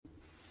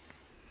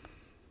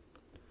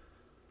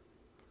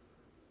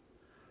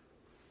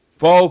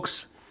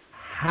Folks,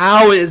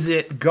 how is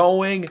it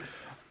going?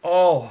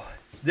 Oh,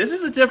 this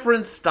is a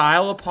different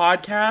style of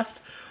podcast,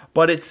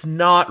 but it's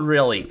not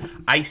really.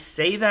 I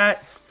say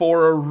that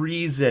for a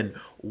reason.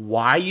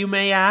 Why, you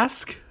may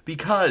ask?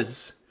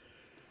 Because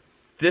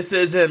this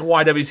isn't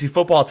YWC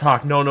Football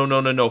Talk.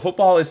 No.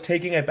 Football is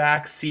taking a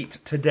back seat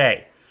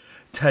today.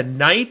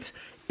 Tonight,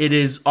 it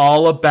is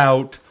all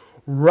about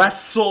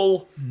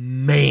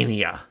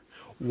WrestleMania.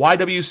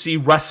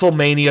 YWC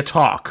WrestleMania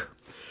Talk.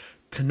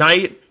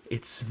 Tonight,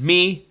 it's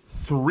me,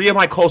 three of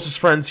my closest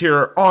friends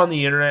here on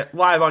the internet,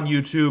 live on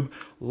YouTube,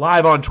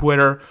 live on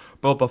Twitter.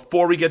 But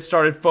before we get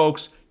started,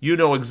 folks, you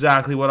know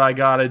exactly what I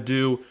gotta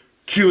do.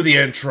 Cue the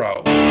intro.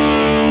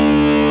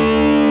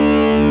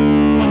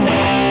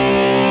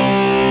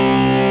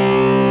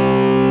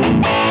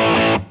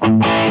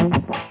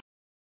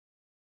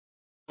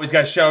 Always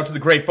got to shout out to the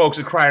great folks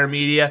at Crier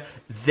Media.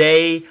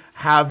 They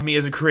have me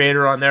as a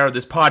creator on there.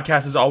 This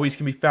podcast is always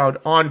can be found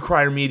on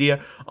Crier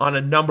Media on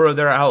a number of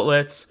their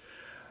outlets.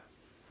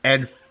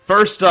 And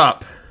first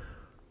up,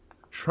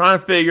 trying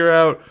to figure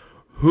out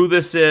who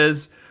this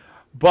is,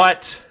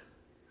 but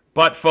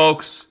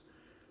folks,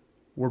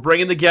 we're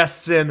bringing the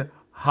guests in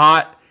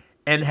hot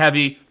and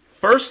heavy.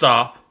 First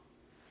off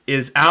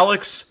is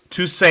Alex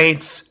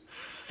Toussaint's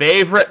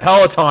favorite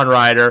Peloton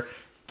rider.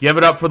 Give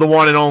it up for the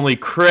one and only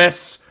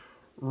Chris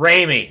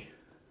Ramey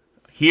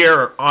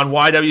here on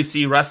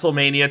YWC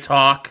WrestleMania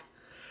Talk.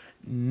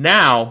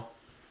 Now,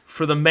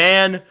 for the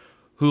man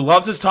who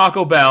loves his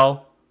Taco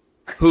Bell,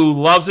 who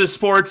loves his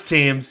sports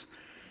teams,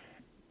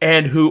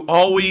 and who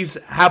always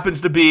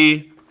happens to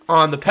be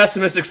on the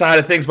pessimistic side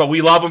of things, but we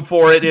love him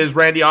for it, is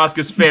Randy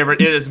Oscar's favorite.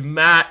 It is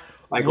Matt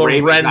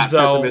Lorenzo.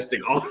 Not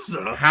pessimistic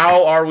also.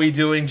 How are we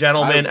doing,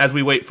 gentlemen, as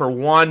we wait for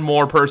one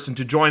more person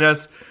to join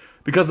us?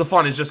 Because the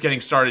fun is just getting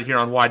started here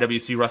on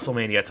YWC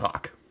WrestleMania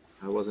Talk.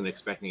 I wasn't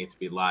expecting it to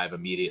be live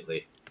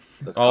immediately.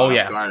 It's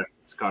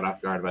caught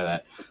off guard by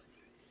that.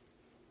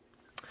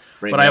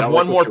 But I have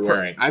one more.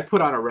 I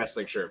put on a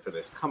wrestling shirt for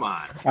this. Come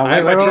on. I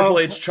have my Triple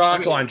H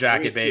Choco on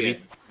jacket,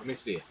 baby. Let me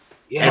see it.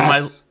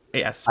 Yes.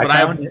 But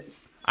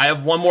I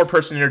have one more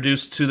person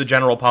introduced to the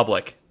general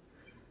public.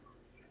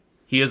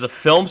 He is a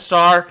film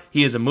star,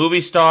 he is a movie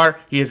star,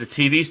 he is a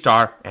TV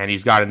star, and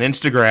he's got an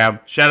Instagram.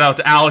 Shout out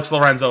to Alex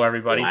Lorenzo,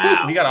 everybody.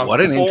 Wow. We got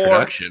what an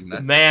introduction.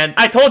 Man,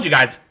 I told you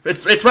guys,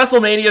 it's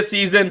WrestleMania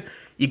season.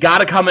 You got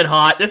to come in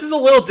hot. This is a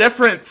little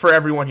different for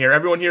everyone here.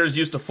 Everyone here is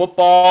used to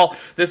football,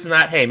 this and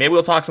that. Hey, maybe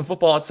we'll talk some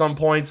football at some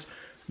points.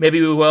 Maybe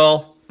we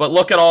will. But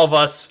look at all of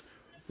us,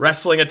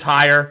 wrestling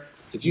attire.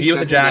 Did you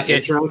send that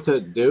intro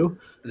to do?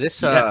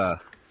 This, Yes.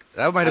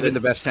 That might have been the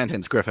best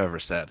sentence Griff ever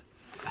said.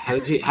 How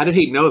did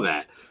he know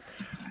that?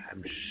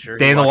 I'm sure.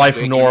 Day in the life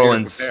of New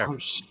Orleans. I'm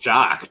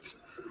shocked.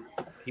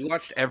 He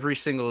watched every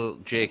single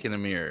Jake in the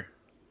Mirror.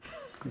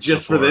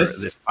 Just for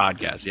this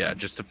podcast, yeah,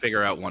 just to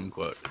figure out one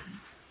quote.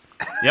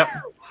 Yep.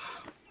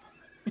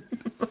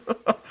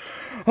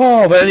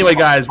 But anyway,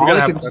 guys, we're going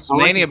to have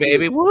WrestleMania,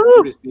 baby.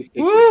 Woo! Is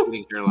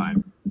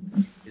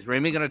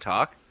Ramey going to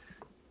talk?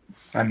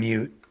 I'm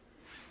mute.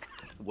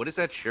 What is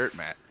that shirt,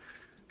 Matt?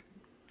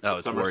 Oh,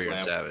 it's Warrior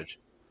SummerSlam. Savage.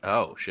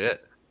 Oh,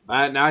 shit.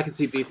 Now I can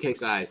see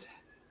Beefcake's eyes.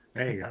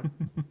 There you go.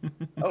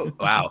 Oh,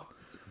 wow.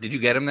 Did you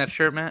get him that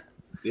shirt, Matt?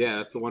 Yeah,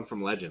 that's the one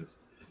from Legends.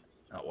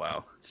 Oh,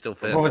 wow. It still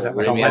fits. What was that,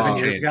 like Ramey 11 hasn't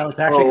years changed. ago? It's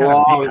actually A kind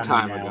of long big on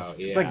time me now. ago,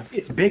 yeah. It's like,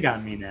 it's big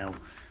on me now.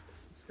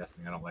 It's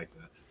disgusting. I don't like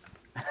that.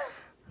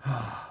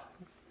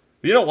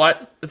 You know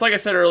what? It's like I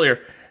said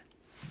earlier.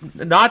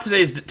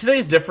 Today's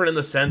different in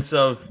the sense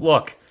of,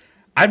 look,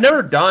 I've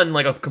never done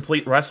like a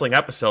complete wrestling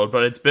episode,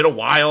 but it's been a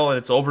while and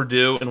it's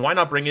overdue. And why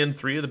not bring in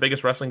three of the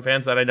biggest wrestling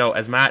fans that I know,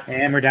 as Matt?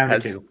 And we're down to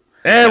two.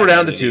 And we're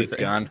down to two. It's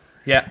gone.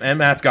 Yeah, and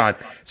Matt's gone.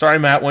 Sorry,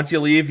 Matt. Once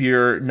you leave,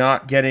 you're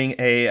not getting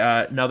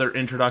another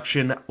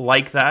introduction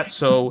like that.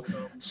 So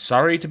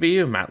sorry to be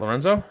you, Matt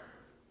Lorenzo.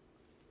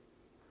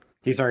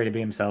 He's sorry to be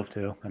himself,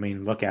 too. I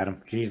mean, look at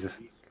him.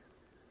 Jesus.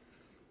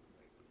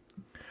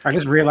 I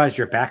just realized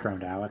your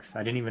background, Alex.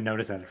 I didn't even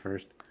notice that at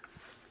first.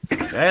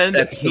 And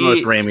That's the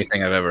most Ramey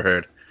thing I've ever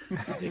heard.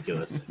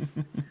 Ridiculous.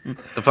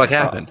 The fuck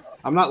happened?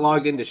 I'm not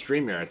logged into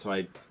StreamYard, so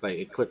I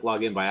clicked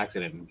log in by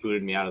accident and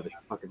booted me out of the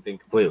fucking thing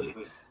completely.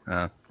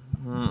 That's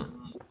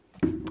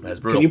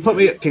brutal.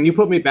 Can you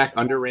put me back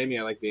under Ramey?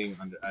 I like being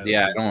under. I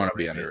don't want to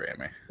be under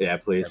Ramey. Yeah,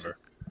 please. Never.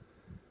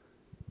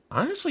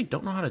 I honestly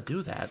don't know how to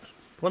do that.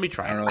 Let me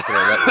try. I don't know if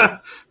it'll let you.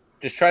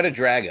 Just try to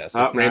drag us.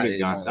 Oh, If not, Ramey's it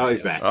gone. won't Oh, let he's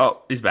you. back.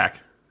 Oh, he's back.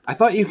 I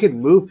thought you could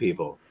move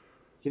people.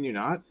 Can you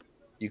not?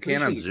 You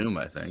can on Zoom,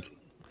 I think.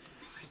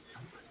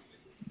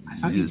 I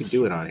thought you could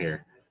do it on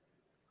here.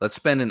 Let's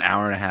spend an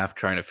hour and a half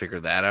trying to figure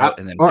that out,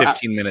 and then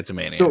 15 minutes of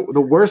Mania. So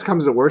the worst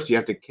comes to worst, you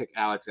have to kick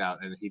Alex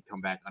out, and he'd come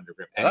back under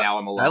grip. And now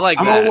I'm alone.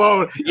 I'm that.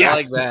 Alone.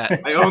 Yes, I like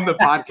that. I own the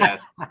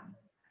podcast. All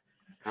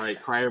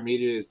right, Crier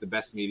Media is the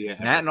best media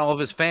ever. Matt and all of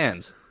his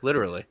fans,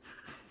 literally.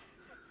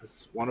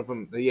 It's one of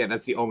them. Yeah,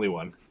 that's the only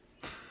one.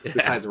 Yeah.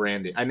 Besides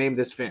Randy. I named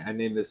this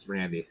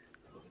Randy.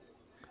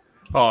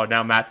 Oh,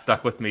 now Matt's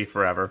stuck with me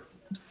forever.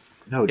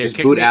 No, Yeah, just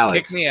boot kick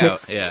Alex. me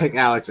out. Yeah. Kick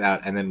Alex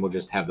out, and then we'll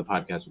just have the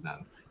podcast without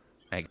him.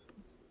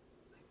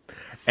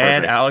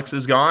 And Alex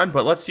is gone,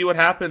 but let's see what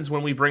happens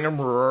when we bring him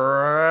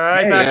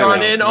back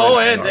on in. Oh,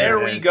 and there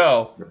we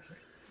go.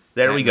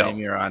 There we go.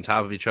 You're on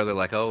top of each other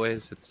like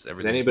always.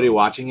 Is anybody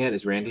watching it?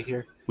 Is Randy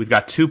here? We've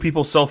got 2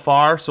 people so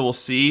far, so we'll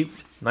see.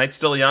 Night's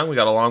still young. We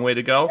got a long way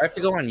to go. I have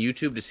to go on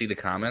YouTube to see the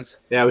comments.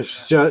 Yeah, I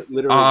was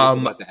literally just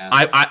about to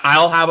ask.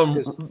 I'll have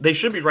them. They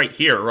should be right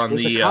here on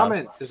the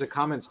comment. There's a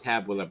comments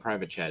tab where the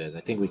private chat is.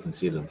 I think we can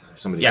see them. If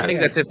somebody. Yeah, I think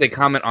that's if they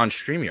comment on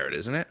StreamYard,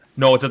 isn't it?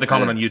 No, it's if they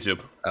comment on YouTube.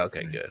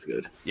 Okay,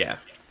 good. Yeah.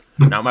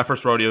 Not my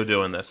first rodeo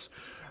doing this.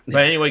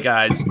 But anyway,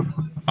 guys,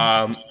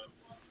 the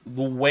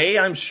way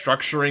I'm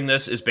structuring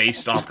this is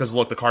based off, because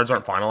look, the cards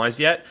aren't finalized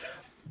yet,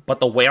 but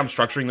the way I'm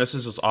structuring this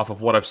is off of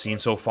what I've seen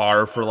so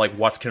far for like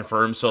what's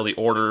confirmed. So the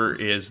order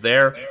is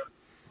there.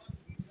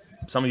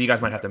 Some of you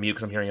guys might have to mute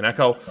because I'm hearing an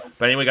echo.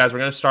 But anyway, guys, we're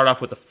going to start off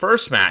with the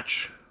first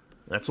match.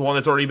 That's the one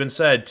that's already been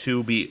said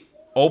to be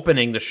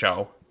opening the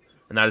show.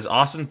 And that is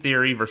Austin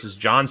Theory versus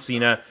John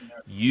Cena,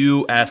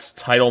 U.S.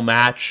 title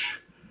match.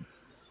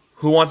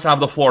 Who wants to have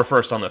the floor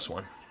first on this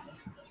one?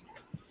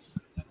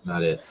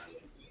 Not it.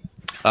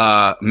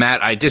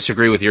 Matt, I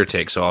disagree with your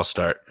take, so I'll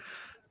start.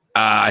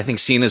 I think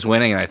Cena's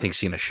winning, and I think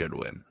Cena should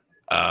win.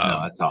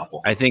 No, that's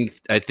awful. I think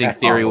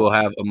Theory will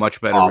have a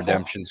much better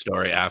redemption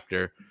story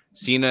after.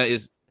 Cena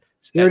is.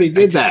 He already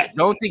did that. I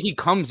don't think he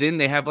comes in.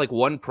 They have like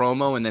one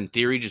promo, and then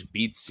Theory just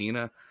beats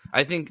Cena.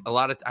 I think a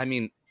lot of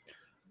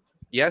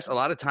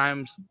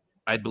times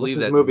I believe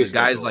that the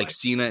guys like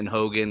Cena and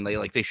Hogan,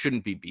 they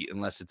shouldn't be beat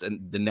unless it's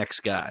the next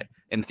guy.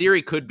 And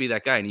Theory could be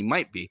that guy, and he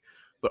might be.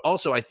 But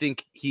also, I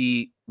think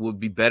he would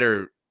be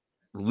better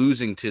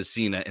losing to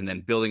Cena and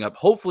then building up,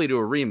 hopefully to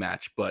a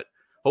rematch, but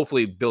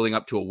hopefully building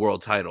up to a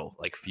world title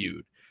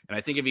feud. And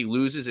I think if he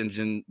loses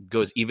and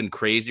goes even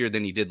crazier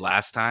than he did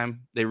last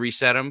time they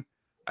reset him,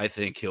 I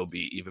think he'll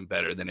be even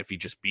better than if he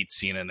just beats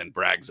Cena and then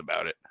brags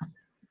about it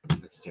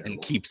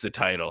and keeps the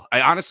title.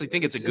 I honestly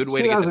think it's a good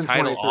way to get the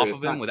title off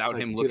of him without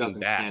him looking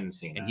bad,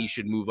 and he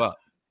should move up.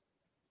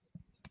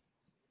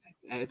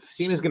 If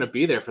Cena's going to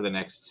be there for the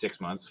next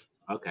 6 months,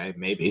 okay,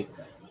 maybe.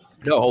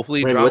 No, hopefully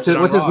he what's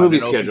his movie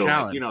schedule?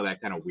 Like, you know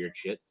that kind of weird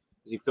shit.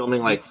 Is he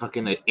filming like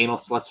fucking Anal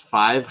Sluts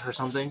 5 or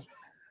something?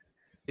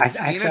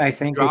 I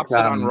think drops it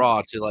on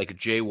Raw to like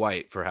Jay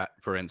White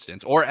for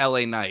instance, or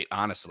LA Knight.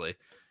 Honestly,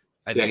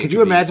 could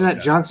you imagine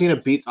that John Cena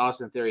beats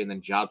Austin Theory and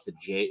then jobs to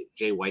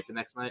Jay White the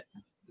next night?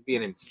 It'd be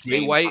an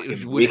insane. Jay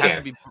White would have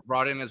to be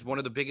brought in as one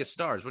of the biggest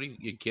stars. What are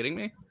you kidding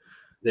me?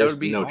 There's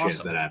no chance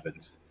that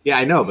happens. Yeah,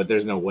 I know, but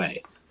there's no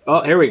way.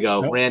 Oh, here we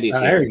go. Randy's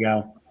here. There we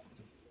go.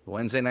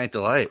 Wednesday Night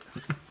Delight.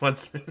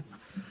 What's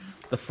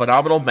the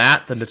phenomenal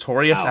Matt, the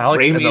notorious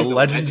Alex, Raimi and the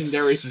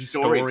legendary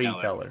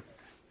storyteller.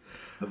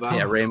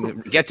 Yeah,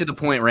 Raimi. Get to the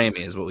point. Raimi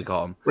is what we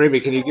call him.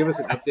 Raimi, can you give us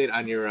an update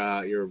on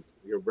your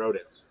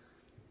rodents?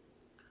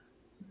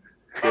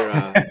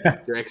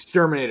 Your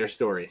exterminator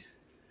story.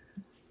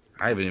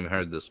 I haven't even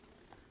heard this.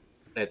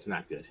 That's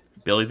not good.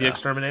 Billy the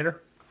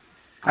Exterminator?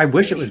 I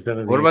wish it was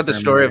Billy. What about the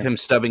story of him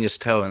stubbing his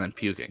toe and then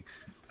puking?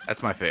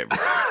 That's my favorite.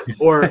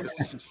 Or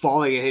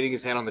falling and hitting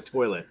his head on the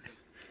toilet.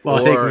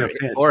 Well,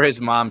 or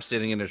his mom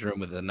sitting in his room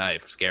with a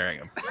knife scaring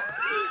him.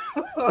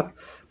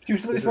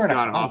 This has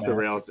gone off the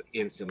rails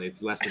instantly.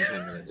 It's less than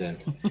 10 minutes in.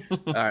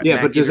 Right, yeah,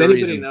 Matt, but does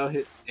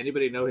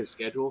anybody know his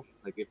schedule?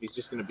 Like, if he's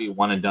just going to be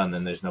one and done,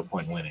 then there's no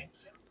point winning.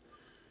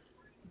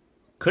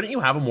 Couldn't you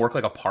have him work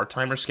like a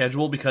part-timer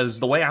schedule? Because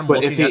the way I'm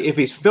looking if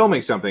he's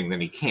filming something,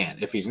 then he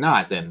can't. If he's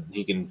not, then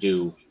he can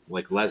do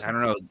like Lesnar. I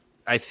don't know.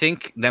 I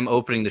think them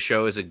opening the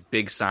show is a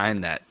big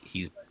sign that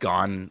he's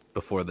gone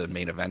before the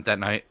main event that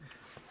night.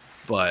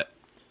 But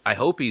I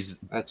hope he's.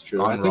 That's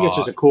true. I think it's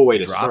just a cool way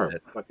to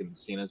start. Fucking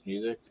Cena's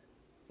music.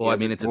 Well, I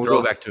mean, it's a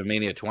throwback to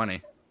Mania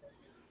 20,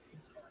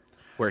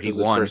 where he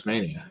won. His first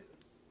Mania.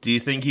 Do you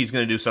think he's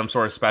going to do some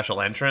sort of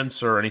special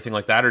entrance or anything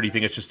like that, or do you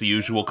think it's just the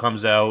usual?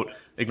 Comes out,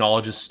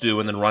 acknowledges Stu,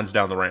 and then runs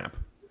down the ramp.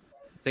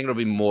 I think it'll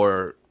be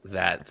more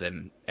that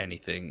than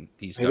anything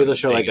he's done. Maybe they'll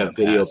show like a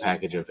video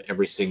package of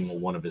every single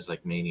one of his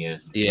like Mania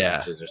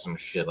matches or some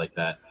shit like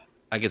that.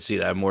 I could see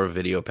that, more a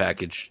video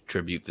package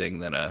tribute thing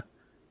than a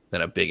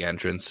big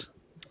entrance.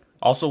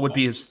 Also, would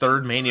be his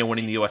third Mania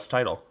winning the U.S.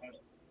 title.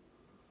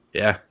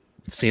 Yeah,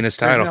 Cena's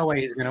title. There's no way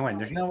he's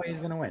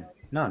going to win.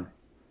 None.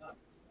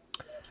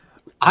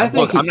 I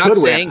think I'm not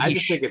saying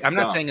I'm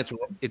not saying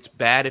it's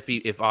bad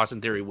if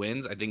Austin Theory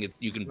wins. I think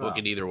you can book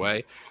it either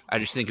way. I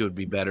just think it would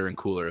be better and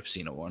cooler if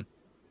Cena won.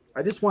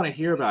 I just want to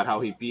hear about how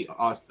he beat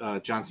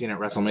John Cena at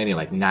WrestleMania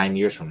like 9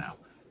 years from now.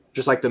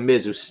 Just like The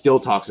Miz, who still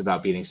talks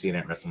about beating Cena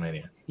at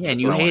WrestleMania. Yeah,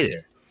 and you hate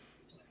it.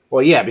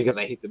 Well, yeah, because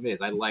I hate The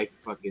Miz. I like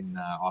fucking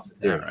Austin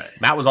Theory. Right.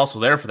 Matt was also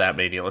there for that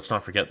Mania. Let's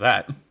not forget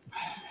that.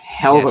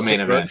 Hell of a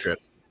main event. Trip.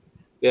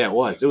 Yeah, it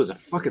was. It was a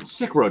fucking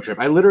sick road trip.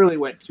 I literally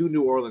went to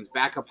New Orleans,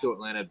 back up to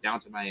Atlanta,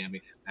 down to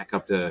Miami, back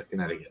up to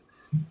Connecticut.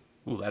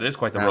 Ooh, that is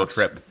quite the road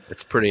trip.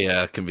 It's pretty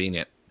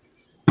convenient.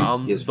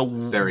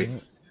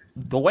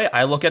 The way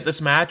I look at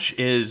this match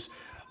is,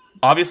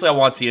 obviously I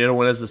want Cena to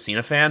win as a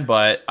Cena fan,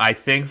 but I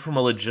think from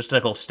a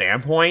logistical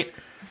standpoint,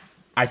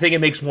 I think it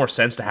makes more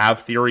sense to have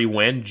Theory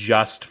win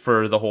just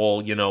for the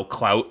whole,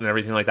 clout and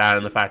everything like that,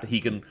 and the fact that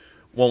he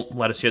won't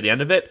let us hear the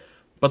end of it.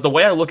 But the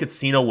way I look at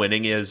Cena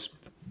winning is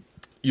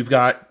you've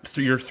got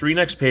your 3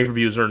 next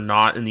pay-per-views are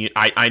not in the.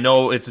 I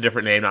know it's a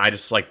different name. I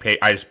just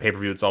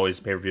pay-per-view. It's always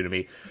pay-per-view to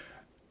me.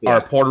 Yeah.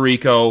 Are Puerto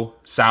Rico,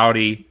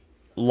 Saudi,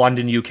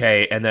 London,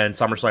 UK, and then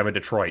SummerSlam in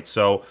Detroit.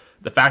 So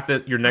the fact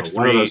that your next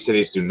one 3 of those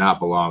cities do not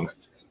belong.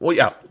 Well,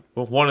 yeah.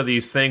 Well, one of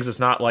these things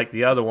is not like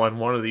the other one.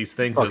 One of these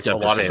things is a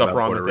lot of stuff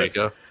wrong with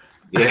Rico.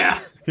 Yeah.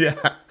 Yeah.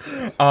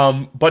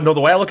 But no,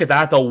 the way I look at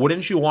that, though,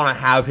 wouldn't you want to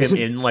have him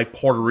in like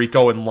Puerto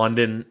Rico and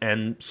London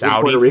and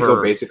Saudi? Puerto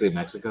Rico basically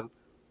Mexico?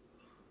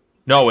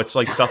 No, it's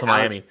like south of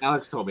Miami.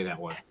 Alex told me that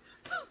once.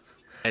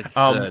 It's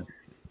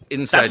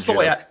inside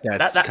joke.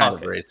 That's kind of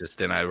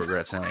racist, and I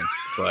regret saying.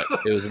 But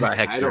it was about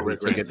Hector. I don't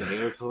regret saying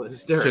it. It was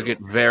hysterical. Took it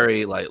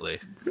very lightly.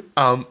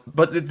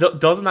 But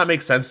doesn't that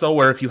make sense though?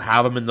 Where if you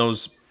have them in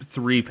those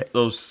three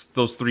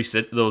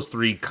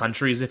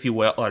countries, if you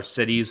will, or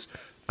cities.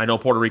 I know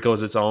Puerto Rico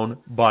is its own,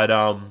 but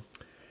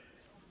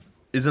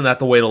isn't that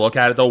the way to look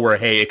at it though? Where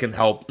hey, it can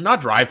help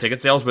not drive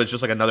ticket sales, but it's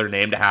just like another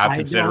name to have.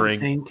 Considering,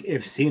 I don't think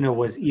if Cena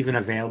was even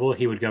available,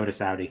 he would go to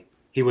Saudi.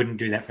 He wouldn't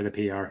do that for the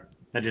PR.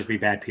 That'd just be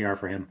bad PR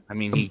for him. I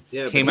mean, he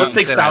came out and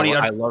said, Saudi.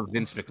 I love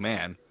Vince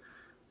McMahon.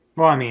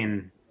 Well, I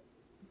mean,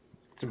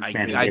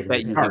 I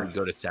bet you wouldn't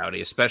go to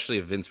Saudi, especially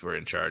if Vince were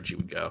in charge. He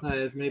would go.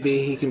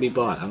 Maybe he can be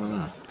bought. I don't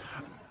know.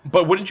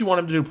 But wouldn't you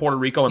want him to do Puerto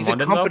Rico and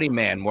London? He's a company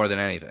man more than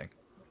anything.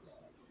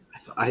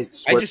 I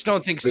just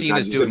don't think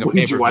Cena's doing a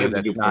pay-per-view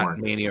that's not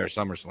Mania or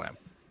SummerSlam.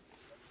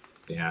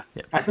 Yeah.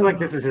 I feel like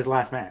this is his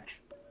last match.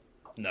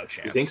 No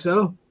chance. You think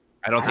so?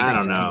 I don't think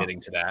he's committing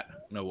to that.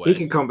 No way. He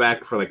can come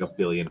back for like 1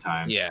 billion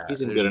times. Yeah,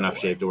 he's in good enough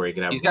shape to where he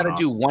can have. He's got to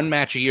do 1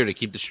 match a year to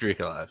keep the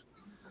streak alive.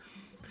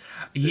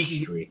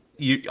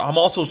 I'm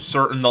also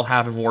certain they'll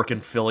have him work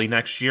in Philly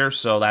next year,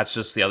 so that's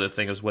just the other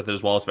thing is with it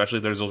as well. Especially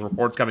if there's those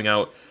reports coming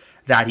out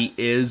that he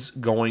is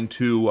going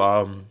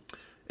to,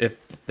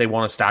 if they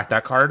want to stack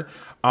that card.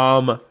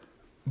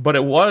 But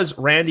it was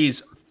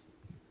Randy's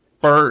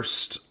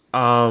first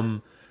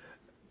Mania.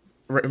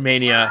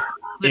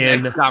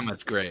 Next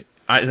comment's great.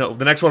 I know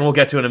the next one we'll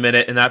get to in a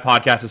minute, and that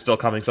podcast is still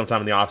coming sometime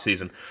in the off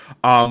season.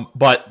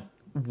 But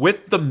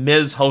with the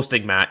Miz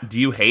hosting, Matt, do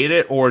you hate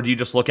it, or do you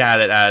just look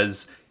at it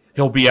as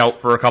he'll be out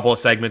for a couple of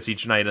segments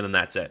each night, and then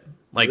that's it?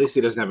 Like, at least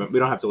he doesn't have. We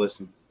don't have to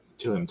listen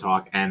to him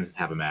talk and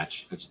have a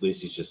match. At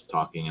least he's just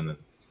talking, and then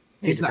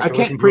I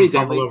can't pretty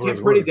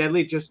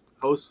deadly just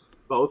host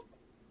both.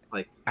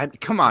 Like,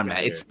 come on,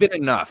 Matt. It's been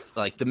enough.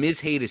 Like, the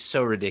Miz hate is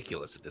so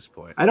ridiculous at this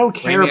point. I don't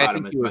care about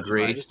him as much.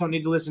 I just don't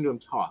need to listen to him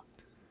talk.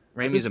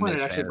 Ramey's a Miz fan.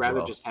 I'd actually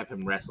rather just have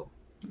him wrestle.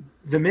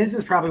 The Miz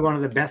is probably one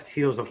of the best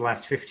heels of the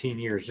last 15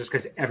 years, just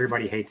because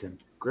everybody hates him.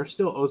 Griff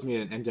still owes me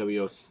an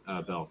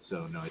NWO belt,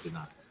 so no, I did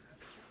not.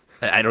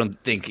 I don't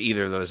think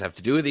either of those have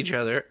to do with each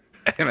other.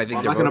 And I think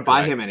I'm not going to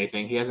buy him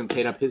anything. He hasn't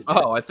paid up his.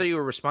 Oh, I thought you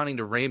were responding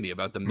to Ramey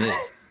about the Miz.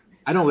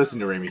 I don't listen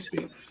to Ramey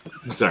speak.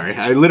 I'm sorry.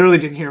 I literally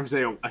didn't hear him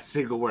say a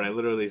single word. I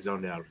literally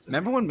zoned out.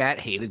 Remember when Matt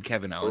hated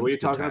Kevin Owens? What were you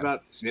talking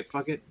about? Snip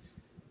fuck it?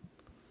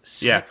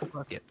 Yeah.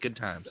 Fuck it. Good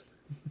times.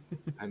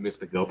 I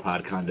missed the Go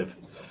Pod kind of.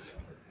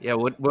 Yeah.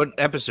 What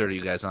episode are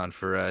you guys on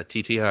for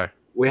TTR?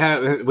 We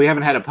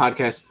haven't had a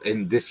podcast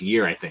in this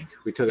year. I think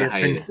we took a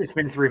hiatus. It's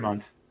been 3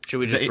 months. Should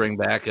we just bring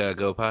back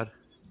GoPod?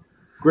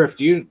 Griff,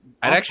 do you?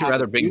 I'd actually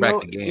rather bring back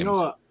the games. You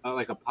know,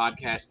 like a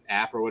podcast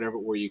app or whatever,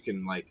 where you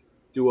can like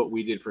do what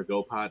we did for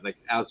GoPod. Like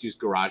Alex used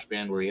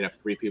GarageBand, where you'd have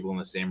 3 people in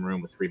the same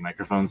room with 3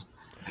 microphones.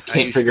 I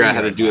can't figure out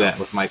how to do that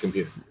with my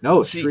computer. No,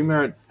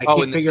 StreamYard. I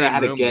can't figure out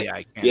how to get.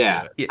 I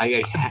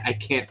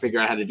can't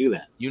figure out how to do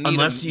that.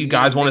 Unless you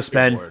guys want to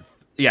spend.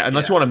 Yeah,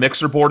 unless you want a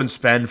mixer board and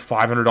spend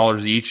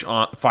 $500 each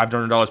on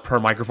 $500 per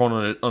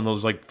microphone on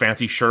those like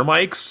fancy Shure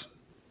mics.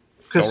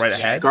 Go right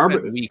ahead.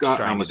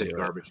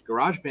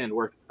 GarageBand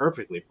worked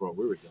perfectly for what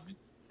we were doing.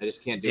 I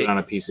just can't do it on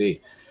a PC.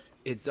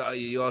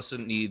 You also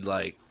need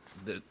like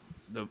the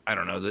I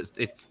don't know.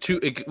 It's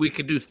 2. We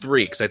could do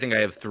 3 because I think I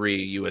have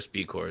 3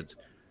 USB cords.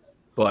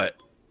 But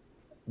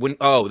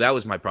that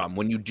was my problem.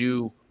 When you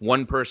do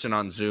one person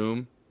on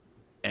Zoom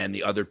and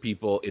the other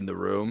people in the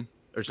room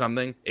or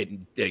something,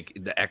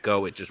 the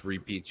echo it just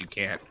repeats. You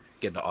can't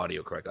get the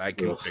audio correctly. I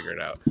couldn't figure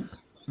it out.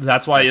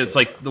 That's why it's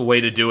like the way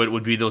to do it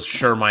would be those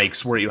Shure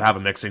mics where you have a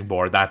mixing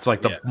board. That's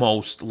like the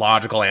most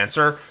logical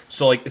answer.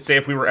 So like say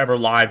if we were ever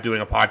live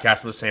doing a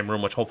podcast in the same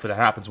room, which hopefully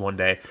that happens one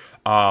day,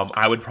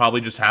 I would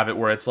probably just have it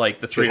where it's like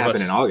the 3 of us.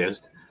 Happen in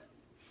August.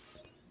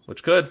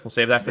 Which could. We'll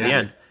save that for the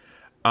end.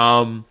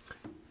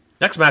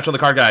 Next match on the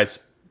card, guys.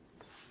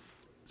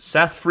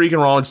 Seth freaking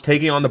Rollins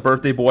taking on the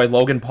birthday boy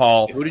Logan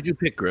Paul. Who did you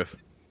pick, Griff?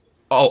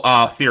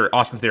 Theory,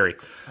 Austin Theory.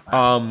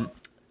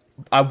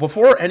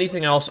 Before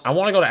anything else, I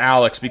want to go to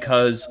Alex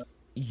because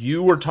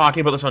you were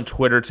talking about this on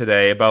Twitter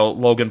today about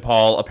Logan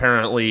Paul.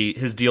 Apparently,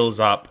 his deal is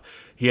up.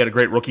 He had a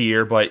great rookie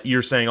year, but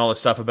you're saying all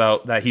this stuff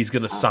about that he's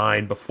going to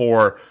sign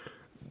before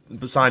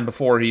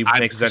he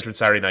makes his entrance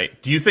Saturday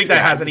night. Do you think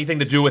that has anything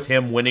to do with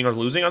him winning or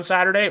losing on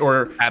Saturday?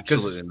 Or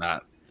absolutely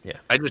not. Yeah.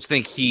 I just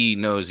think he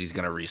knows he's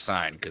going to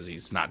resign because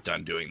he's not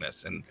done doing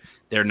this, and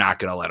they're not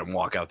going to let him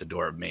walk out the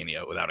door of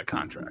Mania without a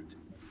contract.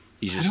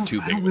 He's just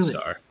too big of a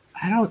star.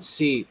 I don't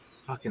see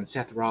fucking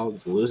Seth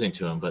Rollins losing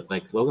to him, but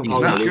like Logan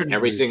Paul's going to lose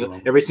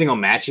every single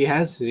match he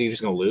has. Is he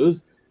just going to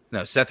lose?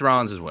 No, Seth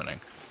Rollins is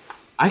winning.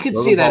 I could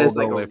see that as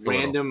like a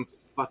random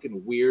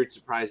fucking weird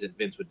surprise that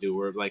Vince would do.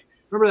 Where like,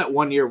 remember that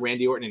one year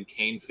Randy Orton and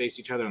Kane faced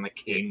each other and like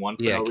Kane won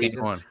for no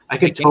reason? I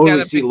could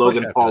totally see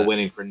Logan Paul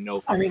winning for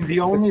no. I mean, the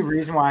only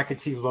reason why I could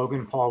see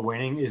Logan Paul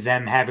winning is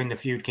them having the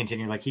feud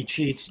continue. Like he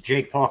cheats,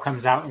 Jake Paul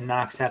comes out and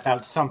knocks Seth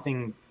out,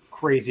 something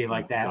crazy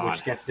like that,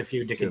 which gets the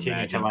feud to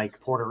continue to like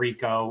Puerto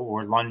Rico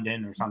or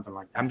London or something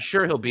like that. I'm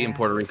sure he'll be in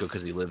Puerto Rico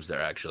because he lives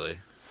there actually.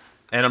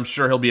 And I'm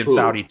sure he'll be in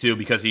Saudi too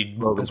because he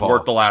has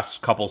worked the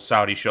last couple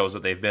Saudi shows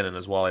that they've been in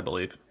as well, I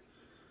believe.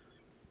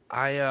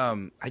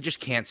 I just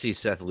can't see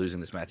Seth losing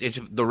this match. It's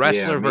the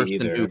wrestler versus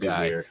the new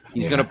guy.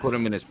 He's going to put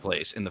him in his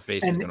place, and the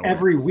face is going to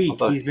every week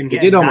he's been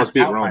getting almost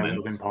beat Roman.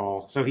 Logan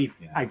Paul, so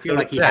I feel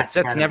like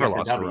Seth's never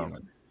lost to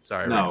Roman.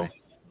 Sorry, no.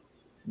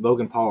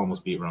 Logan Paul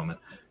almost beat Roman.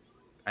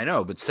 I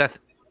know, but Seth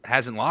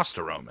hasn't lost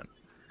to Roman.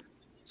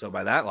 So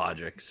by that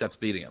logic, Seth's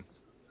beating him.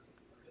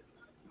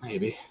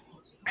 Maybe.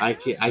 I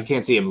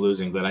can't see him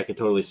losing, but I could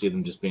totally see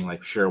them just being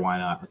like, sure, why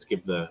not? Let's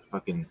give the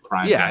fucking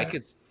prime. Yeah,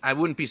 I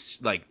wouldn't be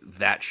like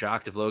that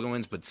shocked if Logan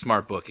wins, but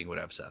smart booking would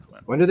have Seth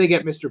win. When do they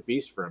get Mr.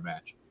 Beast for a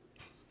match?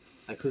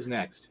 Like, who's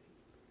next?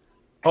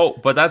 Oh,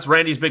 but that's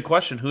Randy's big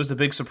question. Who's the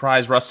big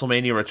surprise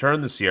WrestleMania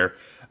return this year?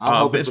 I'm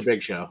hoping for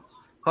Big Show.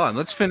 Hold on,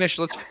 let's finish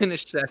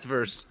Seth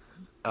versus.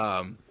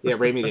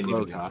 Ramy didn't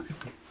even talk.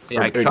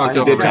 Yeah, I talked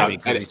over Ramy.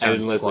 I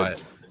didn't listen. Quiet.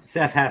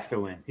 Seth has to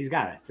win. He's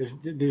got it.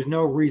 There's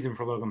no reason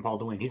for Logan Paul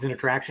to win. He's an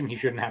attraction. He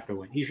shouldn't have to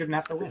win. He shouldn't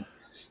have to win.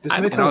 This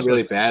might sound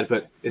really bad,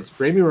 but it's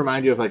Ramy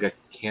remind you of like a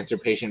cancer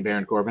patient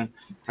Baron Corbin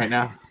right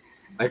now?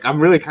 Like,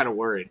 I'm really kind of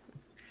worried.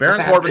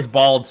 Baron Corbin's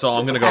bald, so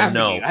I'm going to go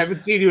no. I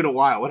haven't seen you in a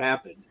while. What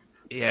happened?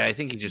 Yeah, I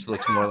think he just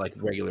looks more like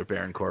regular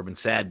Baron Corbin.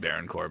 Sad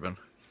Baron Corbin.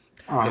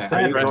 Are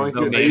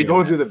you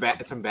going through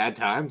some bad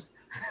times?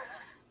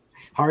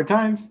 Hard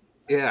times?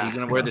 Yeah. Are you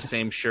going to wear the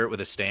same shirt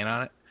with a stain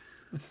on it?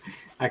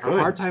 I could.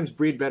 Hard times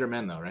breed better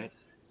men, though, right?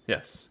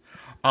 Yes.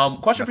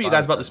 Question for you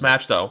guys about this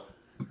match, though.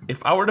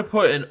 If I were to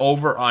put an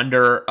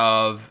over-under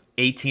of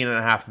 18 and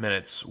a half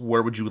minutes,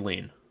 where would you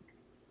lean?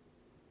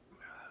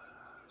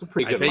 It's a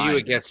pretty good line. I bet you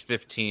it gets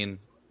 15,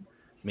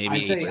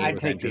 maybe 18. I'd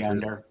take the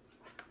under.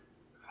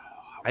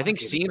 I think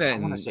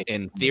Cena,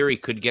 in theory,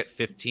 could get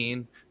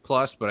 15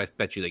 plus, but I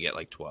bet you they get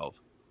like 12.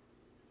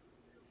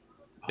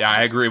 Yeah,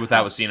 I agree with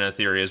that with Cena in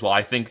theory as well.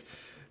 I think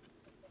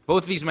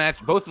both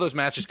of those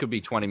matches could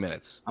be 20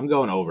 minutes. I'm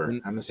going over.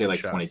 I'm gonna say like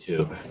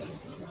 22.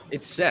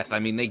 It's Seth. I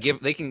mean,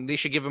 they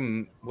should give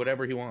him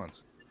whatever he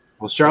wants.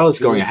 Well, Charlotte's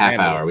going a half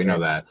hour. We know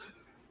that.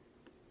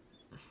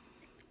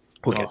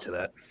 We'll get to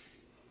that.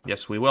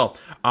 Yes, we will.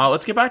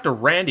 Let's get back to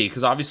Randy,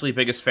 because obviously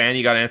biggest fan.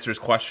 You got to answer his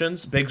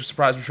questions. Big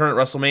surprise return at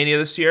WrestleMania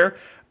this year.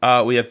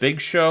 We have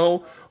Big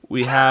Show.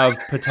 We have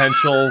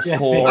potential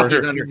for the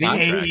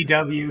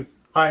AEW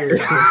hire.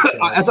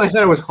 That's why I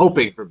said I was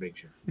hoping for Big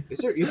Show.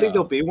 You think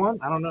there'll be one?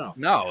 I don't know.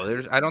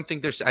 No, I don't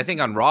think there's. I think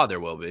on Raw there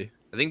will be.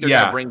 I think they're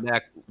going to bring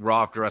back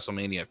Raw after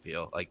WrestleMania. I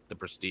feel like the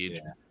Prestige.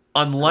 Yeah.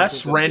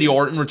 Unless Randy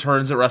Orton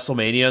returns at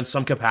WrestleMania in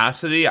some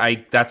capacity,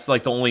 that's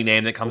like the only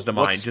name that comes to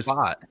mind.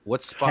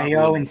 What spot?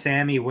 KO and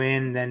Sammy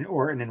win, then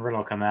Orton and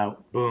Riddle come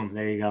out. Boom,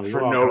 there you go. For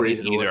no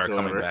reason either whatsoever.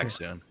 are coming back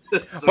soon.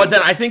 But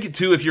then I think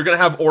too, if you're gonna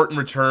have Orton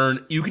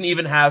return, you can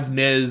even have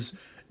Miz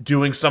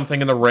doing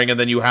something in the ring, and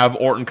then you have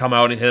Orton come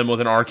out and hit him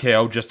with an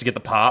RKO just to get the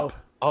pop.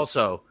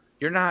 Also,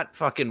 you're not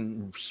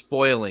fucking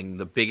spoiling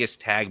the biggest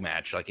tag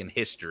match like in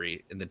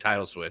history in the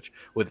title switch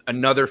with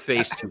another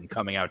face team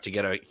coming out to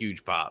get a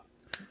huge pop.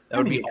 That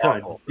would be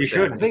awful. You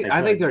should.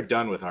 I think they're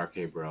done with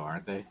RK Bro,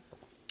 aren't they?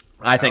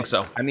 I think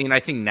so. I mean, I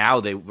think now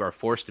they are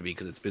forced to be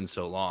because it's been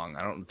so long.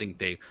 I don't think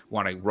they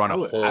want to run a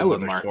whole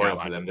other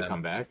storyline for them to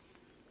come back.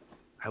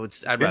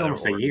 I'd rather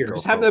a year.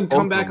 Just have them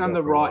come back on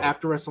the Raw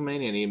after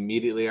WrestleMania and he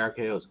immediately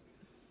RKOs.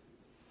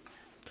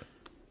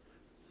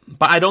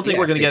 But I don't think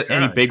we're going to get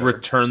any big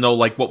return, though,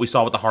 like what we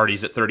saw with the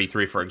Hardys at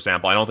 33, for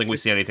example. I don't think we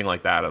see anything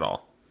like that at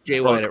all. Jay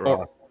White at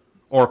Raw.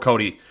 Or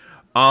Cody.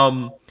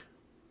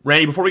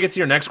 Randy, before we get to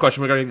your next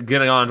question, we're going to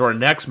get on to our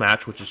next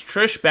match, which is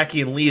Trish, Becky,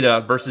 and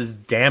Lita versus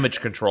Damage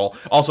Control.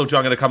 Also, John,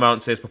 I'm going to come out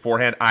and say this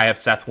beforehand. I have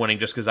Seth winning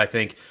just because I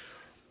think,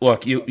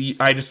 look,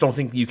 I just don't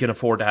think you can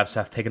afford to have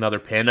Seth take another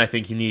pin. I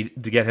think you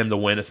need to get him to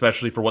win,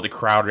 especially for what the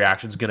crowd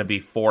reaction is going to be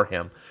for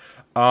him.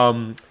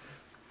 I'm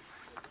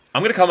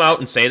going to come out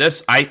and say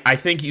this. I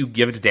think you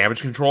give it to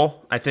Damage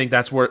Control. I think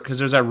that's where, because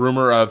there's that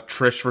rumor of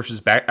Trish versus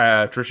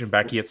Trish and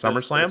Becky at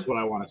SummerSlam. That's what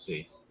I want to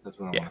see.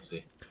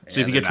 So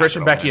if you get Trish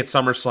and Becky at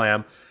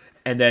SummerSlam,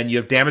 and then you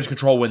have Damage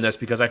Control win this,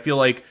 because I feel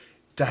like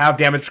to have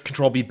Damage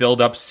Control be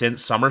built up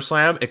since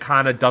SummerSlam, it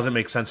kind of doesn't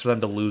make sense for them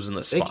to lose in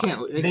this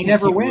spot. They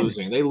never win.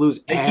 Losing. They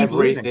lose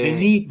everything. They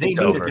need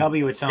a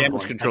W at some point.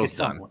 Damage Control's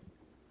done.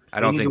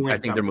 I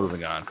think they're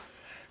moving on.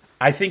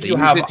 I think you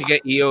have to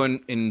get Io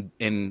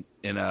in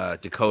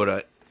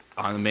Dakota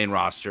on the main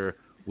roster,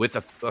 with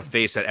a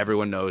face that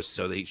everyone knows,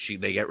 so they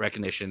get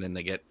recognition and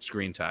they get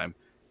screen time.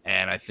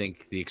 And I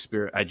think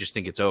I just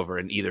think it's over.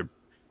 And either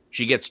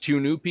she gets 2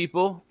 new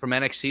people from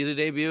NXT to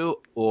debut,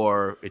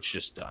 or it's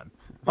just done.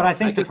 But I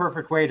think the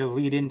perfect way to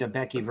lead into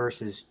Becky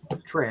versus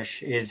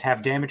Trish is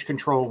have Damage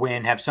Control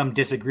win, have some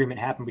disagreement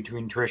happen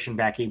between Trish and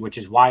Becky, which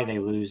is why they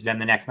lose. Then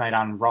the next night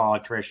on Raw,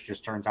 Trish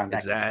just turns on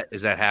Becky.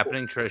 Is that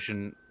happening, Trish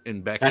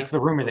and Becky? That's the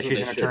rumor that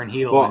she's going to turn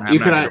heel. Well,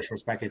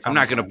 I'm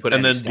not going to put.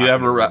 And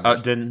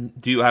then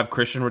do you have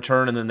Christian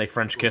return and then they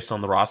French kiss on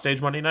the Raw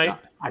stage Monday night?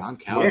 Don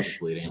Callis is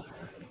bleeding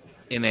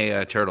in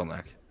a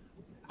turtleneck.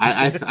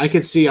 I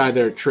could see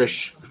either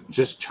Trish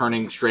just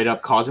turning straight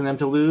up, causing them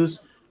to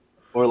lose,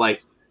 or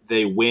like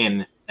they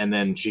win and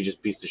then she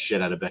just beats the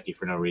shit out of Becky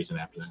for no reason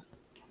after that.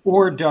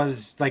 Or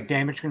does like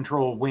Damage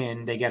Control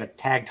win? They get a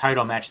tag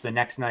title match the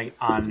next night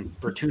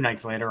or 2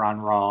 nights later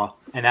on Raw,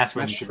 and that's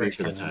when Trish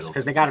turns,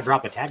 because they got to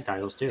drop the tag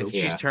titles too. If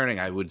she's turning,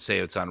 I would say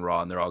it's on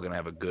Raw, and they're all going to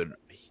have a good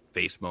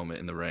face moment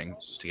in the ring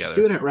together. Just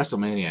do it at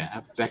WrestleMania.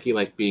 Have Becky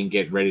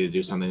get ready to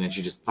do something, and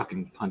she just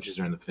fucking punches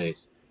her in the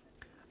face.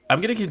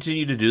 I'm going to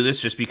continue to do this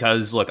just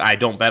because, look, I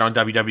don't bet on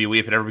WWE.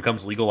 If it ever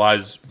becomes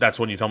legalized, that's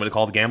when you tell me to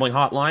call the gambling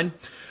hotline.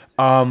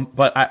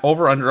 But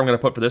over-under I'm going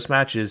to put for this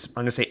match is,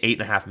 I'm going to say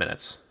 8.5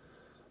 minutes.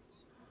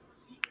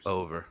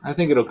 Over. I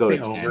think it'll go to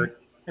 10. Over.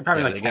 They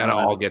probably they got to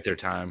all get their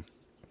time.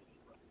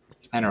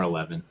 10 or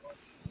 11.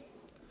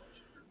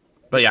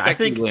 But yeah, I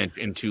think Lynch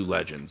in 2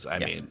 legends. I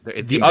mean,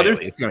 the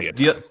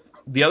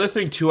other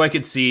thing too I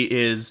could see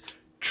is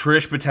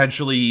Trish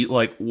potentially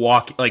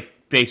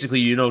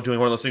basically, doing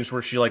one of those things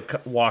where she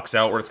walks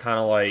out, where it's kind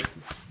of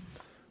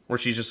where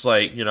she's just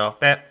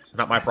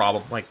not my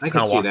problem. I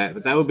can see that,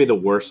 but that would be the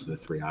worst of the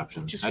 3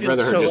 options. I'd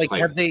rather her just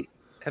have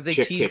they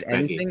teased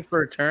anything Becky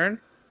for a turn?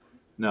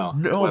 No,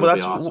 but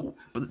that's awesome.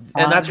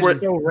 And that's where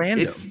it's so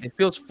random. It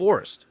feels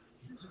forced.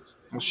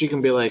 Well, she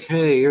can be like,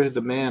 "Hey, you're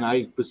the man.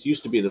 I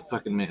used to be the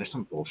fucking man," or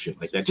some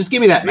bullshit like that. Just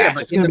give me that match.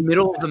 But in the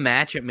middle of the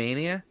match at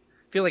Mania,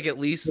 I feel like at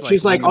least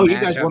she's like, "Oh, you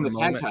guys won the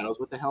tag titles.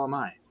 What the hell am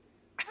I?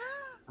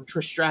 I'm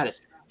Trish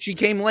Stratus." She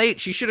came late.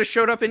 She should have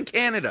showed up in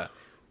Canada.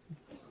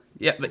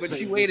 Yeah, but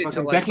she waited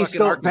until Becky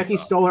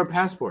stole her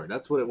passport.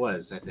 That's what it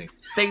was, I think.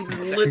 That's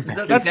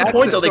the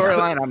point. The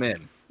storyline I'm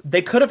in.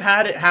 They could have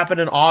had it happen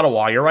in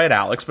Ottawa. You're right,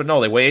 Alex. But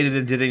no, they waited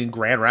and did it in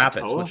Grand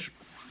Rapids. Ottawa?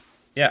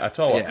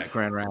 Ottawa. Yeah,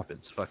 Grand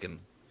Rapids. Fucking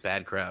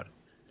bad crowd.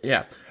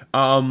 Yeah.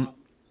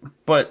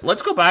 But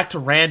let's go back to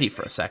Randy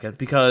for a second,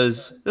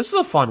 because this is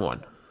a fun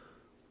one.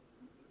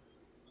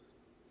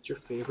 What's your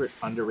favorite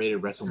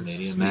underrated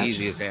WrestleMania match? The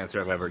easiest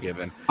answer I've ever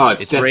given. Oh,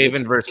 it's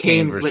Raven versus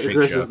Kane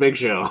versus Big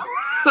Show.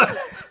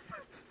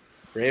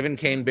 Raven,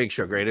 Kane, Big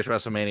Show. Greatest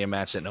WrestleMania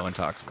match that no one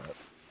talks about.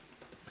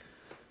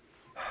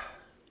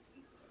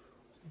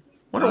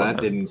 That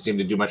didn't seem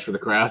to do much for the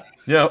crowd.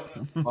 Yep.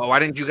 Oh, why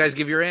didn't you guys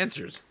give your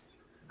answers?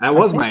 That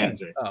was my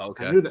answer. Oh,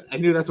 okay. I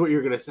knew that's what you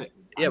were going to say.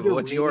 Yeah, but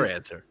what's your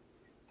answer?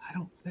 I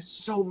don't. That's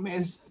so many.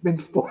 It's been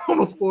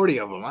almost 40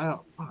 of them. I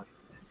don't. Fuck.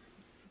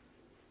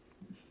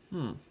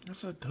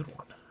 That's a good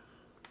one.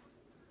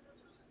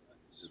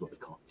 This is what we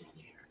call it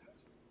here.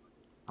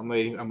 I'm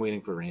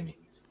waiting for Randy.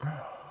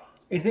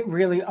 Is it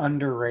really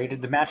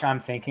underrated? The match I'm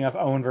thinking of,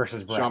 Owen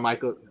versus Bret. Shawn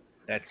Michaels.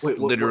 That's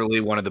literally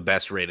one of the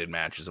best rated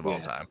matches of all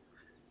time.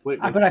 But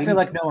I feel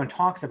like no one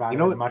talks about it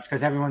as much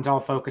because everyone's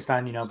all focused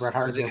on Bret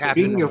Hart.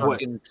 Speaking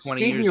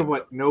of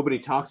what nobody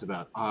talks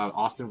about,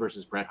 Austin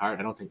versus Bret Hart.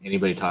 I don't think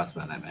anybody talks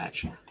about that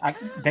match.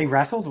 They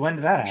wrestled. When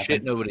did that happen?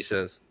 Shit, nobody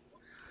says.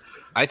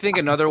 I think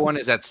another one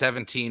is at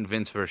 17,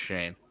 Vince versus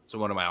Shane. It's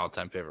one of my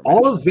all-time favorite matches.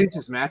 All of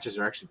Vince's matches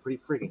are actually pretty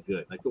freaking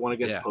good. Like the one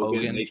against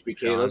Hogan and HBK.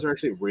 Sean. Those are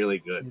actually really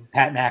good.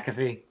 Pat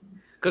McAfee.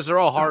 Because they're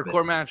all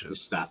hardcore matches.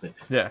 Just stop it.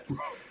 Yeah.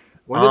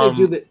 When do they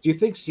do that? Do you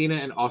think Cena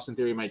and Austin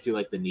Theory might do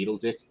like the needle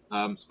dick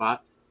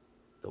spot?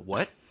 The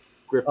what?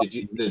 Griff, did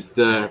you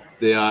the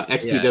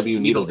XPW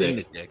needle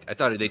dick? I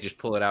thought they just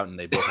pull it out and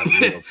they both have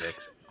needle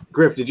dicks.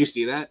 Griff, did you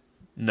see that?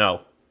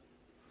 No.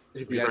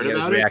 Have you heard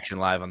about his reaction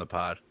live on the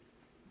pod?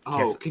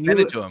 Oh, can you send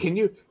it to him?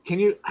 Can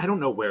you? I don't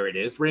know where it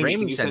is. Raymond,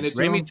 can you send it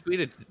to him?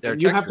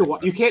 Tweeted. You have to.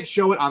 You can't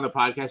show it on the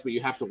podcast, but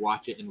you have to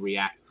watch it and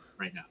react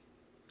right now.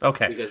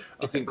 Okay. Because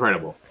it's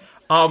incredible.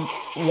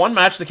 One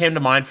match that came to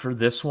mind for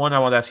this one, I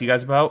want to ask you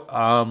guys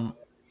about.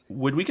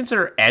 Would we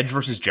consider Edge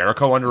versus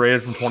Jericho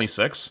underrated from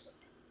 26?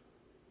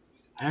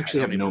 I actually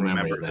have no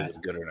memory of that. If it was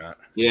good or not.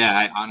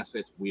 Yeah,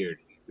 honestly, it's weird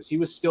because he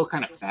was still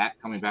kind of fat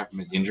coming back from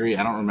his injury.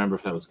 I don't remember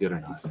if that was good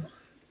or not.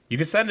 You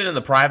can send it in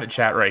the private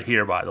chat right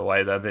here, by the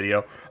way, that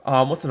video.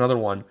 What's another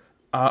one?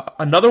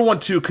 Another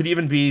one, too, could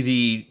even be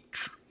the...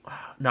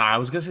 I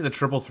was going to say the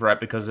triple threat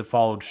because it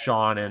followed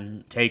Shawn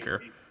and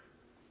Taker.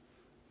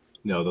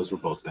 No, those were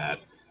both bad.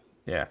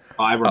 Yeah.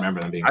 Oh, I remember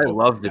them being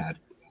bad.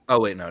 Oh,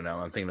 wait, no.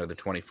 I'm thinking of the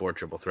 24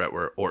 triple threat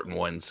where Orton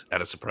wins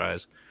at a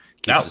surprise.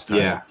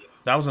 Yeah.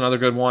 That was another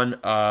good one.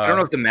 I don't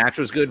know if the match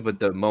was good, but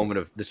the moment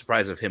of the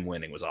surprise of him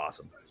winning was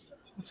awesome.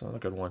 That's another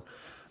good one.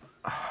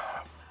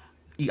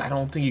 I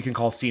don't think you can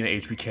call Cena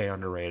HBK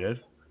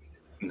underrated.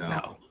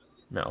 No.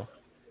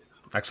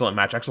 Excellent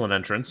match, excellent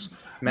entrance.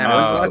 Man,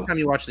 when was the last time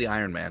you watched the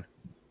Iron Man?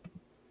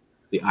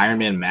 The Iron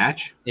Man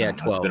match? Yeah,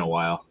 12. It's been a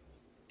while.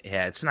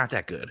 Yeah, it's not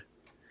that good.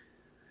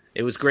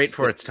 It was great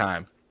for its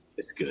time.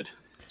 It's good.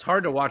 It's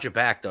hard to watch it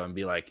back, though, and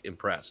be, like,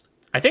 impressed.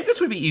 I think this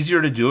would be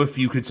easier to do if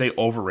you could say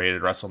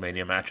overrated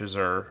WrestleMania matches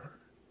or...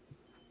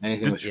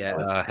 Anything with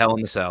Hell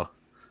in the Cell.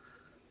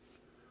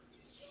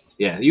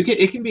 Yeah,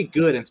 it can be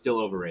good and still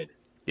overrated.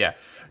 Yeah.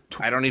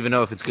 I don't even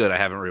know if it's good. I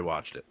haven't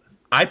rewatched it.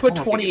 I put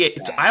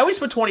 28. I always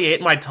put 28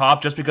 in my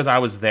top just because I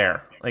was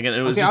there. Like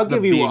it was. Okay, I'll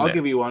give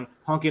you one.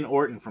 Punk and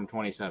Orton from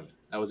 27.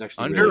 That was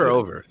actually under really or good.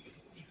 Over.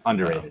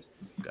 Underrated.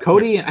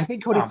 Cody, I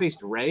think Cody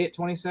faced Ray at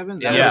 27.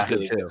 That was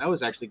good too. That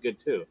was actually good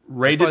too.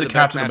 Ray did the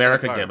Captain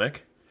America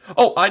gimmick.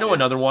 Oh, I know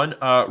another one.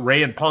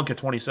 Ray and Punk at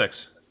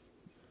 26.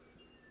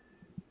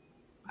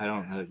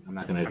 I'm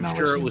not going to. I'm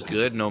sure it was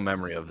good. No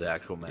memory of the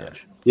actual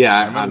match. Yeah,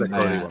 I remember the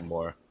Cody one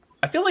more.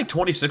 I feel like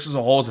 26 as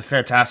a whole is a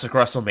fantastic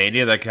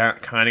WrestleMania that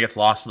kind of gets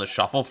lost in the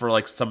shuffle for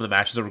like some of the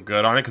matches that were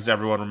good on it because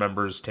everyone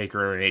remembers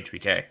Taker and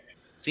HBK.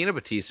 Cena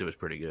Batista was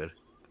pretty good.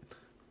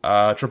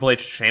 Triple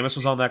H Sheamus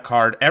was on that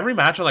card. Every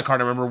match on that card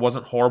I remember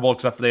wasn't horrible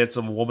except for they had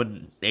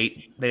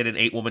They had an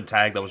 8-woman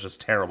tag that was just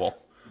terrible.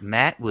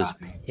 Matt was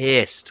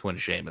pissed when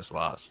Sheamus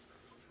lost.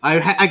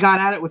 I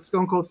got at it with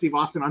Stone Cold Steve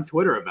Austin on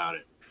Twitter about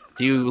it.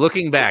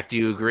 Looking back, do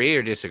you agree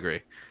or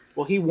disagree?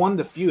 Well, he won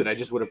the feud. I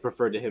just would have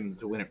preferred him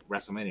to win at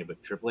WrestleMania,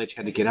 but Triple H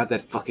had to get out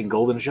that fucking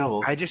golden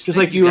shovel.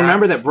 Do you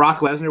remember that Brock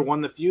Lesnar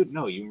won the feud?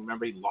 No, you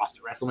remember he lost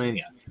at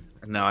WrestleMania.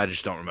 No, I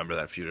just don't remember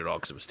that feud at all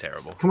because it was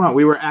terrible. Come on,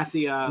 we were at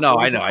the. No,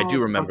 I know, I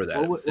do remember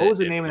that. What was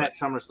the name of that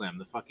SummerSlam?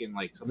 The fucking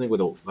something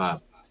with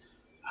a.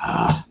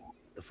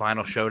 The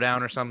Final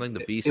Showdown or something.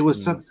 The Beast. It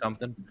was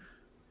something.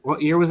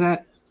 What year was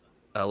that?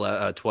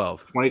 12.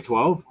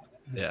 2012.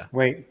 Yeah.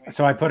 Wait,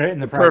 so I put it in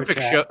the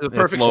perfect show. The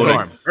perfect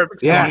storm.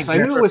 Perfect storm. Yes, I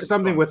knew it was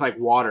something with like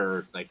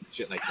water, like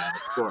shit like that.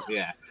 Storm.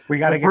 Yeah. We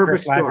got to get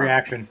Chris live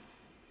reaction.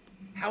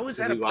 How is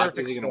that a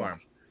perfect storm?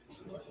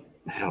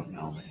 I don't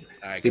know.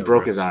 He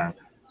broke his arm,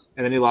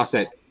 and then he lost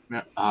that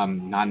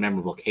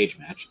non-memorable cage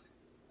match.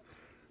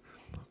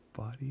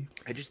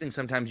 I just think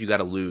sometimes you got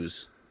to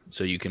lose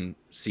so you can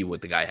see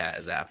what the guy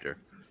has after.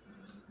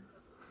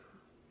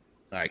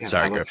 All right,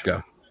 sorry, Griff,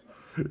 go.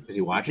 Is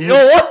he watching? Yo,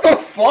 what the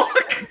fuck?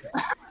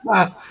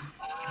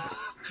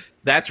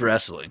 That's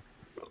wrestling.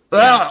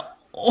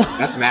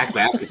 That's Mac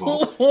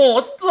basketball.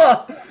 What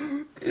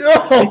the?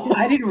 Yo.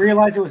 I didn't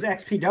realize it was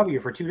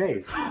XPW for 2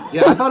 days.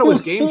 Yeah, I thought it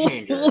was Game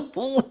Changer.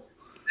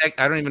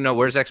 I don't even know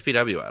where's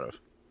XPW out of.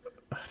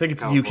 I think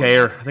it's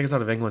California. UK I think it's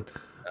out of England.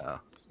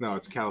 No,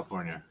 it's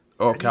California.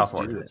 Oh,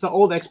 California. It's the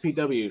old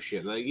XPW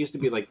shit. Like, it used to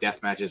be like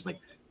death matches, like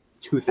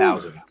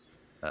 2000.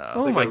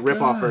 Like a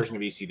rip-off version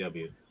of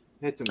ECW. It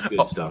had some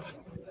good stuff.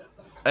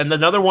 And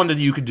another one that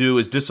you could do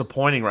is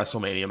disappointing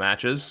WrestleMania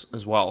matches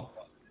as well.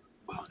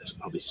 Wow, there's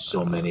probably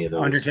so many of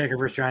those. Undertaker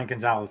versus Giant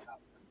Gonzalez.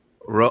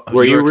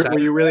 Were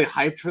you really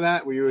hyped for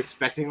that? Were you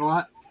expecting a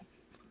lot?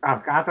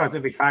 Oh, I thought it was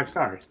going to be 5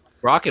 stars.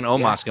 Rock and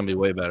Omos going to be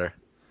way better.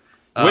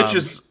 Which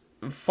is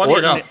funny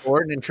enough.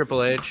 Orton and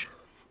Triple H.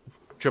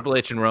 Triple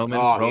H and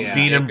Roman.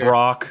 Dean and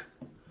Brock.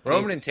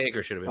 Roman and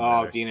Taker should have been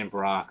better. Dean and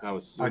Brock. I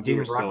was so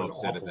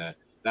upset at that.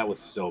 That was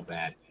so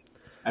bad.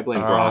 I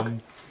blame Brock.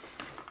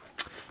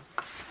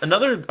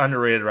 Another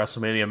underrated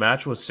WrestleMania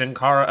match was Sin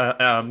Cara,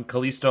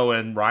 Kalisto,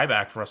 and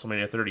Ryback for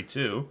WrestleMania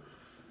 32.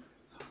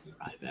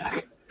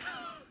 Ryback.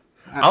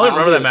 I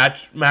remember that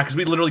match, Matt, because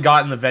we literally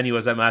got in the venue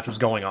as that match was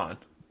going on.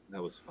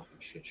 That was a fucking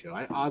shit show.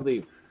 I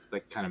oddly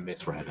kind of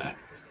miss Ryback.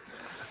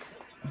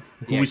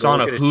 Who we saw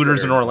in a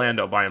Hooters in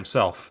Orlando by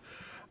himself.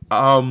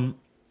 Are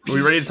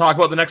we ready to talk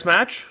about the next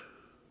match?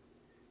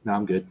 No,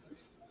 I'm good.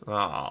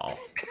 Oh,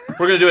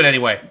 we're gonna do it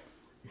anyway.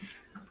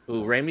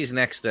 Ooh, Ramey's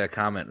next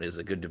comment is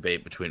a good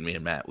debate between me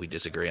and Matt. We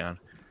disagree on.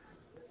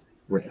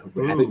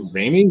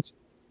 Ramey's?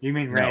 You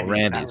mean Randy? No,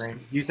 Randy's.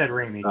 You said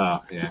Ramey.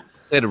 Oh, yeah. I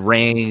said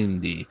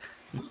Randy.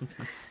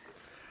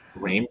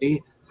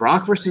 Randy?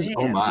 Brock versus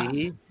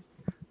Omos.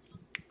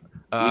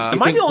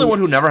 Am I the only one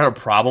who never had a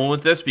problem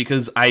with this?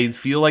 Because I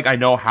feel like I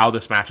know how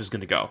this match is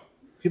going to go.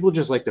 People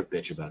just like to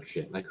bitch about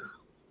shit. Like,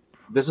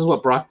 this is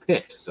what Brock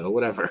picked, so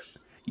whatever.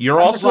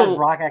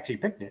 Brock actually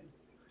picked it.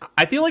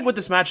 I feel like with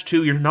this match,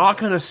 too, you're not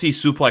going to see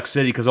Suplex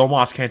City because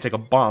Omos can't take a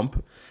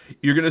bump.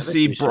 You're going to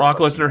see Brock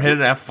Lesnar hit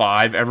an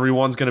F5.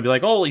 Everyone's going to be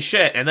like, holy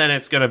shit. And then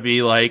it's going to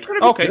be like,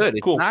 okay,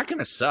 cool. It's not going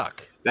to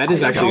suck. That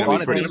is actually going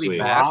to be pretty sweet.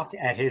 Brock,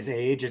 at his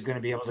age, is going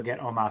to be able to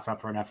get Omos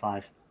up for an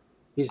F5.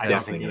 He's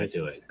definitely going to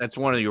do it. That's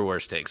one of your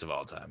worst takes of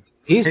all time.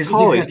 He's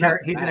tall. He's going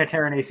to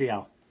tear an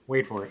ACL.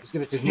 Wait for it. He's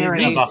going to tear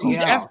an ACL. He's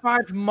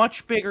F5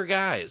 much bigger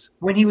guys.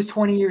 When he was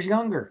 20 years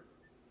younger.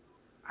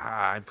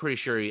 I'm pretty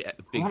sure I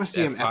want to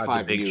see him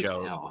F5 Big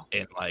Show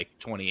in like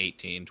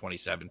 2018,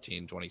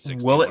 2017,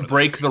 2016. Will it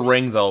break the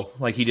ring, though,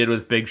 like he did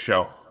with Big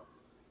Show?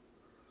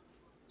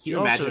 Can you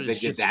imagine if they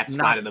did that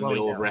spot in the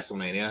middle of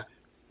WrestleMania?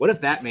 What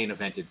if that main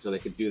evented so they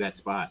could do that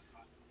spot?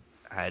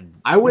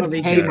 I would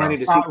pay money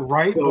to see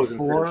right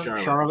before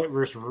Charlotte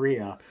versus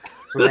Rhea.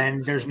 So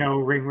then there's no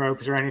ring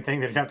ropes or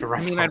anything. They just have to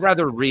wrestle. I mean, I'd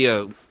rather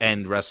Rhea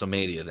end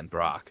WrestleMania than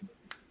Brock.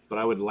 but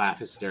I would laugh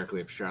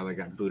hysterically if Charlotte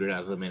got booted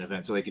out of the main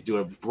event so they could do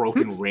a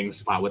broken ring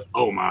spot with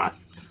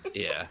Omos.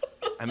 Yeah.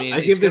 I mean,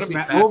 I give this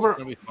match over.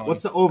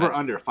 What's the over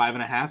under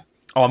 5.5?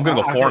 Oh, I'm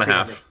gonna go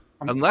 4.5.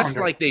 Unless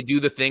like they do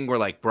the thing where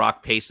like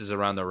Brock paces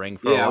around the ring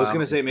for a while. I was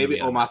gonna say maybe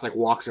Omos like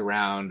walks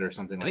around or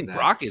something like that. I think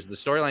Brock is the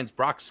storyline's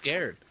Brock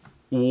scared.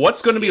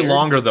 What's going to be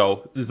longer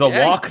though, the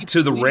walk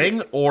to the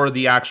ring or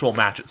the actual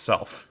match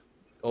itself?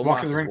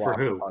 Walk to the ring for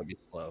who?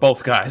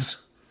 Both guys.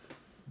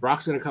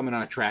 Brock's gonna come in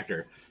on a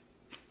tractor.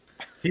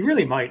 He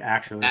really might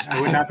actually. I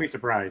would not be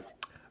surprised.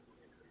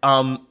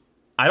 I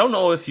don't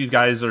know if you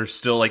guys are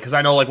still like, because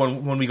I know like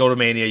when we go to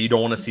Mania, you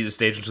don't want to see the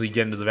stage until you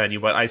get into the venue.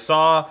 But I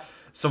saw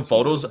some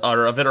photos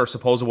of it or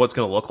suppose of what's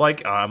going to look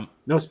like.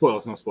 No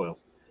spoils.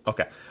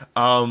 Okay.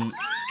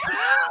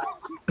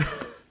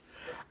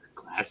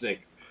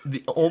 Classic.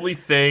 The only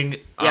thing,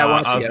 I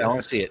want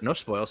to see it. No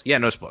spoils. Yeah,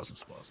 no spoils.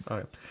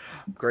 Okay.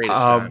 Greatest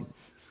time.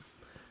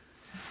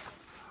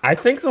 I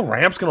think the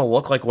ramp's going to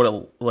look like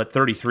what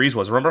 33's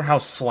was. Remember how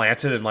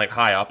slanted and like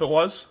high up it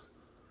was?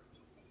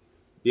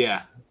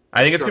 Yeah.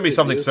 I think it's going to be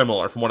something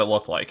similar from what it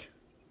looked like.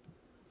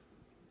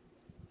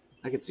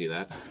 I could see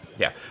that.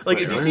 Yeah. Like,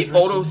 if you see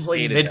photos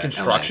like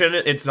mid-construction,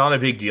 it's not a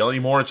big deal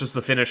anymore. It's just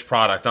the finished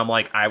product. I'm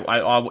like,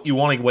 you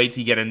want to wait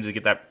till you get in to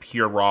get that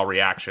pure raw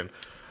reaction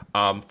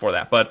for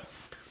that. But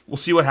we'll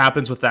see what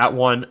happens with that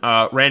one.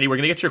 Randy, we're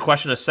going to get your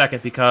question in a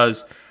second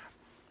because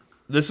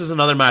this is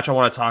another match I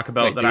want to talk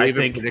about that I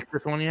think... predict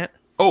this one yet?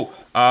 Oh,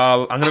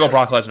 I'm going to go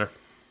Brock Lesnar.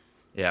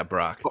 Yeah,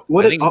 Brock.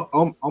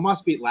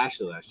 Almost beat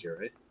Lashley last year,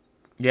 right?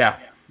 Yeah.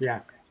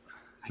 Yeah.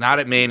 Not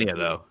at Mania,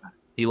 though.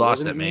 He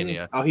lost at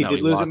Mania. Oh, he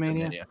did lose at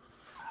Mania?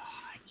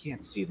 I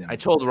can't see them. I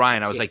told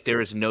Ryan, I was like,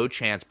 there is no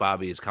chance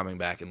Bobby is coming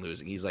back and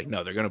losing. He's like,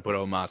 no, they're going to put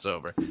Omos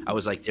over. I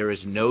was like, there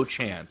is no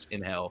chance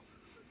in hell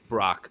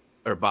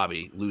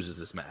Bobby loses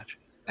this match.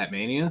 At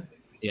Mania?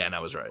 Yeah, and I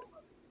was right.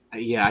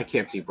 Yeah, I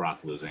can't see Brock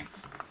losing.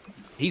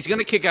 He's going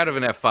to kick out of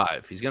an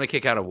F5. He's going to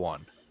kick out of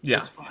one. Yeah.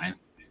 That's fine.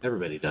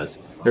 Everybody does.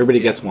 Everybody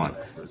gets one.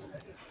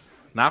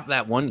 Not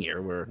that 1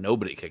 year where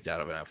nobody kicked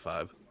out of an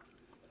F5.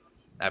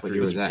 After what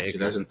year was that?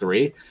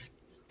 2003?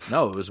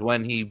 No, it was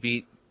when he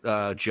beat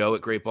Joe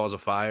at Great Balls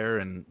of Fire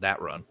and that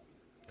run.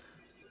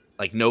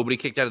 Like, nobody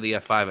kicked out of the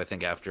F5, I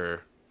think,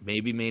 after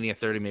maybe Mania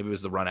 30. Maybe it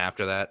was the run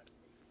after that.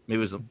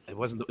 Maybe it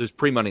was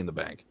pre-Money in the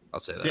Bank.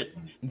 I'll say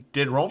that.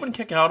 Did Roman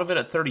kick out of it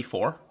at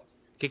 34?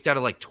 Kicked out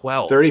of like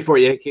 12. 34,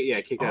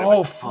 kicked out of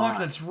like fuck,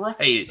 that's right.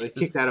 They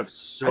kicked out of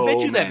so I bet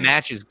you many. that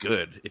match is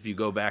good if you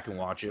go back and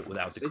watch it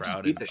without the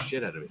crowd. They beat the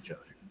shit out of each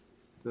other.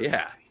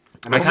 Yeah.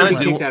 I kind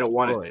of kicked out of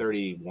one at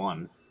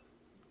 31.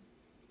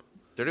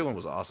 31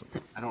 was awesome.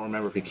 I don't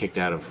remember if he kicked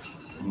out of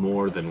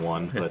more than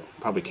one, but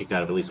probably kicked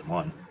out of at least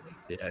one.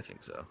 Yeah, I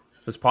think so.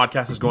 This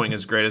podcast is going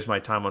as great as my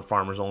time on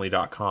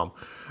FarmersOnly.com.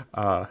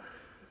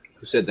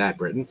 Who said that,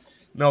 Britton?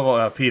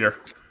 No, Peter.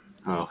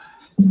 Oh.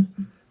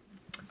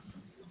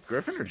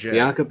 Griffin or Jay?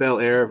 Bianca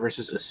Belair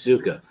versus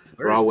Asuka.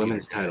 Raw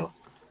Women's title.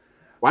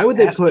 Why would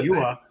they put...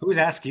 Who's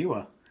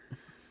Asuka?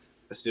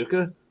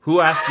 Asuka? Who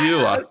asked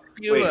you?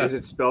 Wait, is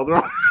it spelled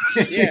wrong?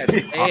 Yeah,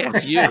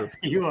 it's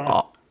you.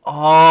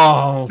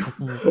 Oh.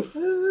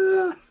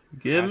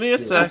 Give me a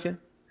second.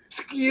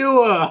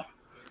 Skewa.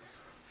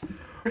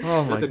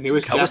 Oh my!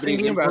 I was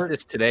thinking about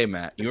this today,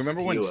 Matt. You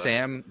remember when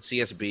Sam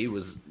CSB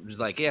was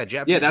like, "Yeah,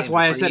 Japanese." Yeah, that's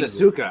why I said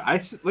Asuka.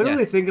 I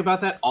literally think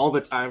about that all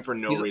the time for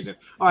no reason.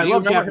 Oh, I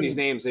love Japanese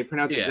names. They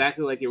pronounce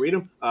exactly like you read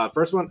them.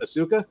 First one,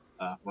 Asuka.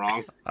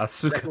 Wrong.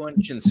 Asuka. Second one,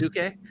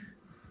 Shinsuke.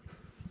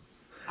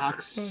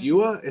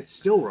 Aksua. It's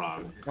still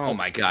wrong. Oh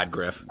my God,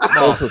 Griff.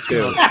 Oh, for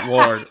two,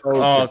 Lord.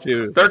 Oh,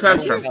 two. Third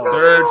time's charm.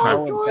 Third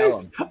time.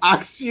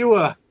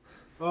 Aksua.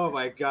 Oh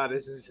my God,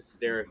 this is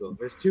hysterical.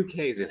 There's 2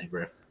 K's in it,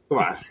 Griff. Come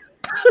on.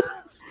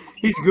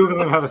 He's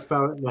Googling how to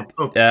spell it now.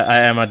 Yeah, I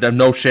am. I'm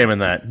no shame in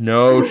that.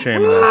 No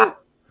shame in that.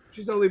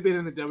 She's only been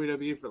in the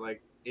WWE for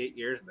like 8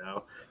 years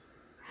now.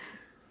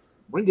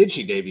 When did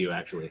she debut,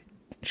 actually?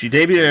 She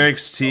debuted in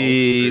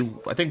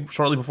NXT, I think,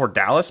 shortly before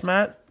Dallas,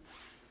 Matt.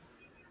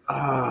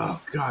 Oh,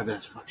 God,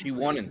 that's fucking... She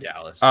won in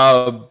Dallas.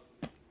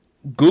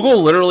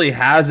 Google literally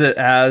has it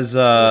as...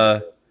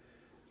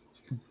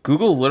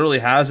 Google literally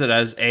has it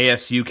as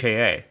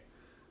ASUKA.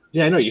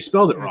 Yeah, I know. You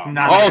spelled it wrong.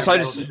 So I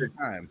just...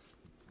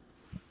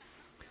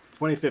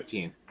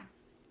 2015.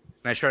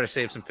 Nice try to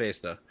save some face,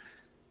 though.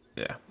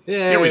 Yeah.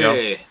 Yay. Here we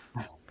go.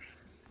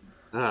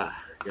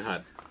 Ah,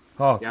 God.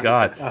 Oh,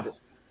 God.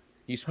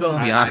 You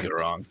spelled Bianca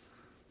wrong.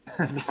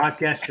 The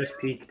podcast just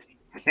peaked.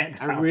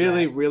 I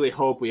really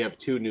hope we have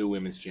 2 new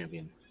women's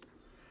champions.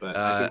 But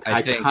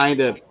I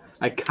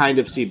kind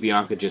of see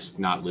Bianca just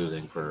not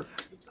losing for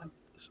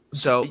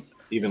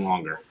even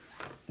longer.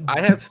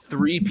 I have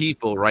 3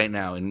 people right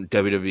now in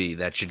WWE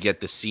that should get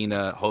the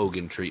Cena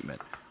Hogan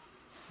treatment.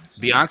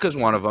 Bianca's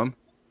one of them.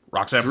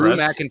 Roxanne Drew Perez.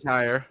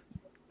 McIntyre.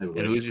 And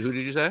who did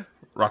you say?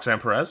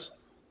 Roxanne Perez.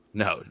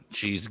 No,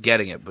 she's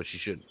getting it, but she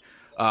shouldn't.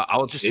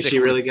 I'll just. Is she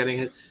really getting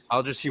it?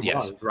 I'll just.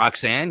 Yes,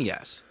 Roxanne.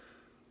 Yes.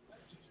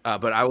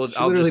 But I'll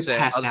just say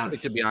I'll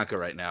stick to Bianca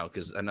right now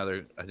because I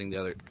think the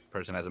other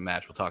person has a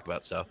match we'll talk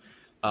about. So,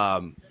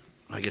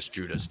 I guess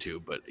Drew does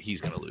too, but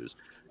he's going to lose.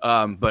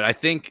 But I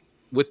think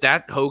with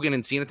that Hogan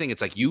and Cena thing,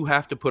 it's like you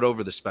have to put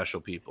over the special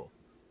people.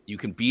 You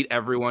can beat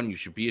everyone. You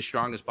should be as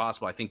strong as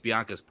possible. I think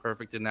Bianca's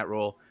perfect in that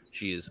role.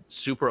 She is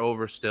super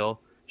over still.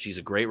 She's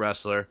a great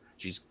wrestler.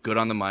 She's good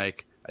on the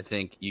mic. I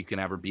think you can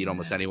have her beat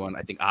almost anyone.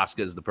 I think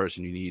Asuka is the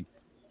person you need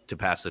to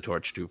pass the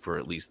torch to for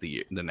at least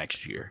the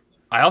next year.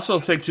 I also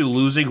think too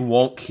losing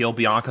won't kill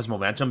Bianca's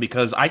momentum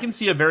because I can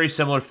see a very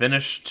similar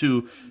finish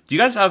to. Do you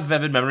guys have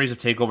vivid memories of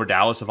Takeover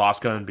Dallas of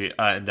Asuka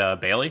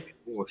and Bayley?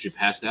 Well, she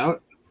passed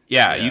out.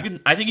 Yeah, you can.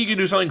 I think you can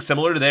do something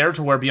similar to there,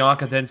 to where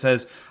Bianca then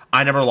says,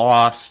 "I never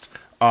lost.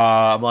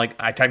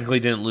 I technically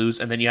didn't lose,"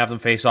 and then you have them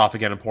face off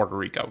again in Puerto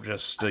Rico.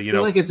 Just I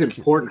feel like it's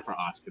important for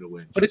Asuka to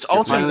win, but it's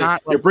also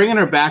not. You're bringing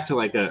her back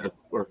to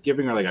or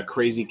giving her like a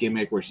crazy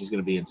gimmick where she's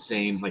going to be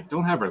insane. Like,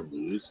 don't have her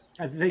lose.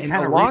 They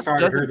kind of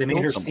restarted her. They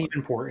made her seem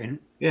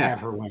important. Yeah, have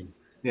her win.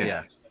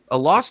 Yeah. A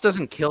loss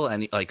doesn't kill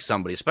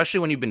somebody, especially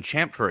when you've been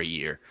champ for a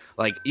year.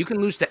 Like, you can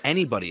lose to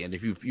anybody, and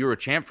if you're a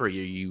champ for a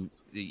year,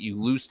 you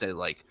lose to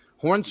like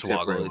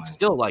Hornswoggle. It's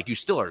still like you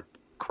still are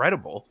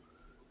credible.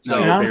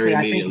 So honestly,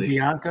 I think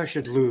Bianca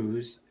should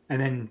lose,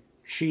 and then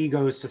she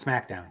goes to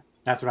SmackDown.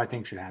 That's what I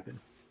think should happen.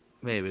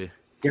 Maybe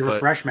give her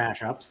fresh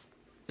matchups.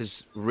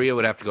 Rhea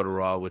would have to go to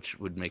Raw, which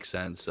would make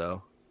sense.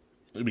 So,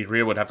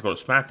 Rhea would have to go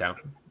to SmackDown.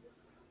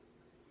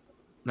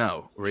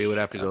 No, Rhea would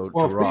have to go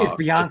to Raw. If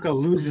Bianca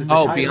loses the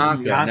title,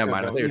 Bianca, never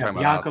mind. I thought you were talking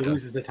about Bianca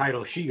loses the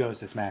title, she goes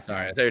to SmackDown.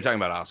 Sorry, I thought you were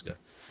talking about Asuka.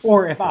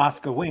 Or if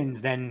Asuka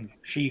wins, then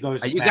she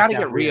goes to SmackDown. You got to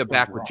get Rhea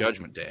back with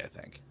Judgment Day, I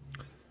think.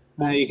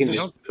 You can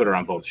just put her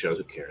on both shows.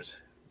 Who cares?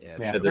 Yeah,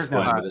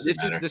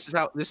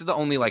 this is the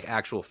only like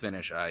actual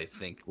finish I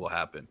think will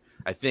happen.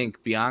 I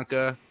think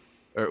Bianca,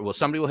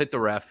 somebody will hit the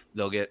ref.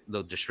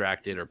 They'll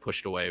distracted or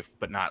pushed away,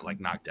 but not like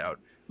knocked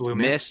out.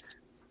 Missed,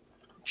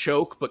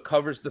 choke, but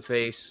covers the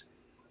face.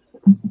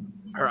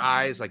 Her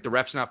eyes, like the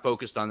ref's not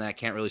focused on that.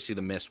 Can't really see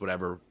the mist,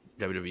 whatever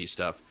WWE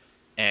stuff,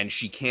 and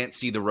she can't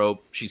see the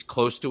rope. She's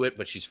close to it,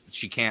 but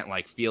she can't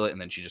like feel it, and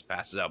then she just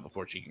passes out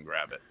before she can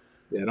grab it.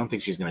 Yeah, I don't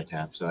think she's gonna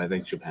tap, so I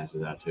think she'll pass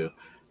it out too.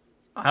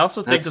 I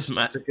also think this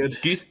match.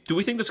 Do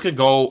we think this could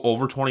go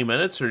over 20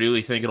 minutes, or do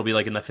we think it'll be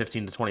like in the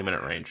 15 to 20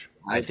 minute range?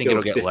 I think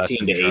it'll get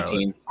 15 to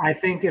 18. I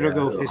think it'll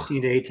go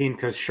 15 to 18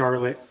 because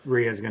Charlotte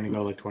Rhea is going to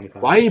go like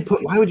 25. Why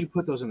would you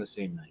put those on the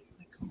same night?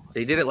 Like, come on.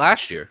 They did it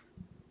last year.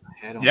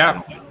 They did.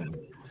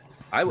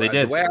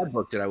 The way I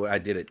booked it, I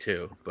did it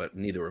too, but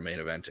neither were main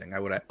eventing. I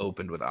would have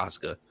opened with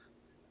Asuka.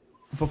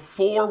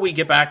 Before we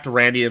get back to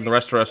Randy and the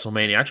rest of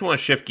WrestleMania, I actually want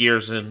to shift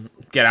gears and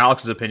get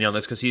Alex's opinion on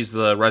this because he's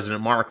the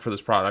resident mark for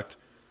this product.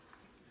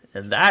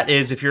 And that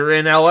is, if you're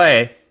in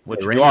LA,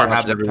 which you are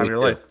half the time of your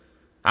life.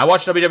 I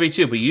watch WWE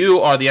too, but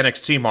you are the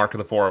NXT mark of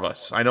the four of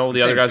us. I know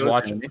the other guys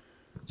watch it.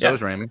 So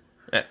is Ramy.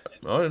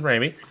 And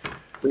Ramy.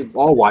 We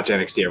all watch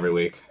NXT every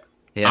week.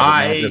 Yeah,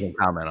 I doesn't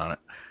comment on it.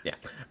 Yeah.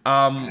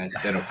 I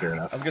don't care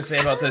enough. I was going to say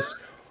about this.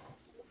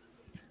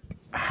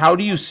 How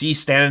do you see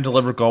Stand and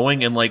Deliver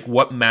going, and like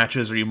what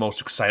matches are you most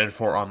excited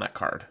for on that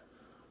card?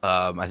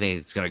 I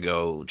think it's going to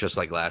go just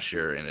like last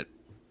year, and it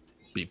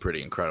be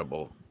pretty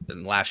incredible.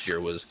 And last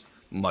year was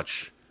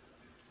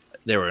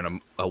they were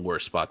in a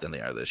worse spot than they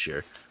are this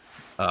year.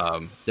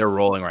 They're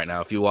rolling right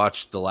now. If you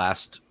watch the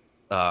last,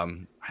 I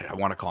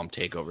want to call them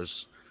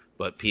takeovers,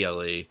 but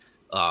PLE,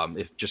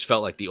 it just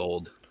felt like the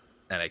old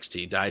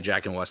NXT.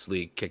 Dijak and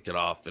Wesley kicked it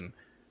off and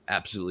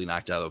absolutely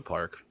knocked it out of the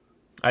park.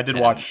 I did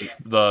watch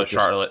the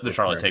Charlotte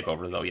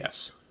takeover though.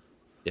 Yes.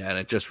 Yeah, and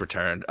it just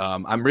returned.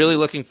 I'm really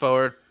looking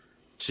forward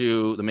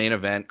to the main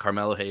event.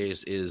 Carmelo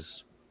Hayes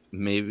is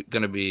maybe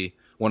going to be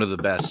one of the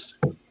best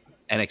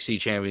NXT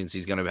champions.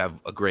 He's going to have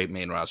a great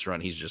main roster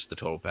run. He's just the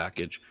total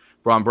package.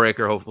 Braun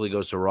Breaker hopefully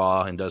goes to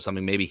Raw and does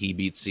something. Maybe he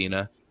beats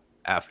Cena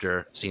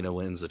after Cena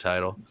wins the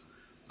title.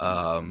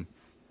 And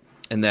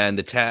then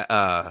the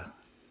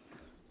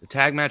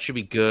tag match should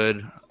be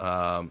good.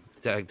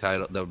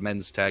 The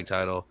men's tag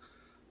title.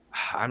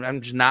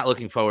 I'm just not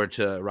looking forward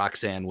to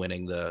Roxanne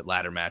winning the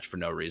ladder match for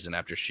no reason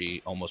after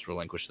she almost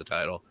relinquished the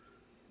title.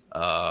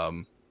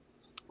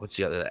 What's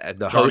the other?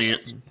 The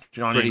hosts,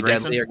 Pretty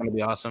Deadly, are going to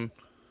be awesome.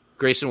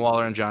 Grayson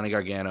Waller and Johnny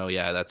Gargano.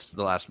 Yeah, that's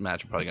the last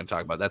match I'm probably going to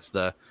talk about.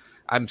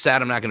 I'm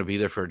sad I'm not going to be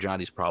there for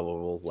Johnny's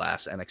probable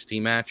last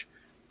NXT match,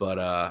 but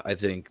I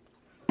think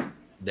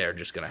they're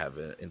just going to have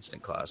an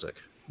instant classic.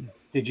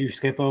 Did you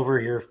skip over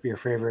your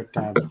favorite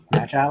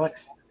match,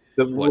 Alex?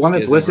 The one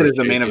that's listed as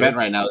the main event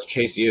right now is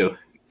Chase U.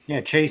 Yeah,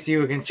 Chase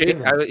U against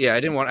Chase. I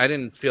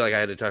didn't feel like I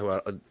had to talk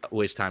about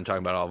waste time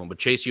talking about all of them, but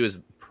Chase U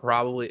is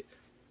probably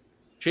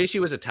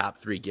a top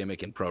 3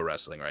 gimmick in pro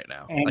wrestling right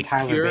now. And like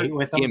Tyler Bate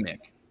with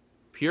gimmick.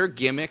 Pure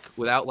gimmick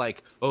without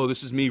like, oh,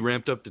 this is me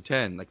ramped up to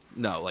 10. Like,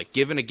 no, like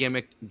given a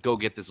gimmick, go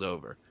get this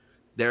over.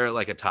 They're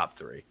like a top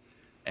 3.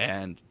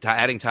 And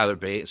adding Tyler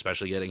Bate,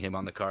 especially getting him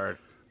on the card,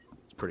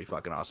 it's pretty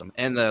fucking awesome.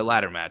 And the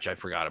ladder match, I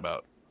forgot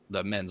about.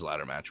 The men's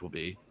ladder match will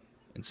be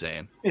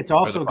insane. It's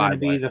also going to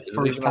be the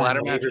first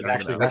ladder match.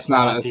 That's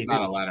not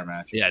a ladder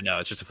match. Yeah, no,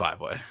 it's just a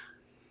 5-way.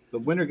 The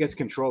winner gets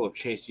control of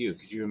Chase U.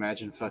 Could you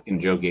imagine fucking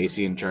Joe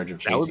Gacy in charge of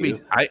Chase That would U?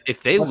 be.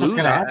 If they lose,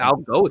 I'll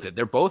go with it.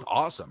 They're both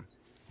awesome.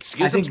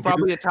 Schism's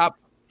probably a top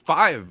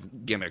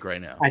 5 gimmick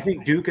right now. I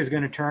think Duke is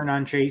going to turn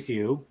on Chase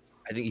U.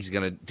 I think he's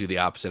going to do the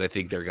opposite. I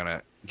think they're going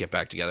to get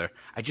back together.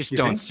 I just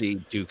don't see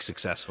Duke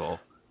successful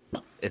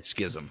at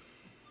Schism.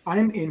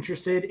 I'm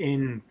interested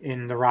in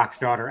The Rock's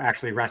daughter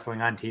actually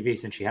wrestling on TV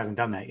since she hasn't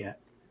done that yet.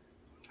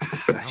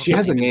 She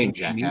has a name,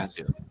 jackass.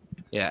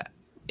 Yeah,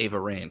 Ava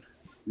Rain.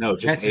 No,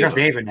 just Ava.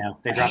 Ava now.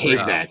 They I hate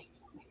that.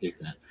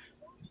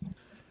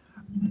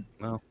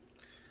 Well,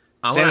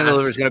 Santa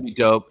Deliver is going to be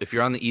dope. If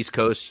you're on the East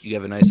Coast, you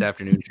have a nice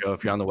afternoon show.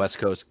 If you're on the West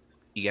Coast,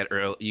 you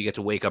get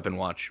to wake up and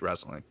watch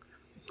wrestling.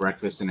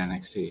 Breakfast in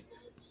NXT.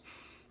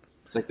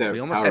 It's like that. We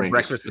almost Power had Rangers.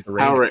 breakfast with the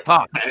Rangers.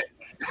 Fuck.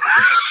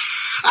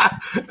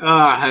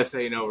 That's how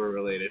you know we're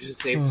related. Just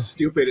the same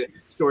stupid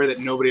story that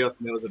nobody else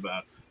knows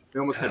about. We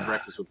almost had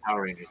breakfast with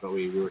Power Rangers, but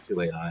we were too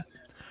late on it.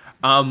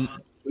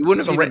 We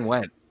wouldn't have even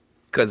went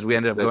because we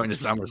ended up going to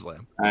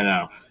SummerSlam. I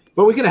know,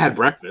 but we could have had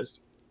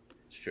breakfast.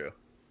 It's true.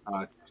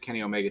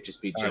 Kenny Omega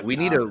just beat Jeff. We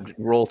need to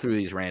roll through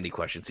these Randy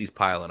questions. He's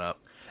piling up.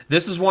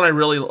 This is one I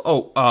really.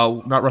 Not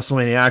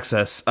WrestleMania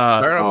Access.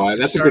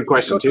 That's a good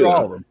question too.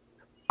 All of them.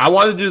 I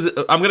want to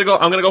do. I'm gonna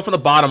go from the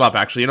bottom up.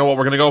 Actually, you know what?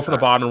 We're gonna go from the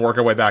bottom and work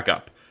our way back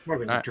up. What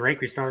was it,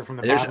 Drake? We started from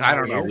the bottom. I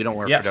don't know. We don't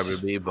work for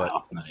WWE, but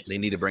they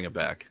need to bring it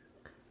back.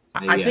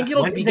 I think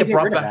it'll get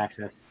brought back.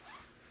 Access?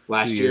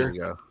 Last 2 year years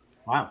ago.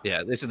 Wow.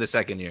 Yeah, this is the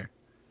second year.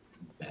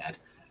 Bad.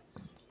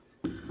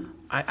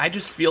 I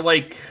just feel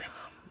like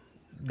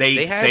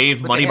they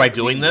save money by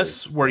doing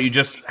this, where you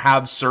just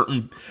have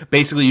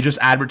basically you just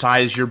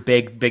advertise your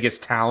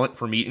biggest talent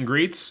for meet and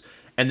greets,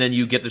 and then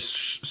you get the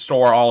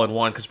store all in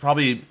one, because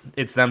probably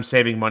it's them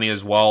saving money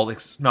as well.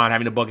 It's not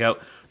having to book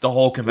out the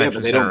whole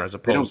convention center as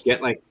opposed. They don't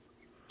get like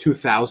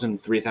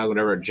 2,000, 3,000,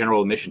 whatever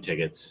general admission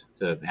tickets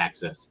to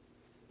access,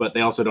 but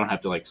they also don't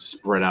have to like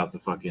spread out the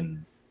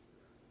fucking.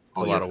 It's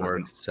a lot of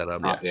work set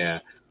up. Yeah.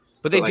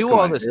 But they do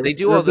all this. They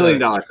do all the $1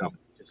 billion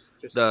company.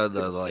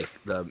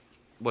 The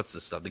what's the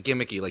stuff? The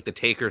gimmicky, like the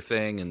Taker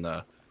thing, and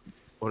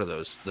what are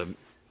those?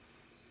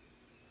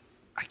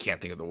 I can't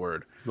think of the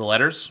word. The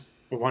letters.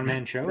 The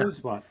one-man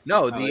shows? What?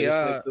 No,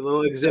 the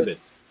little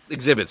exhibits.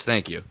 Exhibits.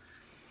 Thank you.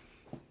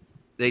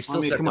 They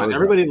still come on.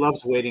 Everybody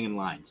loves waiting in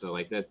line, so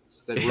like that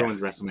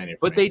ruins WrestleMania.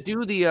 But they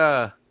do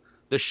the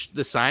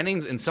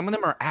signings, and some of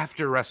them are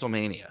after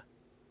WrestleMania.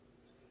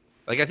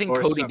 Like I think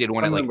Cody did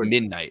one at like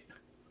midnight.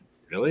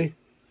 Really?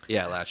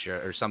 Yeah, last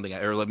year or something,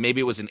 or maybe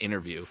it was an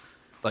interview,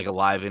 like a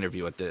live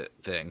interview at the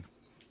thing.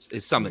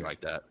 It's something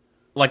like that.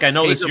 Like I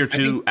know this year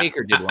too.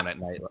 Baker did one at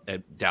night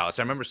at Dallas.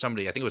 I remember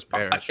somebody. I think it was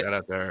Paris. Shout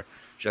out there.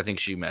 I think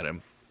she met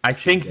him. I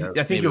think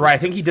you're right. I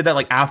think he did that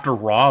like after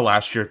Raw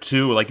last year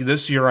too. Like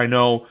this year, I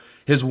know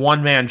his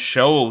one-man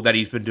show that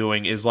he's been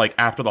doing is like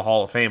after the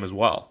Hall of Fame as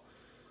well.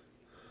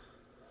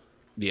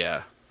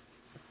 Yeah.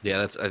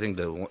 That's. I think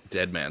the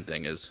Dead Man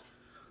thing is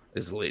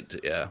late.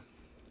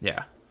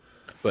 Yeah.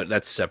 But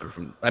that's separate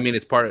from. I mean,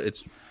 it's part of.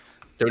 It's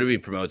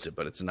WWE promotes it,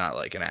 but it's not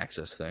like an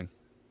access thing.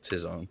 It's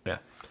his own. Yeah.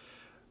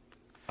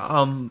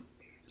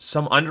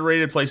 Some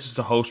underrated places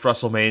to host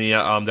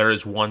WrestleMania. There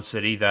is one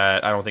city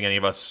that I don't think any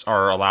of us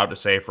are allowed to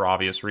say for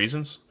obvious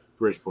reasons.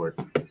 Bridgeport.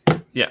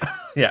 Yeah.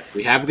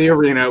 We have the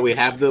arena. We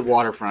have the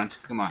waterfront.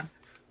 Come on.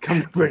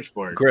 Come to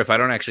Bridgeport. Griff, I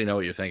don't actually know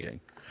what you're thinking.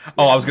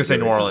 Oh, I was going to say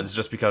New Orleans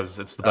just because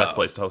it's the best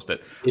place to host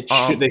it.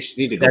 They should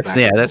need to go back.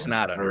 Yeah, that's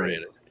not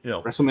underrated.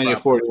 WrestleMania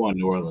 41,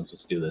 New Orleans.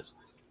 Let's do this.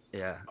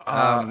 Yeah.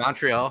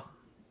 Montreal.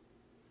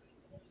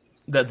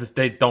 That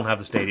they don't have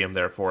the stadium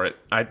there for it.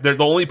 They're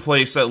the only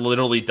place that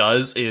literally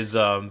does is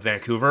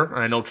Vancouver, and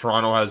I know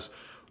Toronto has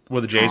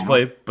where the Jays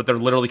play, but they're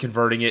literally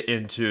converting it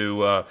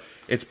into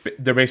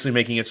they're basically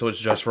making it so it's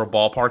just for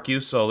ballpark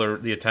use. So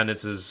the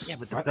attendance is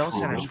but the Bell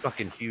Center is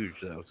fucking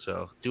huge though.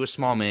 So do a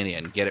small mania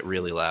and get it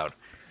really loud.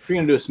 If you're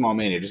gonna do a small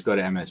mania, just go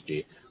to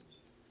MSG.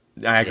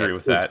 I agree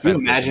with that. Can you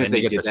imagine if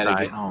they did that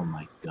again? Oh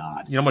my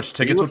god! You know how much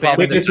tickets would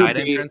probably be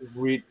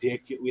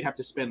ridiculous. We'd have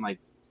to spend like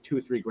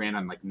 $2-3 grand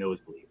on like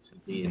nosebleeds.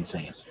 It'd be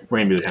insane.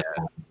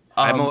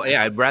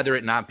 I'd rather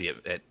it not be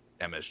at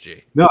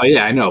MSG. No,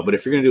 yeah, I know. But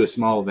if you're gonna do a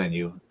small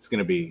venue, it's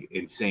gonna be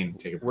insane.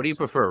 What do you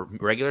prefer,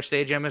 regular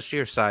stage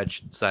MSG or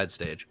side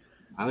stage?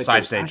 I like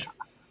side stage.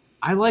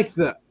 I like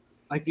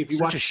if you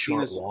watch a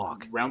short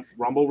walk.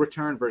 Rumble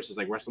return versus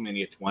like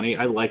WrestleMania 20.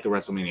 I like the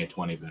WrestleMania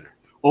 20 better.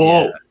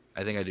 Oh, yeah,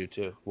 I think I do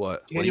too.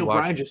 What? Daniel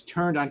Bryan just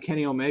turned on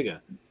Kenny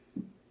Omega.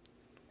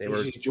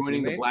 He's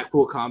joining the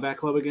Blackpool Combat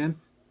Club again.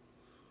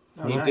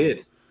 Oh, he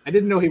did. I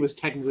didn't know he was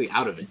technically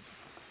out of it.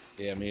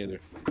 Yeah, me either.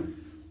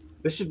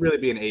 This should really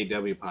be an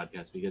AEW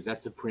podcast because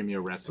that's the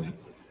premier wrestling.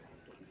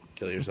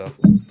 Kill yourself.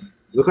 You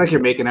look like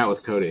you're making out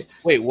with Cody.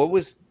 Wait,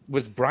 was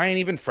Bryan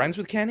even friends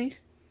with Kenny?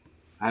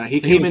 I don't know. He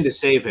came in to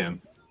save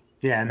him.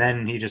 Yeah, and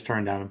then he just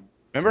turned on him.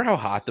 Remember how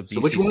hot the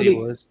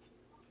BCC was?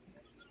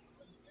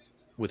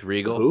 With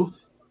Regal? Who?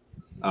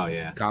 Oh,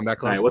 yeah. Combat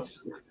Club? All right,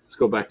 let's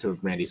go back to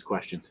Randy's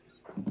questions.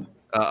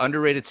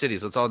 Underrated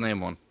cities. Let's all name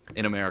one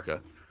in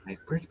America.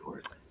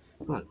 Bridgeport.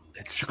 What?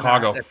 It's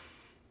Chicago.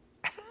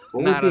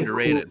 not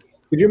underrated. Cool,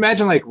 could you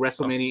imagine like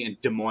WrestleMania in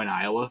Des Moines,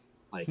 Iowa?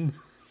 Like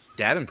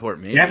Davenport,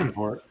 maybe.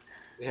 Davenport.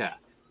 Yeah.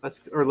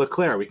 Or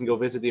LeClaire. We can go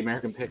visit the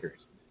American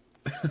Pickers.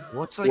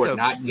 What's like We're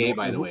not gay,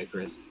 by the way,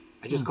 Chris.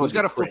 I just called you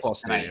Chris, football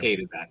stadium. I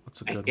hated that.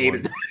 That's a good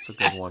one. That's a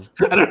good one.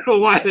 I don't know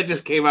why that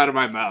just came out of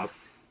my mouth.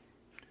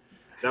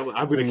 I'm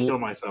going to kill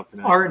myself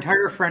tonight. Our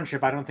entire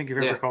friendship, I don't think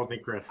you've ever called me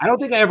Chris. I don't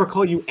think I ever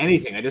call you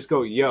anything. I just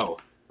go, yo.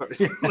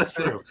 That's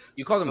true.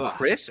 You called him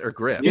Chris or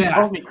Griff? Yeah. You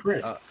called me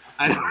Chris.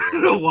 I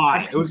don't know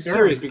why. It was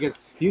serious because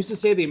he used to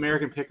say the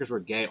American Pickers were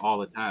gay all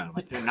the time. I'm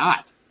like, they're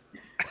not.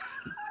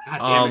 God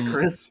damn it,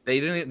 Chris. They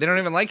don't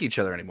even like each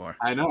other anymore.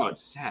 I know.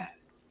 It's sad.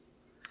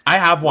 I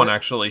have one,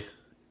 actually.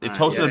 It's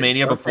hosted a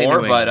Mania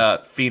before,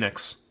 but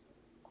Phoenix.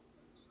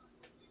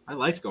 I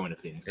liked going to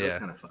Phoenix. It was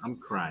kind of fun. I'm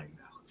crying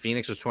now.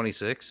 Phoenix was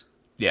 26?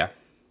 Yeah.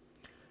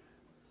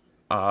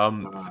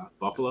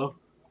 Buffalo?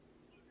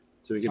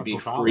 So we could be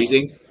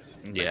freezing?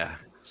 Yeah.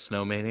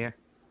 Snowmania?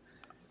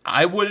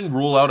 I wouldn't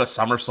rule out a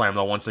SummerSlam,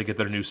 though, once they get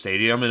their new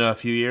stadium in a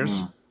few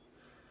years.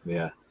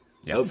 Yeah.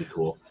 That would be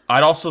cool.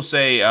 I'd also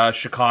say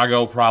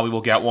Chicago probably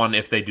will get one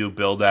if they do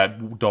build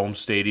that dome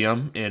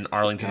stadium in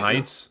Arlington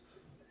Heights.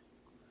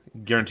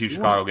 Guarantee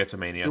Chicago gets a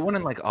Mania. Do one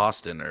in like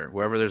Austin or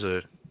wherever there's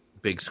a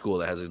big school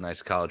that has a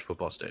nice college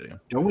football stadium.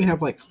 Don't we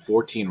have like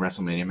 14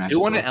 WrestleMania matches? Do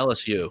one at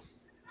LSU.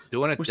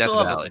 Do one at Death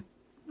Valley.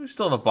 We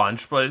still have a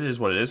bunch, but it is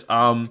what it is.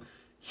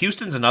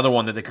 Houston's another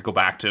one that they could go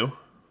back to.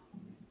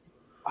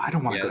 I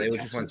don't want to go to Texas.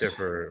 They just went there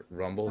for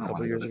Rumble a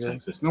couple years ago.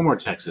 Texas. No more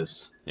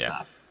Texas.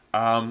 Yeah.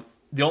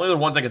 The only other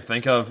ones I can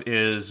think of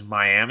is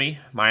Miami.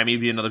 Miami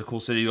would be another cool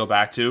city to go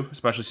back to,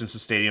 especially since the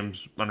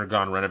stadium's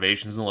undergone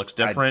renovations and looks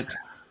different.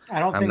 I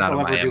don't think they'll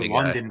ever do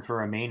London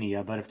for a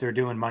Mania, but if they're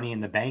doing Money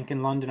in the Bank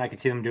in London, I could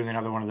see them doing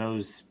another one of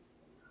those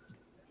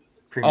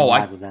premium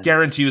live events.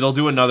 Guarantee you they'll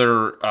do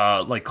another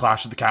like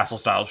Clash of the Castle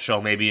style show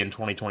maybe in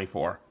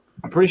 2024.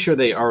 I'm pretty sure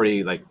they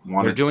already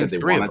wanted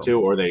to,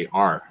 or they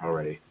are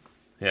already.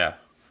 Yeah.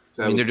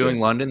 So they're doing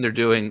London, they're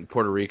doing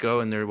Puerto Rico,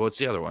 and what's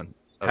the other one?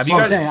 Have you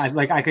guys?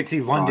 I could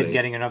see London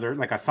getting another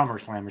like a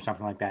SummerSlam or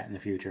something like that in the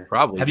future.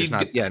 Probably.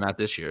 Not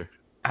this year.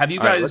 Have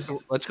you guys?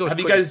 Let's go. Have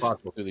you guys?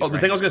 The thing I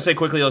was going to say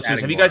quickly,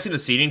 have you guys seen the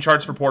seating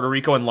charts for Puerto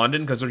Rico and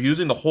London? Because they're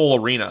using the whole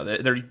arena.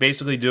 They're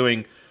basically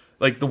doing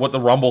like what the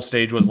Rumble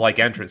stage was like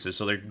entrances.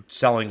 So they're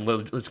selling.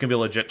 It's going to be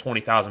legit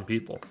 20,000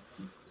 people.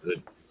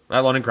 Good. That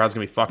London crowd's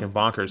going to be fucking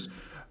bonkers.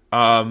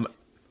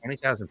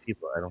 20,000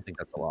 people. I don't think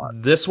that's a lot.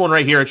 This one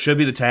right here, it should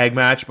be the tag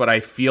match, but I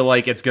feel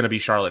like it's going to be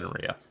Charlotte and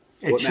Rhea.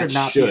 It should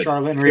not be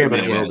Charlotte and Rhea, but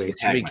it will be. It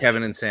should be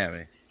Kevin and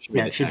Sammy.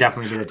 Yeah, it should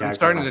definitely be the tag. I'm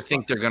starting to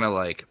think they're going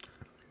to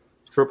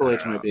Triple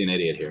H might be an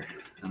idiot here.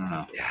 I don't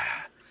know.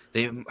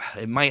 Yeah,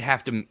 it might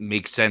have to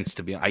make sense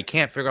to be. I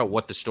can't figure out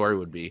what the story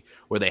would be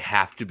where they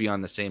have to be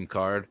on the same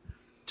card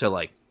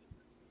to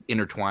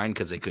intertwine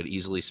because they could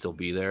easily still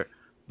be there.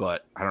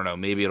 But I don't know.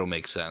 Maybe it'll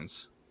make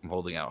sense. I'm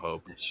holding out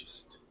hope.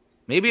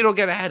 Maybe it'll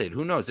get added.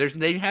 Who knows?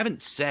 They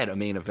haven't said a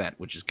main event,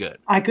 which is good.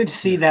 I could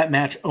see that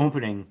match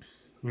opening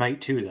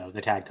night 2, though, the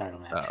tag title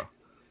match. Oh.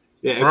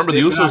 Yeah, remember the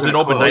Usos did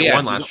open night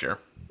 1 last year.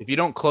 If you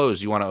don't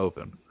close, you want to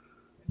open.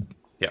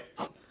 Yeah.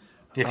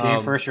 If you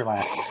ain't first, you're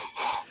last.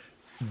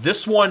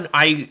 This one,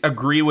 I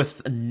agree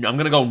with. I'm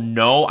going to go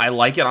no. I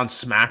like it on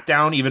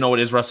SmackDown, even though it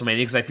is WrestleMania,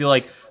 because I feel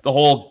like the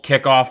whole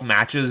kickoff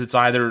matches, it's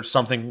either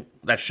something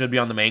that should be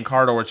on the main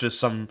card or it's just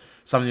something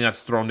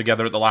that's thrown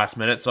together at the last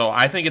minute. So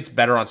I think it's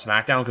better on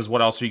SmackDown because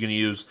what else are you going to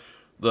use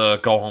the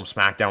Go Home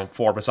SmackDown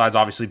for besides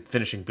obviously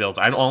finishing builds?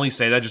 I only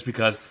say that just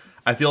because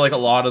I feel like a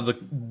lot of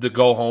the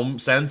Go Home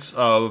sense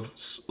of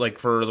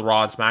for the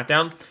Raw and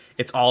SmackDown,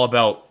 it's all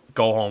about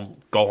go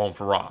home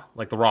for Raw.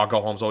 Like the Raw Go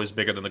Home's always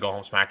bigger than the Go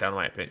Home SmackDown, in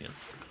my opinion.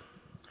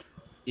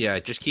 Yeah,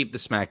 just keep the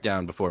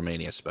SmackDown before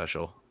Mania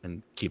special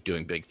and keep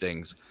doing big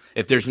things.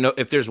 If there's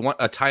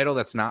a title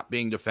that's not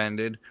being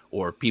defended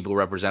or people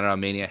represented on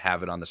Mania,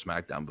 have it on the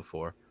SmackDown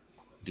before.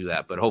 Do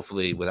that, but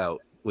hopefully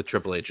with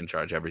Triple H in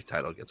charge, every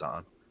title gets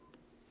on.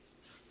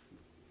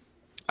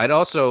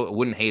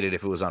 Wouldn't hate it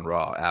if it was on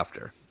Raw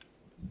after.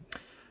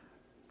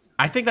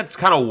 I think that's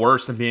kind of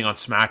worse than being on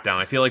SmackDown.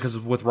 I feel like because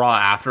with Raw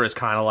after, it's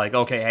kind of like,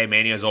 okay, hey,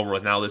 Mania's over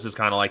with. Now this is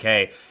kind of like,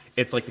 hey,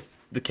 it's like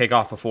the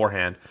kickoff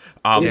beforehand.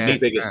 It's the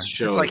biggest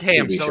show. It's like, hey,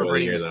 I'm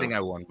celebrating this thing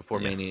I won before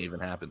Mania even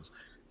happens.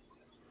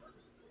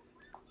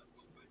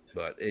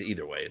 But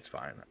either way, it's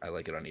fine. I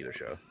like it on either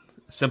show.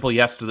 Simple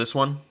yes to this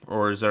one,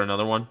 or is there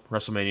another one?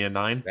 WrestleMania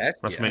 9?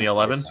 WrestleMania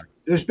 11?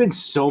 There's been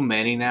so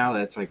many now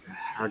that it's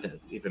hard to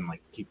even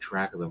keep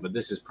track of them. But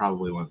this is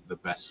probably one of the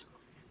best.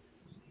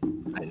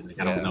 I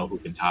don't know who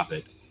can top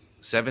it.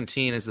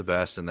 17 is the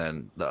best, and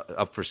then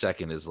up for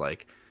second is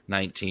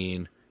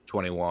 19,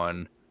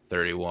 21,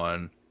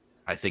 31.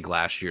 I think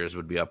last year's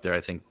would be up there.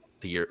 I think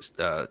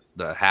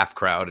the half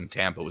crowd in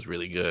Tampa was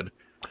really good.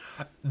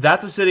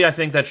 That's a city I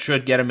think that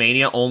should get a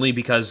Mania only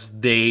because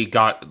they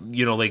got,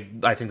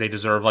 I think they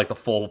deserve the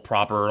full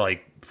proper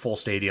full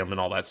stadium and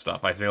all that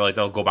stuff. I feel like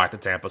they'll go back to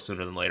Tampa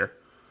sooner than later.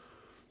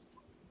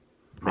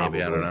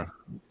 Maybe, I don't know.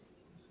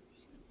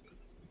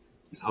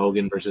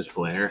 Hogan versus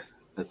Flair.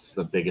 That's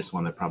the biggest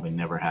one that probably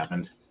never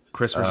happened.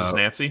 Chris versus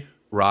Nancy.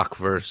 Rock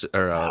versus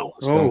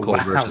Stone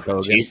Cold versus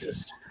Hogan.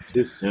 Jesus,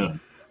 too soon.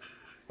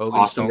 Hogan,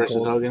 Austin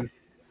versus Hogan.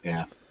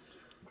 Yeah,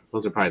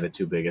 those are probably the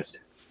two biggest.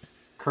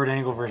 Kurt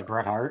Angle versus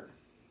Bret Hart.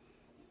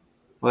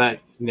 Well,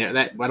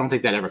 that I don't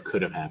think that ever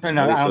could have happened.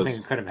 No, I don't think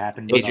it could have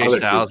happened. AJ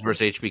Styles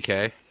versus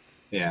HBK.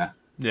 Yeah.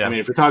 I mean,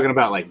 if we're talking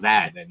about like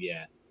that, then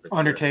yeah.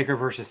 Undertaker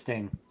versus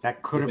Sting.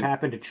 That could have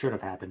happened. It should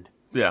have happened.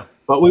 Yeah.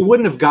 But we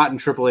wouldn't have gotten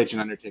Triple H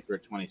and Undertaker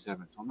at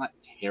 27, so I'm not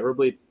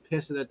terribly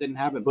pissed that didn't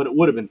happen, but it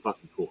would have been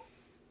fucking cool.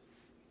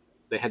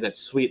 They had that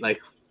sweet, like,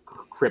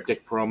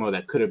 cryptic promo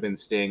that could have been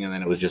Sting, and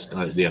then it was just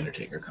the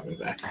Undertaker coming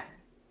back.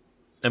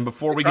 And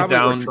before we get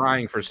down...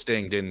 trying for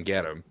Sting, didn't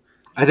get him.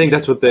 I think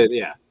that's what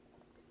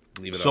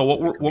So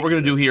what we're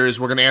going to do here is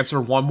we're going to answer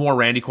one more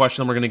Randy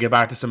question, then we're going to get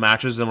back to some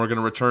matches, then we're going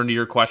to return to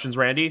your questions,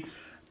 Randy.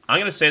 I'm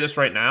going to say this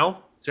right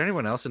now. Is there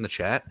anyone else in the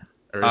chat?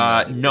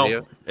 No,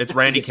 video? It's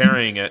Randy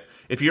carrying it.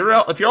 If you're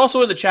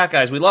also in the chat,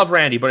 guys, we love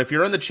Randy, but if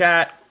you're in the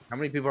chat, how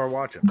many people are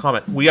watching?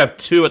 Comment. We have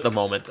 2 at the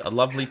moment. A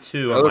lovely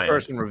 2. Other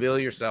person, reveal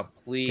yourself,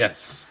 please.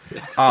 Yes.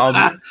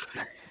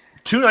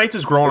 2 nights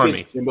is growing on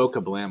me. Jimbo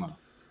Kablamo.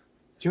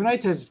 2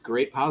 nights has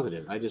great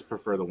positives. I just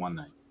prefer the one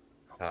night.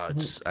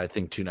 I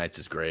think 2 nights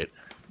is great.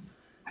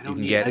 I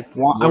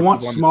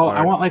want small.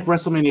 I want like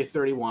WrestleMania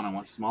 31. I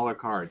want smaller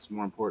cards.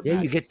 More important. Yeah,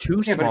 matches. You get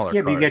 2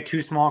 smaller. But you get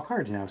 2 small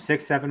cards now.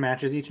 6, 7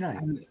 matches each night.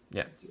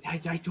 Yeah. I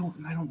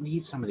don't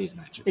need some of these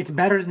matches. It's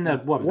better than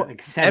the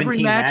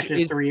 17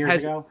 matches 3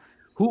 years ago.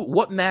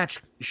 What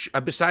match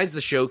besides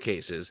the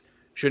showcases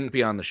shouldn't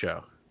be on the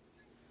show?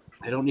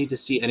 I don't need to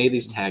see any of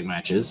these tag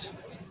matches.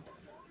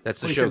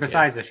 That's the showcase.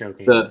 Besides the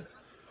showcases.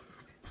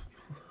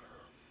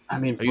 I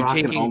mean, are you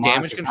taking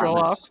Damage Control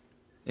off?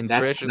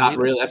 That's not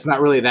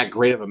really that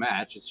great of a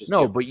match. It's just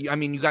but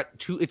you got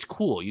 2. It's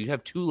cool. You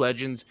have 2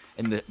 legends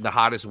and the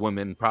hottest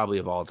women probably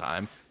of all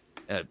time.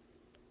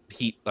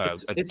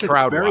 It's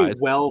a very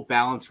well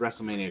balanced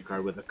WrestleMania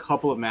card with a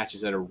couple of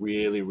matches that are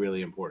really,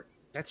 really important.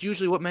 That's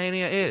usually what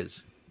Mania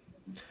is.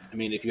 I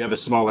mean, if you have a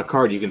smaller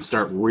card, you can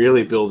start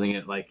really building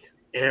it. Like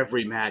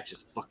every match is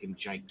fucking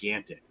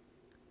gigantic.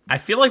 I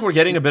feel like we're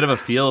getting a bit of a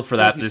feel for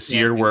that this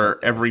year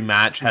where every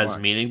match has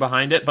meaning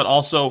behind it. But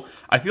also,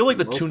 I feel like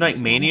the 2-night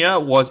Mania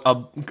was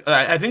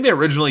I think they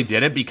originally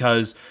did it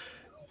because,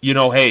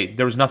 hey,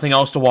 there was nothing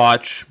else to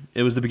watch.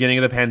 It was the beginning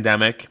of the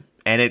pandemic.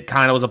 And it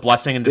kind of was a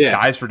blessing in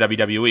disguise for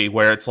WWE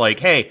where it's like,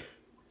 hey,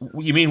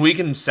 you mean we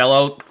can sell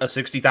out a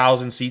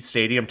 60,000-seat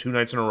stadium 2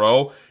 nights in a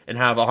row and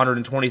have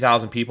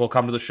 120,000 people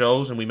come to the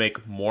shows and we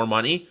make more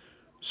money?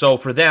 So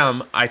for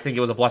them, I think it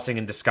was a blessing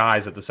in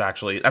disguise that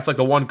that's like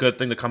the one good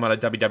thing to come out of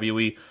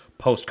WWE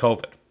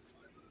post-COVID.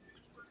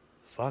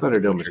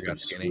 Thunderdome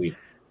is sweet.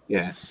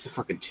 Yeah, it's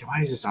fucking.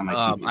 Why is this on my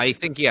TV? I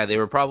think they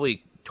were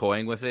probably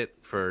toying with it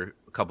for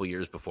a couple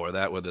years before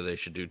that, whether they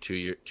should do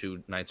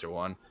 2 nights or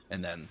 1,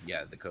 and then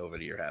the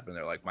COVID year happened.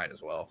 They're like, might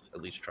as well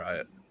at least try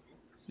it.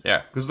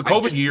 Yeah, because the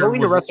COVID year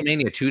going to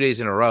WrestleMania 2 days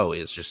in a row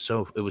is just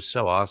it was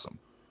so awesome.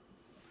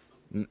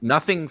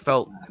 Nothing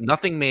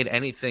made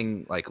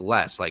anything like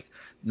less. Like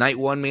night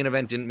 1 main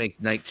event didn't make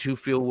night 2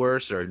 feel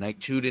worse, or night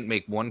 2 didn't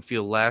make 1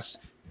 feel less.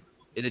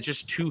 It's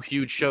just 2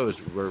 huge shows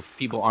where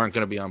people aren't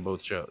going to be on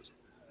both shows.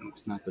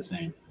 It's not the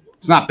same.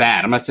 It's not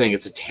bad. I'm not saying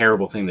it's a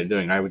terrible thing they're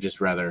doing. I would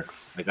just rather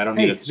I don't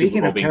need a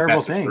Super Bowl being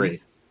best of 3.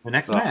 The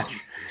next match,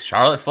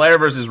 Charlotte Flair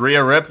versus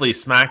Rhea Ripley,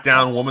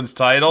 SmackDown Women's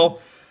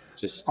Title.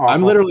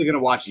 I'm literally gonna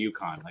watch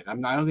UConn. Like I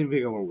don't even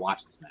think I'm gonna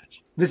watch this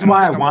match. This is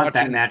why I want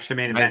that match to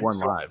main event.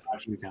 Live.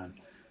 Watch UConn.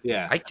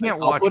 Yeah, I can't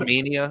watch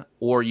Mania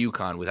or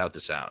UConn without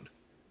the sound.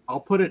 I'll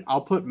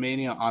put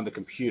Mania on the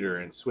computer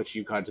and switch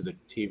UConn to the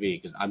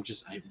TV because I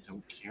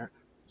don't care.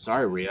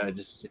 Sorry, Rhea.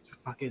 It's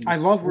fucking. I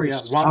love Rhea.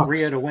 Want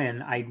Rhea to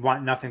win. I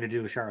want nothing to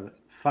do with Charlotte.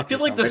 I feel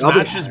like this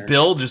match's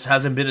build just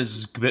hasn't been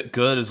as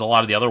good as a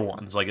lot of the other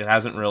ones. Like it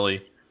hasn't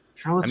really.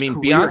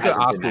 Bianca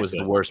Asuka was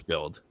the worst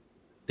build.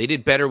 They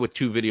did better with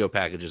 2 video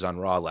packages on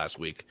Raw last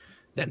week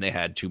than they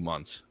had 2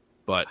 months.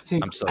 But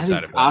I'm still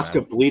excited for that.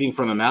 Asuka bleeding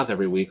from the mouth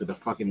every week with a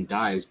fucking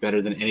die is better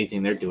than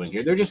anything they're doing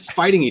here. They're just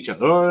fighting each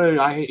other.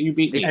 Oh, you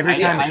beat me. Every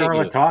time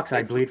Charlotte talks,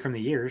 I bleed from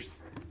the ears.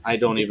 I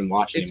don't even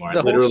watch anymore. I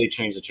literally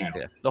changed the channel.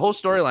 Yeah. The whole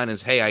storyline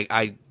is, hey,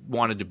 I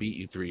wanted to beat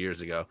you 3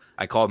 years ago.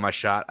 I called my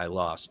shot. I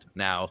lost.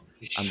 Now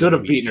you should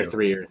have beaten her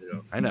 3 years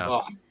ago. I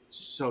know. Oh,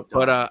 so dumb.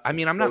 But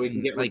I'm not. We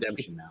can get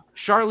redemption now.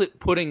 Charlotte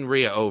putting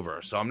Rhea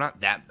over, so I'm not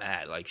that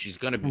mad. Like she's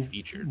gonna be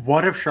featured.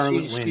 What if Charlotte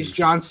wins? She's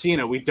John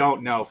Cena. We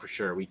don't know for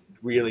sure. We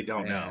really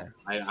don't know.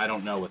 I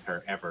don't know with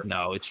her ever.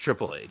 No, it's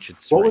Triple H.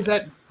 What was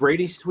that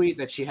Brady's tweet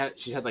that she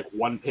had like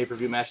 1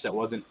 pay-per-view match that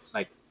wasn't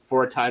like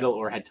for a title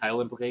or had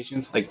title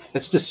implications? Like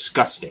that's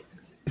disgusting.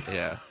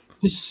 Yeah.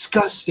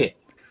 Disgusting.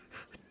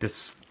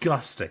 It's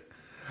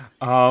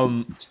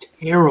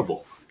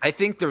terrible. I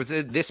think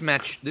this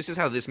match. This is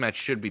how this match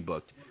should be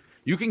booked.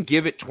 You can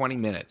give it 20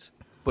 minutes,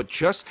 but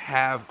just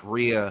have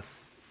Rhea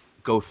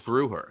go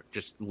through her,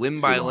 just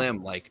limb by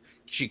limb. Like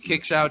she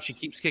kicks out, she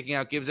keeps kicking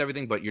out, gives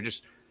everything, but you're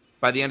just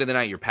by the end of the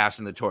night, you're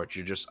passing the torch.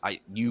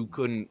 You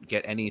couldn't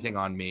get anything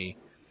on me.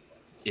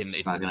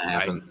 It's not gonna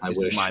happen. I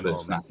wish, but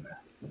it's not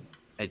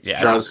gonna.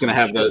 Charlotte's going to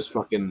have those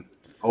fucking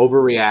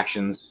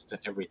overreactions to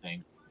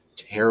everything.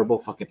 Terrible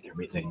fucking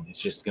everything.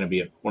 It's just going to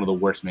be one of the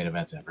worst main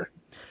events ever.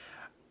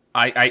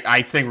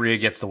 I think Rhea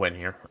gets the win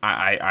here.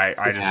 I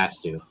just has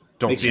to.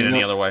 Don't see it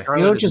any other way.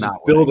 You don't just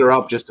build her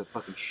up just to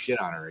fucking shit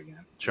on her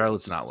again.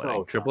 Charlotte's not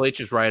winning. Triple H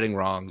is righting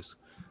wrongs,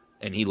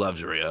 and he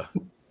loves Rhea.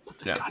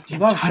 Yeah. He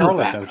loves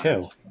Charlotte, though,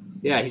 too.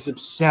 Yeah, he's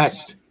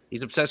obsessed.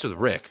 He's obsessed with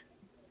Rick.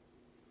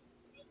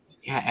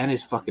 Yeah, and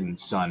his fucking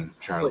son,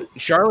 Charlotte.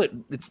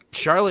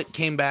 Charlotte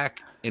came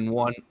back and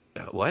won.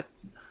 What?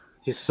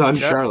 His son,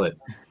 Charlotte.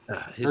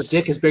 Her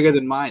dick is bigger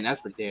than mine.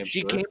 That's for damn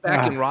sure. She came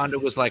back and Ronda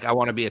was like, I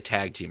want to be a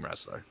tag team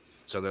wrestler.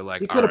 So they're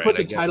like, you could have put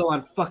the title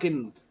on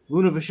fucking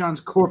Luna Vachon's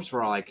corpse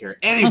for all I care.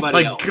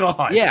 Anybody else.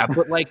 God. Yeah,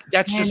 but like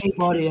that's just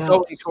going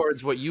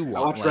towards what you want. I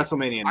watch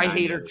WrestleMania. I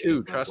hate her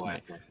too, trust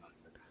me.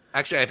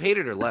 Actually, I've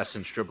hated her less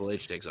since Triple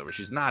H takes over.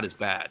 She's not as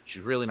bad.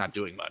 She's really not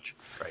doing much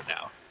right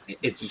now.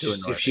 It's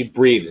just, if she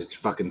breathes, it's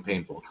fucking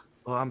painful.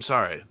 Well, I'm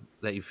sorry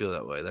that you feel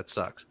that way. That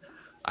sucks.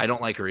 I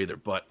don't like her either,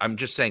 but I'm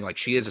just saying, like,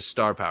 she is a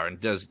star power and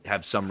does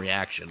have some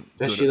reaction.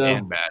 Does she, though?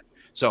 And bad.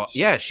 So,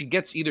 yeah, she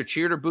gets either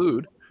cheered or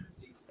booed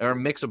or a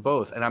mix of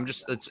both. And I'm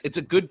just, it's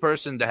a good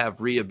person to have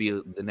Rhea be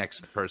the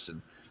next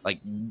person. Like,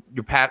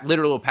 your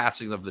literal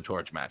passing of the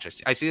torch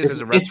match. I see this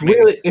as a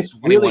WrestleMania. It's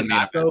really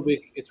not, though.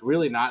 It's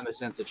really not in the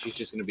sense that she's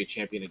just going to be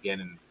champion again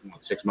in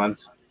 6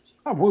 months.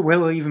 Oh,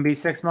 will it even be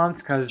 6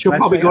 months? Because she'll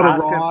probably go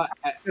to Raw.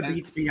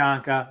 Beats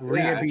Bianca.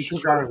 Rhea beats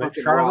Charlotte.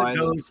 Charlotte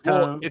goes to.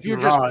 Well, if you're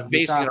just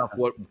basing it off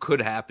what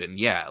could happen,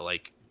 yeah,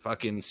 like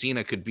fucking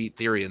Cena could beat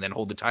Theory and then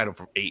hold the title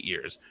for 8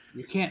 years.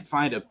 You can't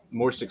find a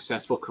more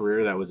successful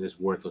career that was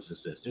as worthless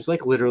as this. There's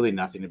like literally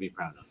nothing to be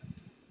proud of.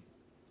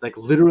 Like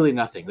literally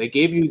nothing. They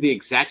gave you the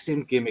exact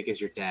same gimmick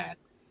as your dad,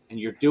 and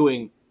you're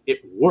doing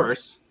it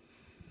worse.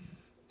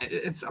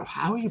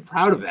 How are you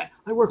proud of that?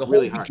 I worked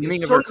really hard. The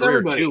beginning of her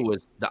career too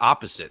was the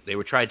opposite. They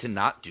were trying to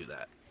not do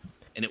that,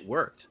 and it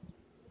worked.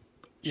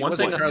 She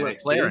wasn't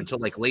Charlotte Flair until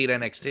like late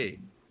NXT.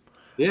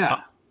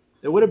 Yeah,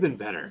 it would have been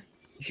better.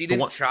 She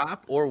didn't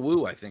chop or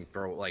woo, I think,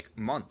 for like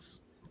months.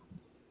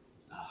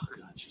 Oh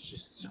god, she's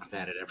just so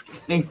bad at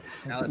everything.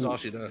 Now that's all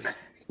she does.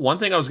 One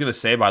thing I was going to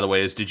say, by the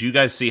way, is did you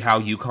guys see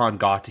how UConn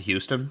got to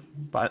Houston?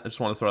 I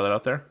just want to throw that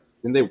out there.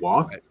 Didn't they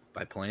walk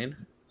by plane?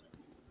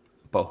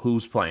 But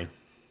who's playing?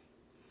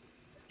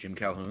 Jim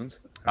Calhoun's?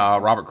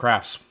 Robert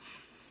Kraft's.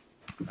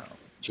 No.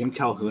 Jim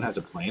Calhoun has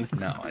a plane?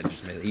 No, I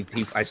just made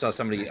it. I saw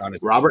somebody on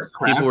his Robert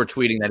Kraft? People were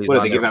tweeting that he's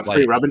on they give out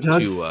free rub and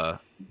tug to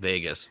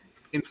Vegas.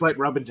 In-flight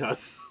rub and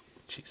tugs.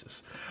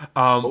 Jesus.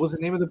 What was the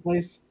name of the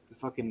place? The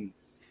fucking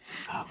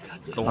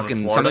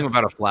fucking something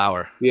about a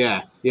flower.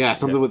 Yeah,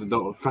 something with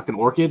the fucking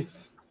orchid.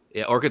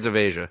 Yeah, Orchids of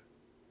Asia.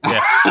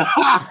 Yeah.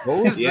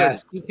 What was the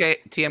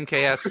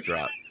TMKS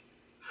drop?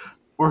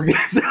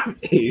 Orchids of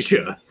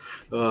Asia.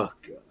 Oh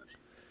god.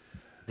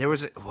 There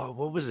was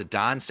what was it?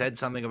 Don said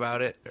something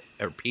about it,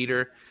 or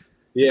Peter?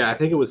 Yeah, I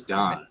think it was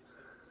Don.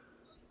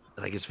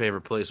 Like his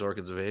favorite place,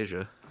 Orchids of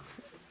Asia,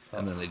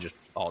 and then they just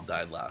all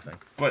died laughing.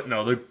 But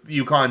no, the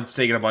UConn's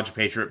taking a bunch of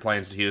Patriot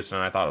planes to Houston.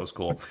 And I thought it was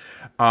cool.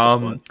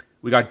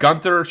 We got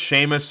Gunther,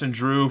 Sheamus, and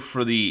Drew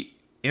for the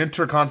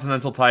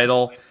Intercontinental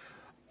title.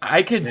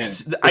 I could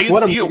see it.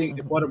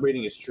 If what I'm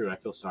reading is true, I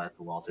feel sorry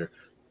for Walter.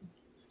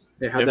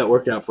 Hey, how'd that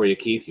work out for you,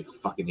 Keith? You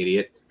fucking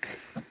idiot.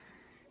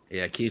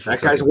 Yeah, Keith.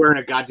 That guy's wearing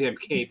a goddamn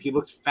cape. He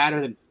looks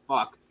fatter than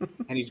fuck,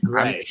 and he's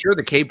gray. I'm sure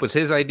the cape was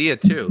his idea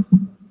too.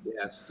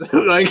 Yes,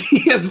 like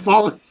he has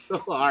fallen so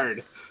hard.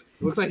 It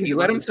looks like he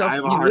let himself. He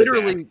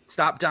literally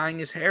stopped dyeing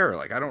his hair.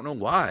 Like I don't know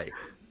why.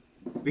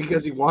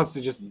 Because he wants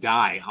to just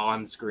die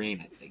on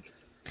screen. I think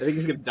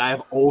he's gonna die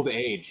of old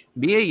age.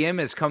 Mia Yim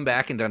has come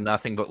back and done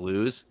nothing but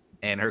lose,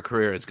 and her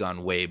career has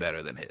gone way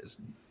better than his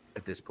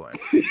at this point.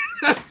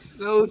 That's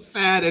so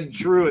sad and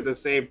true at the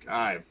same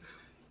time.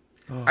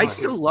 Oh, I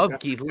still love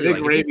Keith Lee.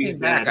 Like, if he came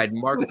back, I'd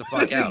mark the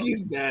fuck out.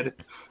 He's dead.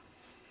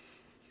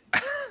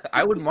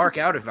 I would mark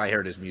out if I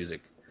heard his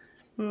music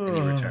and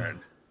he returned.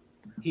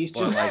 He's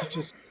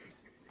just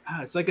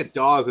it's like a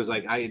dog who's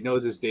like, I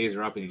knows his days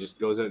are up and he just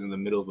goes out in the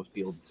middle of a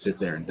field to sit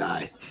there and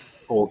die.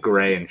 All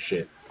gray and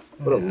shit.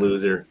 What a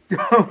loser.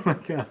 Oh my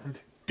god.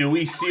 Do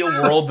we see a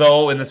world,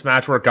 though, in this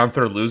match where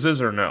Gunther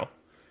loses or no?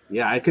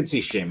 Yeah, I could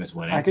see Sheamus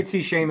winning. I could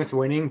see Sheamus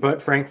winning,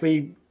 but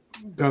frankly,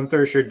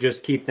 Gunther should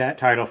just keep that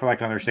title for like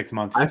another 6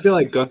 months. I feel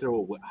like Gunther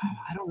will win.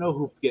 I don't know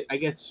who I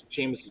guess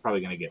Sheamus is probably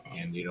going to get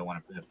pinned. You don't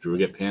want to have Drew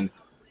get pinned.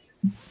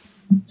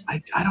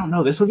 I don't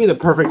know. This would be the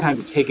perfect time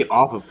to take it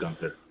off of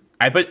Gunther.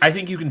 I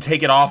think you can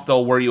take it off,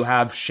 though, where you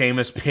have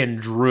Sheamus pin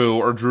Drew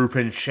or Drew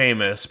pin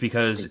Sheamus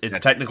because it's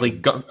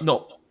technically...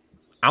 No,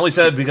 I only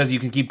said it because you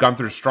can keep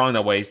Gunther strong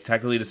that way,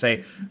 technically to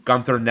say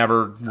Gunther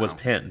never was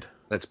pinned.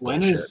 That's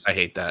bullshit. I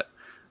hate that.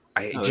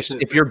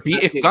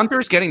 If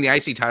Gunther's getting the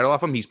IC title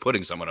off him, he's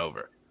putting someone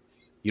over.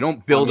 You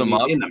don't build him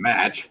up in the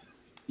match.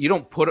 You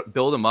don't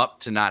build him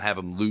up to not have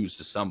him lose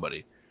to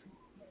somebody.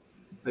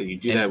 But you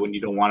do that when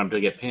you don't want him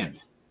to get pinned.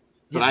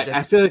 But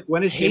I feel like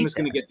when is Sheamus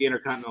going to get the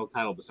Intercontinental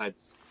title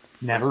besides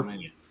never?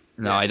 WrestleMania?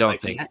 No, I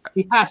don't think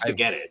he has to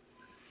get it.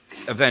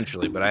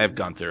 Eventually, but I have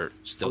Gunther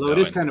still. Although it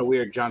is kind of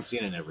weird, John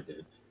Cena never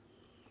did.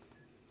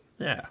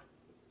 Yeah.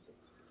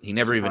 He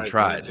never even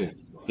tried.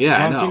 Yeah,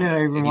 John Cena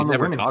never even won the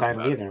women's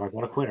title either. Like,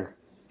 what a quitter.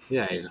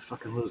 Yeah, he's a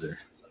fucking loser.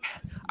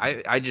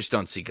 I just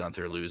don't see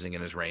Gunther losing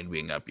and his reign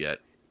being up yet.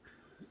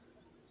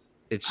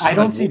 I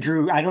don't see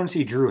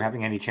Drew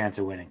having any chance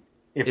of winning.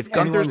 If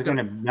Gunther's going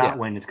to not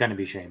win, it's going to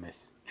be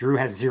Sheamus. Drew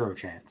has zero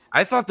chance.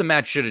 I thought the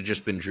match should have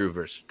just been Drew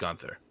versus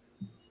Gunther.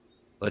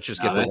 Let's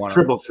just get the one.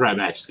 Triple threat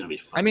match is going to be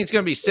fun. I mean, it's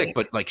going to be sick,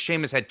 but like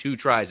Sheamus had 2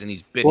 tries and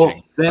he's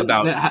bitching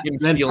about him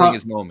stealing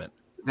his moment.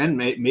 Then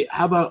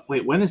how about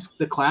when is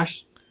the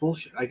Clash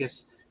bullshit? I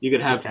guess you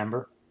could have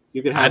September.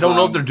 You could have. I don't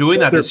know if they're doing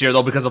that this year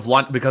though because of the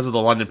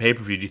London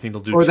pay-per-view. Do you think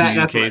they'll do 2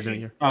 UKs in a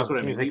year? That's what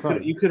I mean.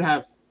 You could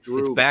have Drew.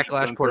 It's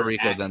Backlash, Puerto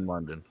Rico, then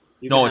London.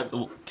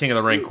 No, King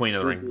of the Ring, Queen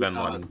of the Ring, then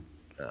London.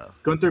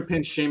 Gunther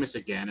pins Sheamus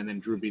again, and then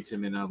Drew beats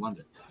him in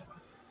London.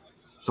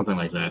 Something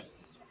like that.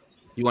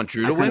 You want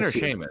Drew to win or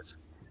Sheamus?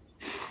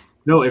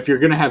 No, if you're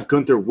going to have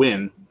Gunther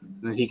win,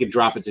 then he could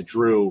drop it to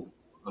Drew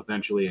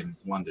eventually in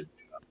London.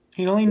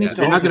 He only needs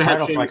to hold the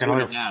title for like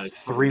another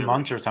 3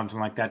 months or something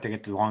like that to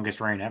get the longest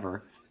reign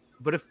ever.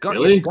 But if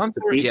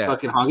Gunther beat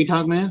fucking Honky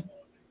Tonk Man?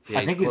 Yeah,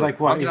 I think he's like,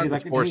 what? Is he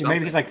like,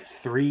 maybe he's like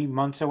 3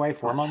 months away,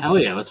 4 months? Hell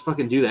yeah, let's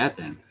fucking do that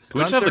then. Can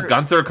we just have the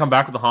Gunther come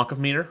back with the honk of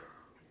meter?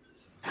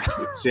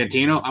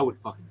 Santino? I would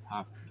fucking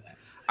pop for that.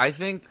 I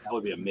think that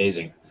would be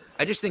amazing.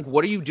 I just think,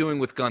 what are you doing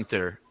with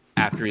Gunther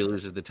after he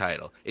loses the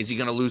title? Is he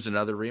going to lose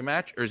another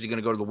rematch, or is he going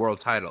to go to the world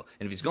title?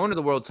 And if he's going to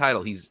the world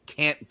title, he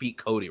can't beat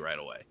Cody right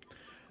away.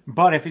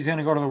 But if he's going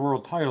to go to the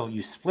world title,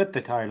 you split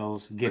the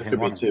titles, give him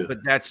one.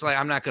 But that's like,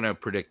 I'm not going to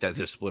predict that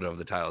this split of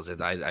the titles.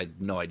 I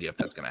have no idea if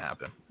that's going to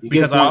happen.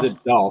 Because I was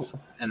Dolph,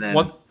 and then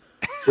one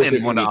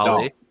to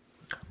Ali.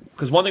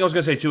 Because one thing I was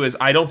going to say, too, is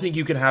I don't think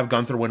you can have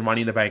Gunther win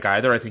Money in the Bank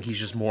either. I think he's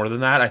just more than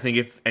that. I think,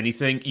 if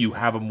anything, you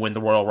have him win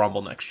the Royal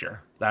Rumble next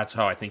year. That's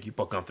how I think you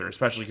book Gunther,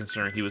 especially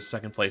considering he was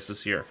second place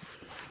this year.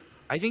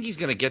 I think he's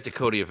going to get to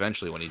Cody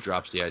eventually when he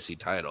drops the IC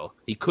title.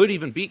 He could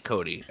even beat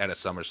Cody at a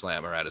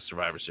SummerSlam or at a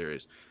Survivor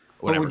Series.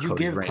 But would you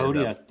give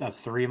Cody a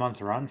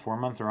 3-month run,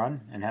 4-month run,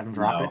 and have him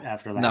drop it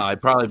after that? No,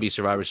 it'd probably be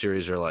Survivor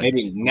Series or like...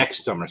 Maybe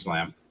next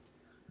SummerSlam.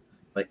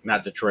 Like,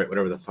 not Detroit,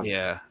 whatever the fuck.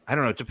 Yeah, I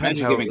don't know. It depends.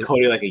 Imagine giving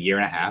Cody like a year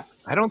and a half.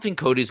 I don't think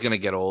Cody's going to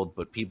get old,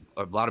 but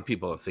a lot of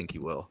people think he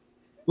will.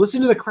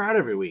 Listen to the crowd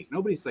every week.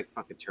 Nobody's like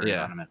fucking turning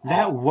on him at all.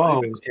 That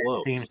whoa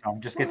theme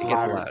song just gets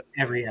louder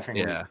every effing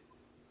week.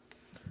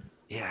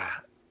 Yeah.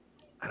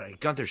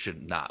 Gunther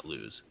should not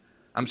lose.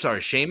 I'm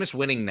sorry, Sheamus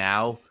winning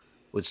now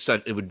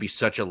would be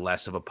such a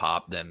less of a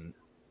pop than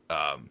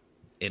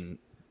in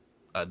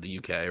the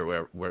UK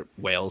or where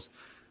Wales.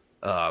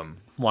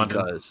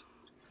 Because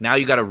now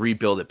you got to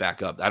rebuild it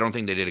back up. I don't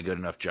think they did a good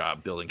enough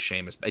job building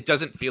Sheamus. It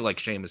doesn't feel like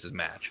Sheamus's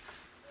match.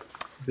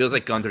 It feels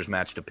like Gunther's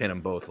match to pin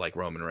them both like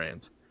Roman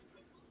Reigns.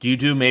 Do you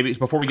do maybe,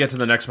 before we get to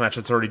the next match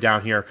that's already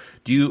down here,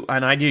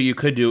 an idea you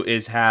could do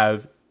is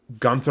have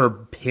Gunther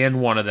pin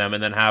one of them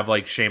and then have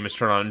like Sheamus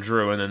turn on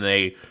Drew and then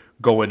they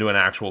go into an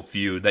actual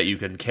feud that you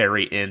can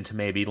carry into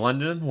maybe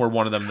London, where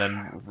one of them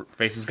then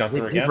faces Gunther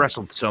again. They've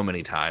wrestled so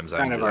many times.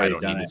 I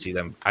don't need to see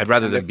them. I'd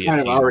rather them be a team.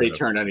 They've already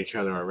turned on each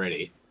other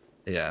already.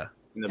 Yeah.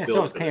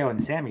 So is KO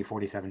and Sammy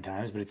 47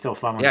 times, but it's still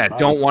fun. Yeah,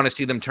 don't want to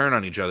see them turn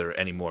on each other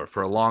anymore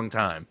for a long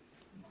time.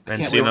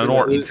 And Cena and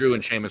Orton, Drew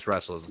and Sheamus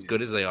wrestle as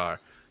good as they are.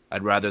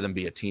 I'd rather them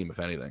be a team, if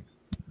anything,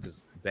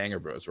 because Banger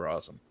Bros were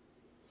awesome.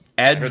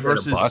 Edge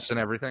versus Bus and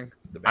everything.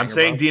 I'm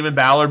saying Demon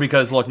Balor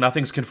because look,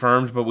 nothing's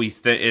confirmed, but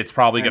it's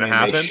probably going to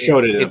happen. They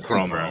showed it in a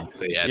promo.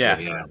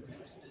 Yeah.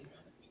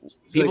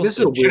 People,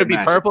 should it be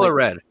purple or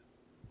red?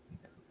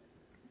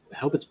 I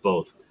hope it's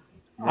both.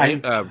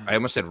 I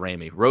almost said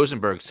Ramey.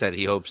 Rosenberg said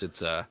he hopes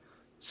it's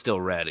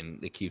still red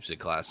and it keeps it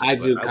classic. I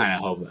do kind of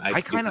hope.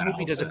 I kind of hope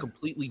he does a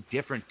completely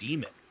different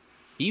demon.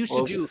 He used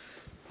to do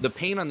the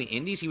Pain on the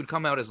Indies. He would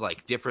come out as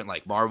like different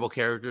like Marvel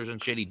characters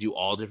and shit. He'd do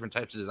all different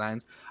types of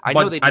designs. I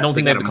don't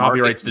think they have the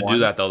copyrights to do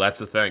that though. That's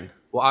the thing.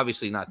 Well,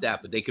 obviously not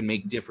that, but they can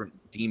make different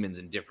demons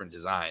in different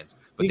designs.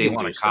 But they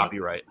want to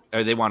copyright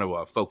or they want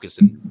to focus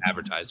and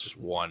advertise just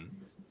one.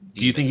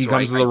 Do you think he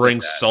comes to the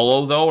ring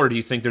solo though, or do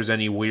you think there's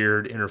any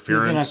weird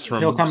interference from?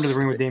 He'll come to the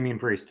ring with Damian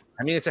Priest.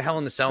 I mean, it's a Hell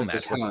in the Cell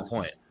match. What's the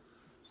point?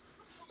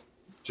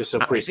 Just so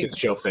Priest can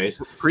show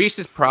face. Priest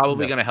is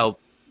probably going to help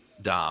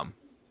Dom.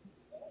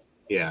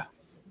 Yeah,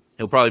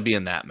 he'll probably be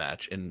in that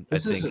match, and I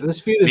think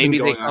maybe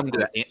they come to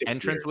the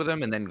entrance with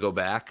him and then go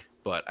back.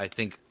 But I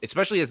think,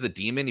 especially as the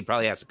Demon, he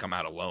probably has to come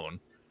out alone.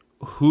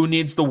 Who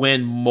needs to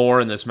win more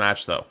in this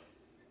match, though?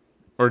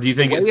 Or do you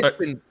think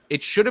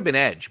it should have been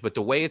Edge, but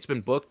the way it's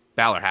been booked,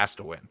 Balor has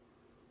to win.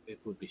 It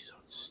would be so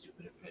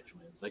stupid if Edge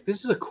wins. Like,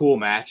 this is a cool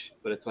match,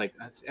 but it's like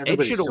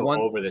everybody's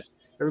over this.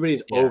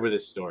 Everybody's over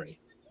this story.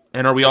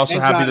 And are we also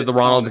happy that the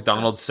Ronald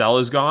McDonald cell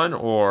is gone,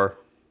 or?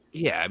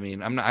 Yeah, I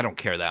mean, I don't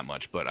care that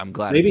much, but I'm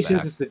glad. Maybe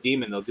since it's the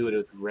Demon, they'll do it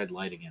with red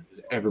light again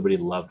because everybody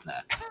loved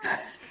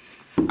that.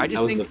 I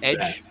just think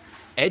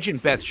Edge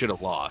and Beth should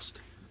have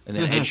lost, and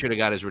then Edge should have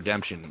got his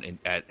redemption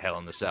at Hell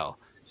in the Cell.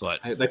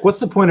 But like, what's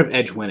the point of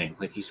Edge winning?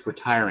 Like, he's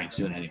retiring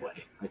soon anyway.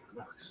 Like,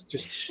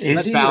 Just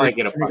let Balor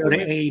get a fucking go to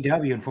win.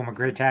 AEW and form a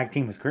great tag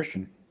team with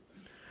Christian.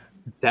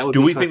 That would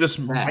Do we think this?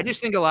 I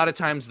just think a lot of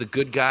times the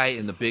good guy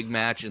in the big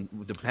match, and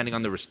depending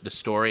on the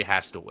story,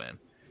 has to win.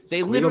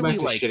 They literally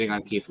go back to shitting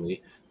on Keith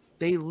Lee.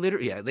 They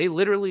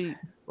literally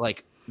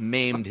like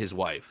maimed his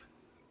wife.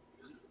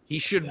 He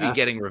should be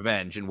getting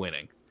revenge and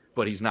winning,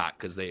 but he's not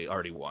because they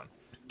already won.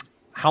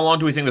 How long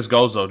do we think this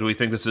goes, though? Do we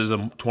think this is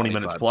a 20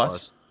 minutes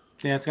plus?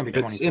 Yeah, it's gonna be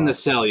 20. If it's in the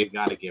cell, you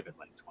got to give it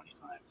like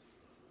 25.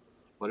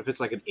 What if it's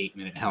like an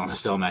 8-minute Hell in a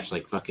Cell match,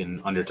 like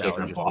fucking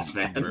Undertaker and Boss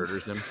Man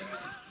murders him?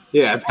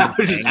 Yeah,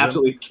 Balor just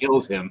absolutely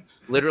kills him.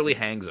 Literally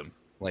hangs him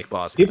like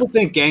Boss Man. People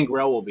think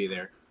Gangrel will be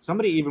there.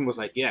 Somebody even was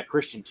like, "Yeah,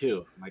 Christian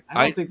too." I'm like,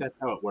 I don't think that's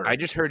how it works. I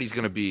just heard he's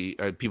gonna be.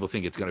 People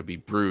think it's gonna be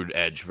Brood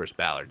Edge versus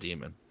Balor,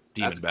 Demon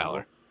Balor.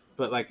 Cool.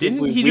 But like,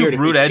 didn't he do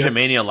Brood Edge at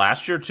Mania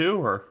last year too,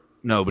 or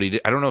no? But he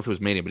did. I don't know if it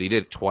was Mania, but he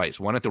did it twice.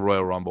 One at the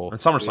Royal Rumble and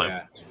SummerSlam.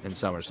 Yeah. And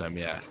SummerSlam,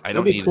 yeah.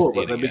 That'd be cool,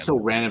 but that'd be so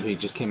random. If he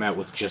just came out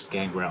with just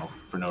Gangrel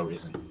for no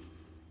reason.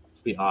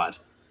 It'd be odd.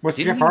 What's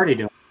Jeff Hardy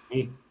doing?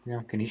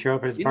 Can he show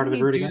up as part of the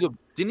Brood again?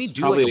 Didn't he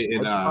do probably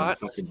like a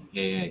fucking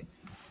AA?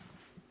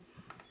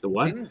 The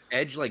what? Didn't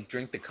Edge like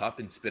drink the cup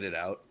and spit it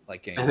out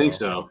like Gangrel? I think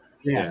so.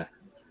 Yeah.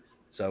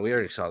 So we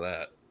already saw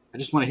that. I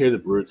just want to hear the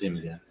Brood theme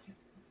again.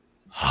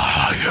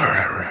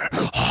 Wow.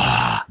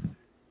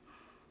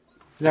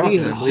 Let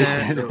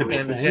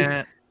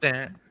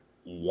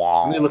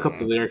me look up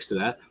the lyrics to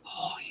that.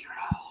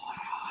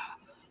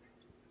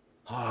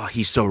 Oh,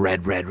 he's so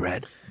red.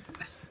 I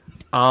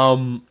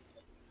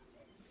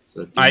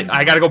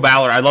got to go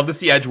Balor. I love to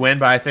see Edge win,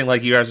 but I think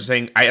like you guys are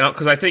saying,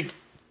 because I think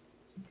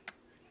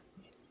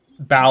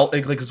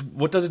Balor, like,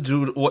 what does it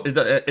do?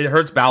 It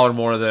hurts Balor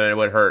more than it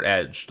would hurt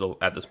Edge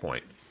at this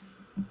point.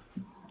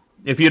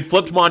 If he had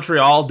flipped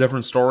Montreal,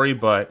 different story,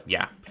 but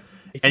yeah.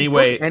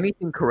 Anyway,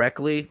 anything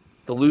correctly,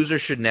 the loser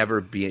should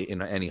never be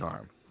in any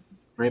harm.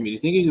 Ramy, do you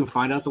think you can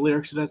find out the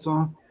lyrics to that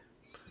song?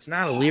 It's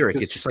not a lyric;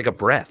 it's just like a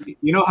breath.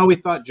 You know how we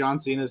thought John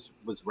Cena's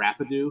was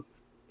Rapadoo?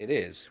 It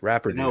is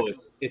Rapadoo. No,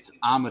 it's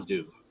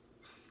Amadou.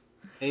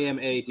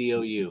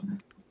 Amadou.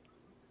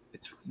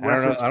 It's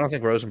I don't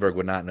think Rosenberg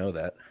would not know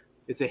that.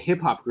 It's a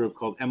hip hop group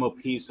called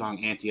MOP's song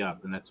 "Ante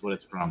Up," and that's what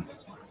it's from.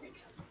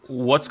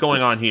 What's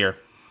going on here?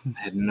 I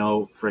had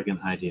no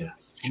freaking idea.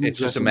 It's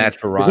just a match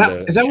for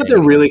Ronda. Is that what they're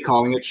really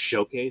calling it?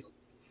 Showcase?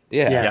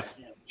 Yeah. Yes.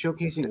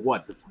 Showcasing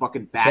what? The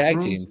fucking tag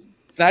bathrooms? team.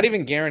 It's not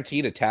even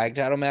guaranteed a tag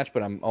title match,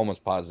 but I'm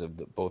almost positive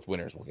that both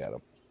winners will get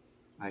them.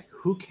 Like,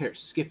 who cares?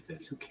 Skip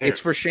this. Who cares? It's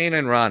for Shayna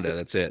and Ronda.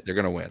 That's it. They're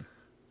gonna win.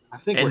 I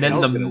think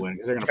Raquel's gonna win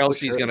because they're gonna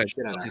Chelsea's gonna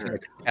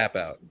tap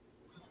out.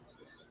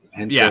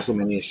 And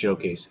WrestleMania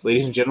Showcase.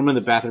 Ladies and gentlemen,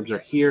 the bathrooms are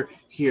here,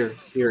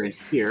 and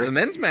here. The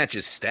men's match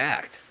is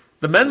stacked.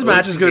 The men's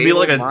match is going to be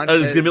like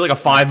a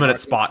 5-minute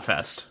spot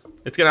fest.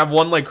 It's going to have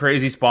one like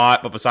crazy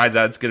spot, but besides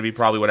that, it's going to be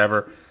probably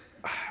whatever.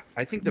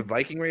 I think the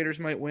Viking Raiders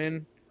might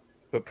win,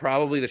 but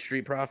probably the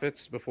Street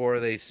Profits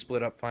before they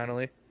split up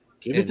finally.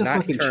 Give it to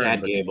fucking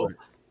Chad Gable.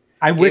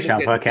 I wish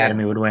Alpha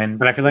Academy would win,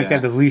 but I feel like they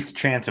have the least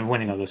chance of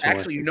winning of this.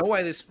 Actually, you know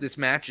why this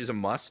match is a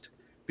must?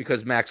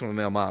 Because Maximum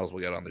Male Models will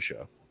get on the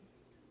show.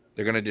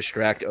 They're going to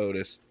distract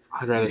Otis.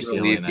 I'd rather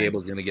see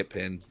Gable's going to get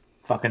pinned.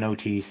 Fucking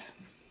Otis.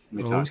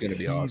 It's going to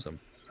be awesome.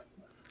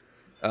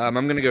 I'm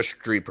going to go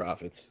Street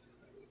Profits.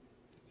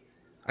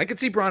 I could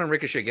see Braun and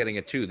Ricochet getting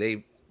it too.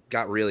 They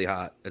got really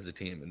hot as a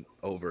team and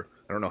over.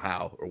 I don't know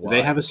how or why. Do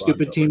they have a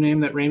stupid team name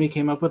that Ramey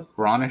came up with?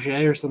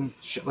 Braun-Ricochet or some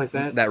shit like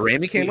that? That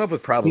Ramey came up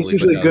with probably. He's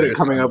usually good at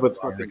coming up with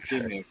fucking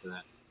team names for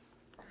that.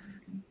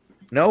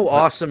 No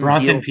awesome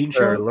Bronson heel,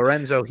 or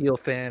Lorenzo heel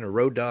fan or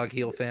Road Dogg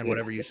heel fan,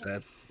 whatever you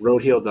said.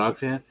 Road heel dog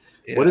fan?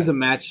 Yeah. What is a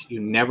match you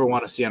never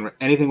want to see on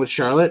anything with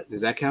Charlotte?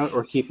 Does that count?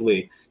 Or Keith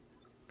Lee?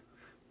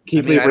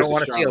 I don't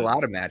want to see a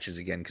lot of matches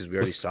again because we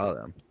already saw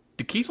them.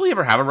 Did Keith Lee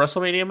ever have a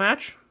WrestleMania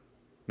match?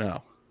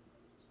 No.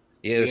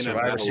 He had a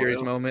Survivor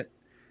Series moment.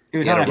 He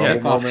was on a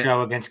kickoff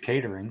show against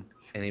Catering.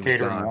 And he was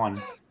Catering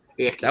won.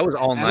 Yeah, that was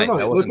all night.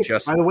 That wasn't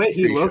just. By the way,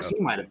 he looks. He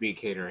might have beat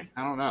Catering.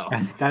 I don't know.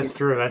 That's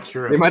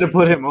true. They might have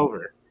put him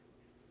over.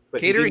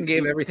 But Catering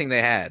gave everything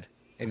they had,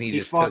 and he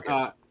just took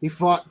it. He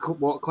fought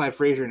Clive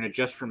Frazier in a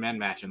Just for Men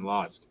match and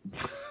lost.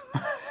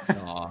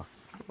 Aw.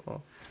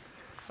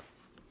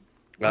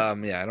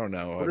 Yeah, I don't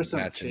know. A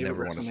match I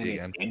never want to see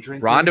again.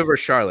 Ronda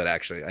versus Charlotte,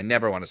 actually. I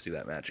never want to see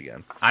that match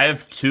again. I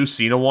have two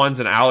Cena ones,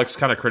 and Alex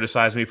kind of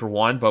criticized me for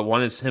one, but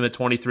one is him at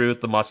 23 with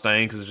the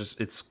Mustang because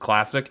it's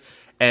classic.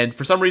 And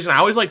for some reason, I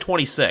always like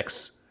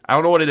 26. I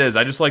don't know what it is.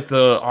 I just like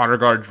the Honor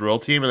Guard drill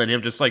team, and then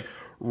him just like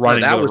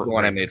running. That was the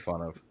one I made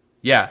fun of.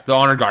 Yeah, the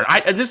Honor Guard.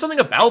 There's something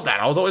about that.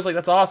 I was always like,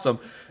 that's awesome.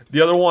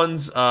 The other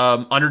one's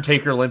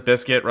Undertaker, Limp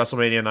Bizkit,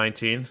 WrestleMania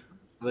 19.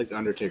 I like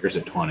Undertaker's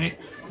at 20.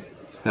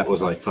 That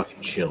was like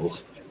fucking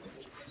chills.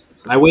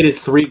 I waited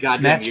 3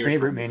 goddamn Matt's years. Matt's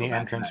favorite Mania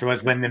entrance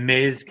was when The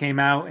Miz came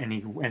out and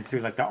he went through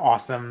like the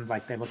awesome,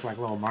 like they looked like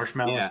little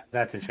marshmallows. Yeah.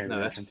 That's his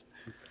favorite entrance.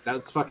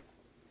 That's fucking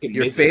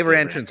your favorite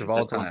entrance of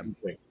all time.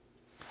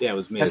 Yeah, it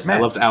was Miz. I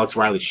loved Alex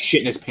Riley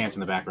shitting his pants in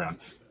the background.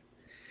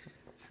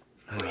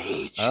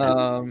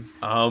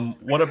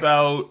 What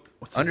about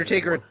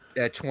Undertaker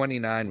at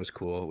 29 was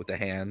cool with the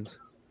hands.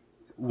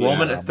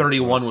 Roman at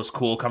 31 was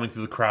cool coming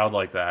through the crowd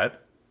like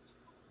that.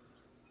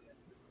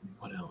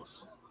 What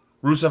else?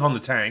 Rusev on the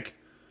tank.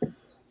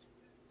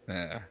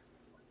 Yeah,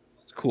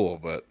 it's cool,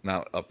 but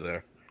not up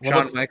there.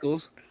 Shawn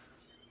Michaels.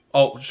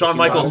 Oh, Shawn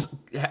Michaels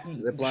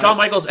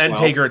and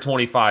Taker at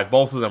 25.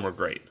 Both of them were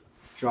great.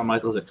 Shawn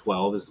Michaels at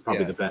 12 is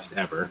probably the best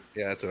ever.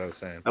 Yeah, that's what I was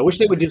saying. I wish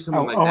they would do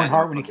something like that. Owen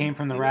Hart when he came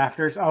from the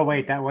rafters. Oh,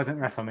 wait, that wasn't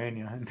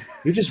WrestleMania.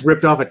 You just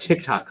ripped off a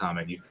TikTok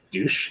comment, you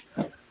douche.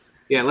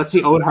 Yeah, let's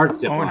see Owen Hart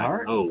zip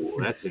line.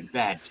 Oh, that's a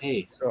bad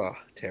taste. Oh,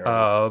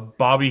 terrible.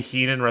 Bobby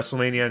Heenan,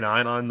 WrestleMania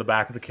 9 on the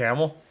back of the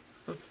camel.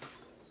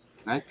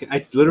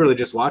 I literally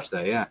just watched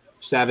that, yeah.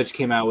 Savage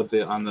came out with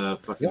on the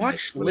fucking...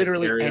 Watch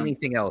literally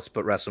anything else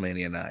but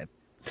WrestleMania 9.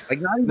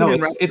 Like, not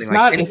even it's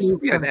not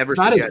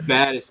as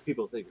bad as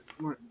people think. It's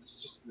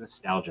just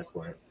nostalgia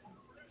for it.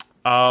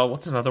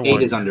 What's another 8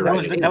 one? is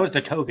underrated. That was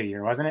the Toga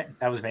year, wasn't it?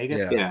 That was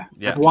Vegas? Yeah.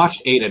 I've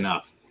watched 8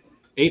 enough.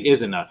 8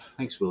 is enough.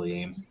 Thanks, Willie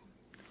Ames.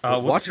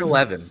 Watch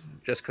 11,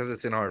 just because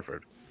it's in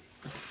Hartford.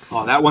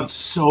 Oh, that one's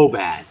so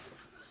bad.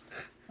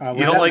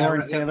 You don't like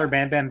Lawrence Taylor,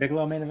 Bam Bam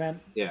Bigelow main event?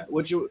 Yeah,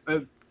 which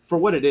for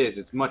what it is,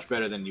 it's much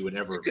better than you would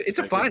ever. It's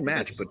a fine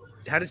match, but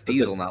how does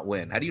Diesel not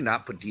win? How do you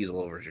not put Diesel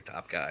over as your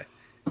top guy?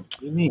 What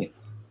do you mean?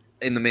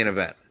 In the main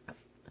event.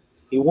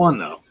 He won,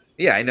 though.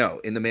 Yeah, I know,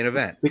 in the main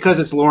event. Because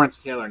it's Lawrence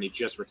Taylor and he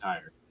just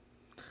retired.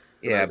 So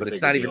yeah, but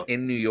it's not even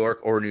in New York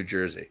or New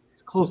Jersey.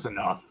 It's close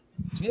enough.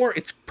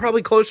 It's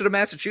probably closer to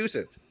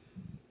Massachusetts.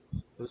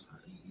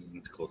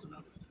 It's close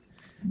enough.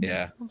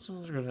 Yeah. That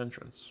was a good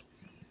entrance.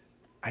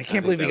 I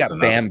can't believe he got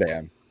Bam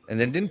Bam. And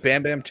then didn't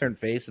Bam Bam turn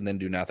face and then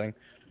do nothing?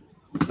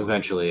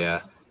 Eventually,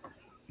 yeah.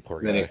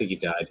 Poor guy. Then I think he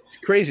died. It's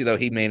crazy, though,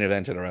 he main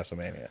evented a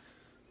WrestleMania.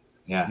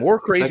 Yeah. More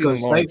crazy than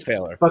Lawrence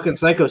Taylor. Fucking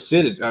Psycho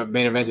Sid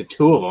main evented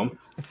 2 of them.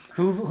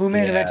 Who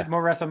main evented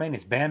more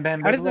WrestleManias? Bam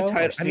Bam Bigelow or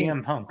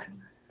CM Punk?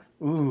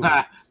 Ooh.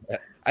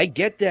 I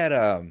get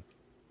that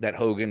that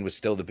Hogan was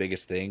still the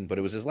biggest thing, but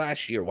it was his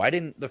last year. Why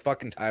didn't the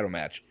fucking title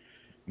match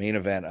main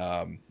event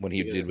when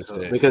he did with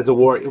Sid? Because the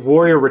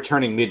Warrior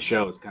returning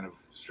mid-show is kind of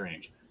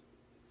strange.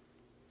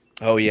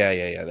 Oh,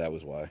 yeah. That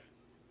was why.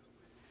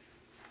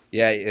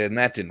 Yeah, and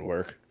that didn't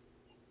work.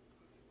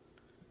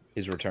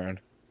 His return.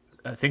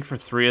 I think for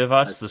 3 of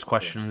us, this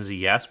question is a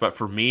yes, but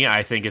for me,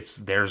 I think it's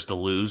theirs to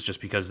lose just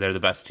because they're the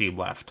best team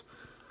left.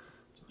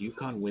 Did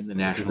UConn win the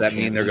national championship? Does that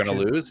mean they're going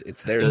to lose?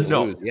 It's theirs to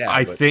lose. Yeah,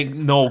 I think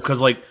no,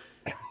 because like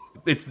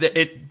they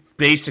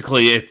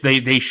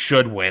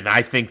should win.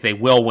 I think they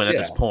will win at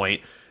this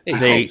point.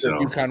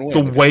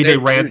 The way they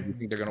ran, you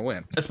think they're going to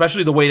win,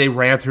 especially the way they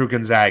ran through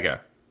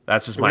Gonzaga.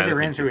 That's just they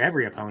ran through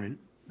every opponent.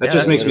 That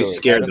just makes me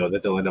scared though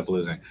that they'll end up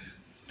losing.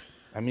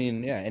 I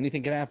mean, yeah,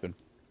 anything can happen.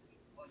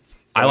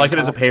 I like it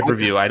as a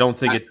pay-per-view. I don't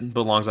think it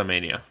belongs on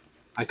Mania.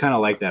 I kind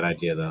of like that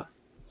idea, though.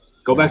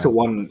 Go back to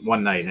one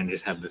night and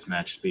just have this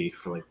match be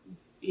for like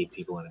 8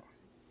 people in it.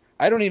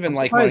 I don't even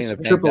like Money in the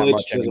Bank that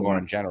much anymore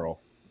in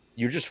general.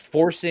 You're just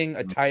forcing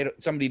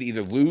somebody to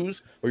either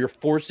lose or you're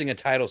forcing a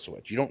title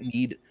switch. You don't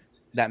need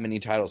that many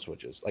title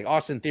switches. Like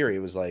Austin Theory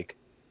was like,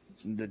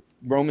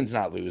 Roman's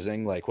not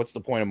losing. Like, what's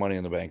the point of Money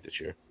in the Bank this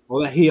year?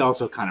 Well, he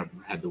also kind of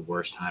had the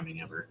worst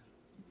timing ever.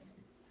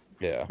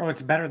 Yeah. Oh,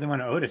 it's better than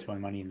when Otis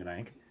won Money in the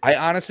Bank. I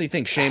honestly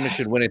think Sheamus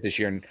should win it this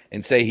year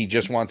and say he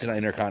just wants an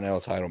Intercontinental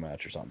title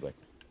match or something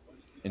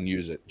and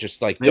use it.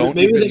 Just like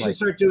maybe they should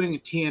start doing a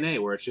TNA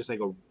where it's just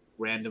like a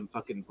random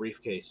fucking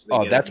briefcase.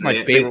 That's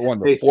my favorite one.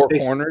 The 4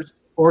 corners.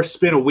 Or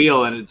spin a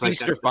wheel and it's like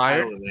that's the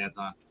title that lands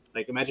on.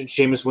 Like imagine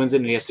Sheamus wins it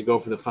and he has to go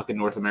for the fucking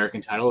North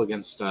American title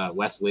against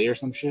Wes Lee or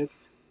some shit.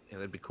 Yeah,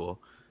 that'd be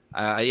cool.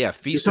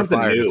 Feast or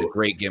Fire is a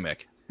great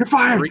gimmick. You're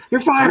fired.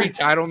 You're fired. 3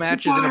 title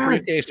matches in a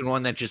briefcase and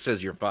one that just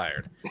says you're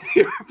fired.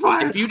 You're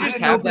fired. If you just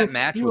have that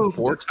match with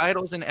 4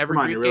 titles in every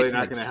briefcase, you're really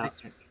not going to help.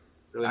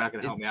 Really not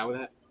going to help me out with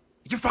that.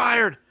 You're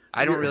fired.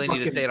 I don't really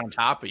need to say it on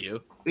top of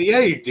you. Yeah,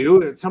 you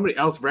do. Somebody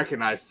else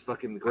recognized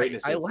fucking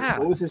greatness. I laugh.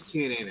 What was his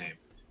TNA name?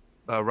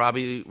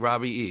 Robbie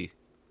E.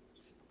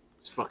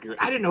 It's fucking.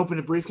 I didn't open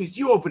a briefcase.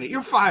 You opened it.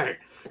 You're fired.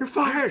 You're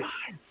fired.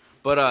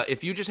 But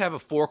if you just have a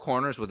 4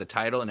 corners with a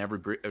title and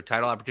a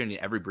title opportunity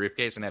in every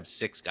briefcase and have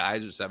 6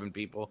 guys or 7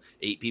 people,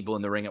 8 people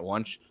in the ring at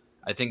once,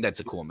 I think that's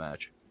a cool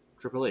match.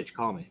 Triple H,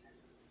 call me.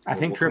 I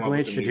think Triple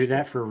H should do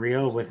that for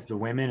real with the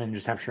women and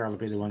just have Charlotte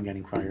be the one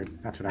getting fired.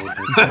 That's what I would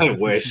think. I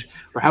wish.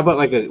 Or how about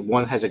like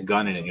one has a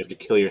gun in it and you have to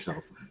kill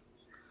yourself?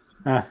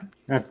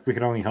 We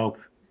could only hope.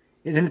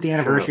 Isn't it the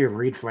anniversary of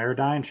Reed Flair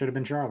dying? Should have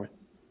been Charlotte.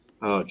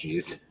 Oh,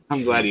 jeez.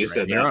 I'm glad you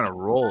said that. You're on a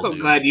roll, I'm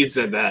glad you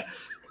said that.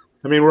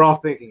 I mean, we're all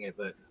thinking it,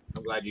 but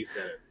I'm glad you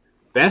said it.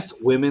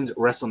 Best women's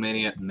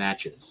WrestleMania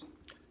matches.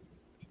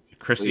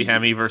 Christy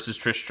Hemme versus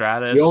Trish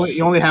Stratus.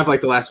 You only have like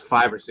the last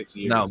 5 or 6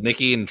 years. No,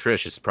 Nikki and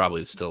Trish is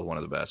probably still one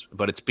of the best,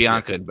 but it's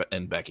Bianca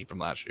and Becky from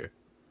last year.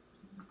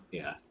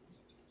 Yeah,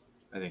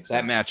 I think so.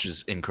 That match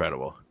is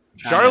incredible.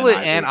 Charlotte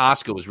and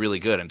Asuka was really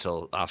good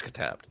until Asuka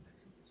tapped.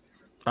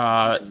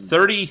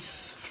 33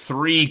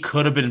 3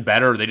 could have been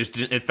better. They just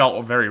didn't, it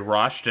felt very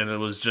rushed, and it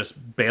was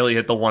just Bayley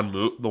hit the one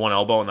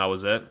elbow, and that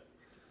was it.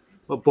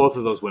 Well, both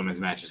of those women's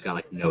matches got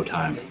like no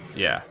time.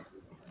 Yeah.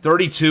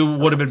 32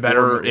 would have been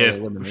better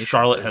if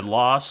Charlotte had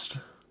lost.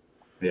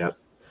 Yep.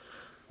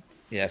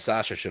 Yeah,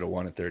 Sasha should have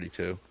won at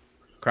 32.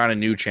 Crown a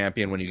new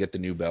champion when you get the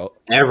new belt.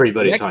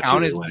 Everybody thought she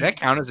would win. That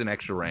count as an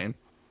extra reign?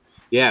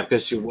 Yeah,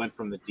 because she went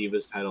from the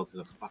Divas title to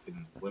the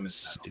fucking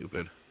women's title.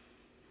 Stupid.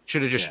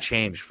 Should have just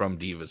changed from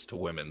Divas to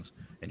women's,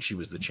 and she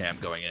was the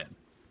champ going in.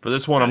 For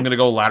this one, I'm going to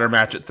go ladder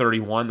match at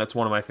 31. That's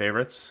one of my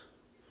favorites.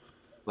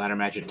 Ladder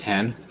match at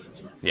 10?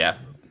 Yeah.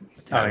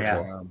 Oh,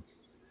 yeah.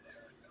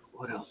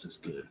 What else is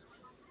good?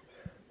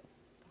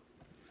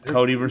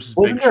 Cody versus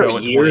Big Show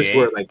at 28. Years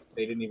where like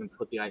they didn't even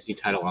put the IC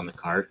title on the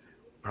card.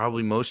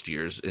 Probably most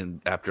years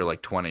after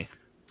like 20.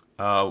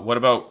 What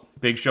about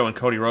Big Show and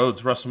Cody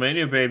Rhodes?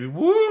 WrestleMania, baby.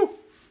 Woo!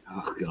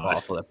 Oh, God.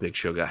 Awful that Big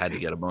Show had to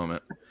get a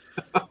moment.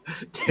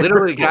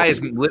 Literally,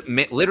 guys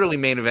literally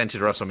main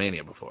evented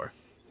WrestleMania before.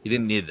 He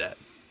didn't need that.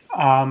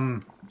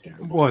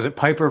 What was it?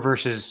 Piper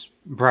versus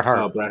Bret Hart.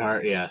 Oh, Bret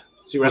Hart, yeah.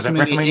 See,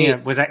 WrestleMania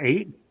 8, was that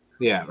 8?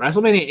 Yeah,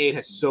 WrestleMania 8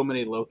 has so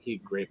many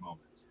low-key great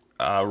moments.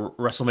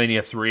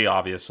 WrestleMania 3,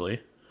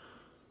 obviously.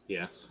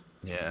 Yes.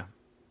 Yeah.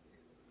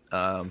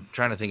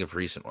 Trying to think of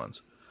recent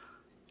ones.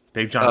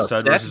 Big John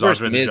Studd versus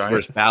Andre the Miz Giant.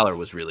 versus Balor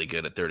was really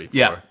good at 34.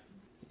 Yeah.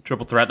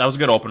 Triple threat. That was a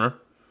good opener.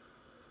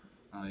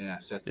 Oh, yeah.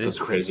 Seth, those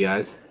crazy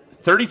eyes.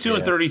 32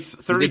 and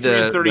 33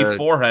 and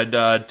 34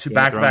 had two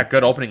back-to-back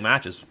good opening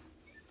matches.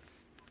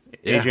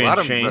 Yeah, AJ a lot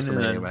and Shane. of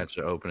WrestleMania matches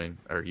opening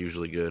are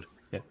usually good.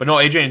 Yeah. But no,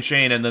 AJ and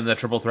Shane and then the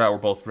triple threat were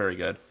both very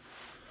good.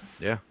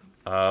 Yeah.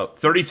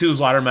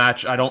 32's ladder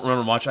match, I don't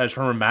remember much. I just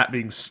remember Matt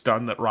being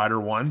stunned that Ryder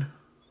won.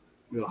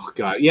 Oh,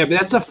 God. Yeah, but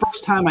that's the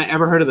first time I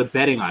ever heard of the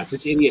betting odds.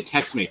 This idiot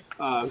texts me,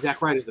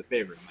 Zack Ryder's the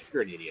favorite. I'm like,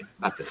 you're an idiot.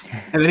 It's not this.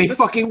 And then he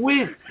fucking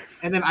wins.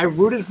 And then I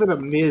rooted for The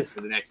Miz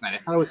for the next night.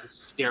 I thought it was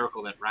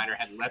hysterical that Ryder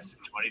had less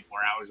than 24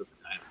 hours with the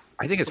title.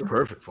 I think it's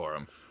perfect for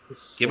him.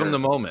 Give him the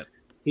moment.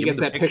 He gets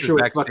that picture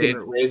with fucking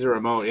Razor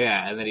Ramon,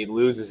 yeah, and then he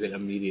loses it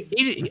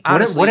immediately.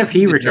 What if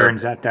he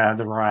returns at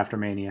the Raw after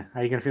Mania? How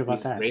are you going to feel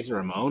about that? Razor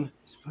Ramon?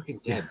 He's fucking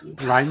dead,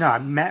 dude. Right, no,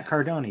 Matt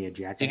Cardona,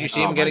 Jack. Did you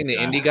see him getting the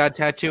Indie God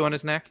tattoo on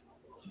his neck?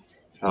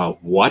 Oh,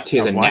 what? He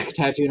has a neck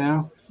tattoo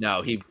now?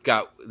 No,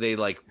 they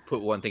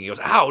put one thing. He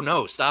goes, "Oh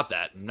no, stop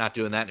that! I'm not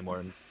doing that anymore."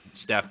 And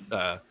Steph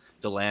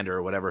DeLander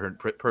or whatever,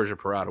 Persia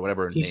Parada or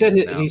whatever. He said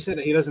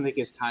he doesn't think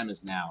his time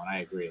is now, and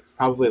I agree. It's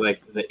probably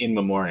like the in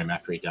memoriam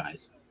after he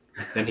dies.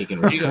 Then he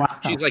can.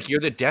 She's like,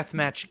 "You're the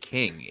deathmatch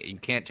king. You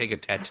can't take a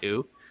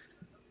tattoo."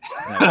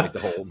 Like the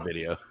whole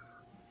video.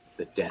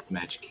 The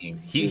deathmatch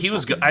king. He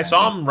was good. I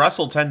saw him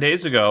wrestle 10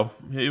 days ago.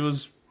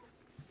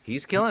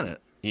 He's killing it.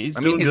 His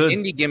good.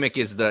 Indie gimmick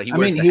is he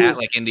wears the hat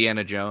like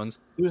Indiana Jones.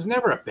 He was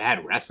never a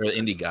bad wrestler. Or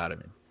Indie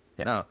God,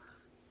 Yeah.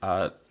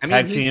 No.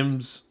 Tag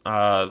teams,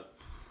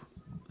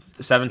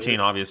 17,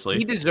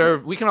 obviously.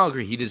 We can all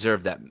agree he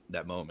deserved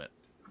that moment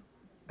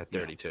at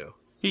 32.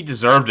 He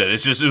deserved it.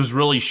 It was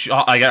really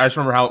I just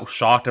remember how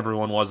shocked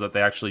everyone was that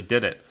they actually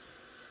did it.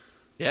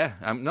 Yeah,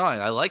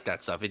 I like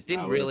that stuff. It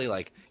didn't really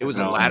it was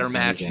a ladder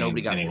match.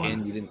 Nobody got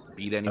pinned. You didn't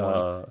beat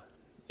anyone.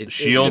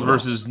 Shield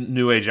versus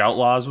New Age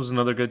Outlaws was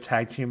another good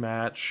tag team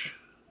match.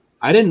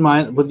 I didn't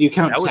mind, but you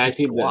count tag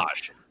team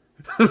wash.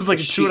 It was like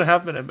a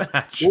 2.5 minute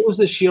match. What was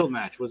the Shield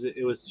match?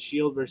 It was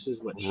Shield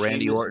versus what?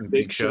 Randy Orton,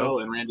 Big Show,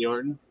 and Randy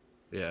Orton.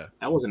 Yeah,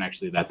 that wasn't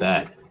actually that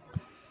bad.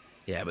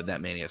 Yeah, but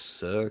that Mania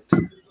sucked.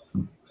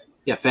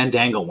 Yeah,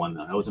 Fandango won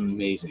though. That was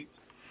amazing.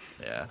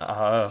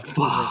 Yeah.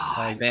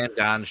 Van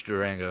Dons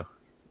Durango.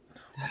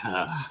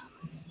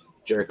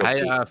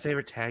 Jericho.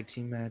 Favorite tag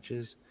team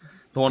matches.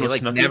 The one they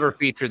never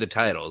feature the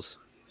titles.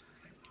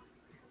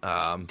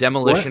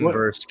 Demolition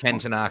versus Ken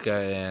Tanaka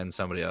and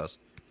somebody else.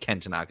 Ken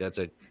Tanaka. That's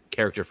a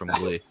character from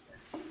Glee.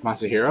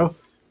 Masahiro?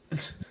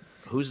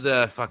 Who's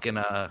the fucking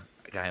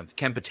guy?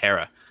 Ken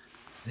Patera.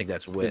 I think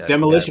that's way.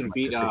 Demolition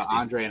beat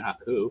Andre and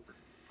Haku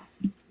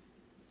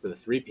for the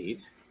 3-peat.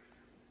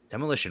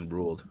 Demolition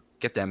ruled.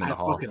 Get them in the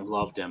hall. I fucking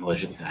love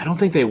Demolition. I don't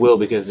think they will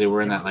because they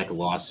were in that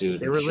lawsuit.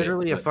 They were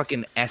literally a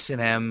fucking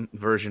S&M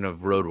version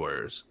of Road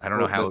Warriors. I don't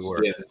know how it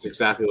worked. Yeah, that's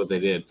exactly what they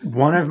did.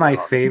 One of my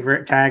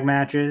favorite tag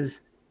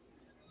matches,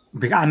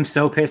 I'm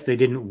so pissed they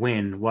didn't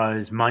win,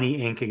 was Money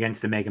Inc.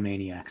 against the Mega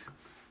Maniacs.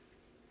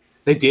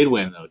 They did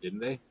win though, didn't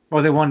they?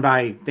 Well,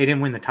 they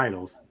didn't win the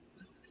titles.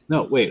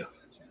 No, wait.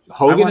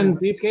 Hogan and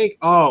Beefcake?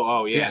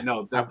 Oh, yeah.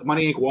 No,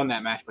 Money Inc. won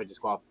that match by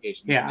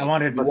disqualification. Yeah,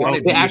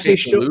 they actually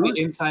showed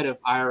the inside of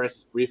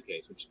IRS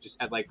briefcase, which just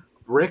had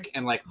brick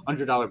and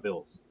 $100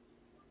 bills.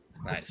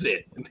 Nice. That's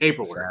it. And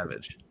paperwork.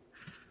 Savage.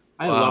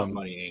 I love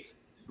Money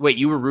Inc. Wait,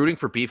 you were rooting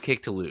for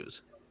Beefcake to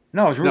lose?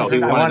 No, I was rooting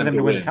for I wanted them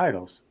to win the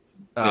titles.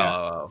 Oh.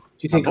 Yeah. Do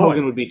you think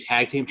Hogan would be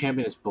tag team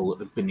champion? It's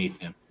beneath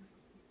him.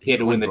 He had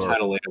to win the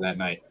title later that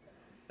night.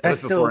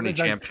 That's still,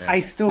 I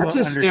still don't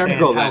understand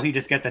how he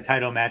just gets a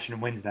title match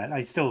and wins that.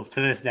 I still,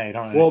 to this day,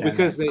 don't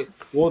understand.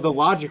 The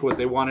logic was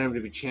they wanted him to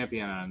be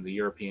champion on the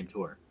European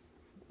tour.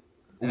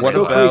 What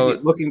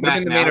about looking back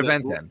in the main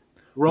event then?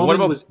 Roman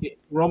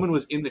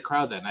was in the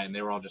crowd that night, and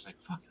they were all just like,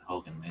 "Fucking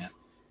Hogan, man."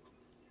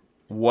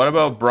 What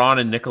about Braun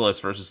and Nicholas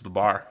versus The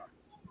Bar?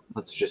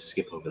 Let's just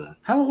skip over that.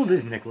 How old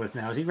is Nicholas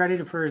now? Is he ready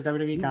for his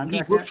WWE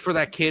contract? He worked for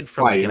that kid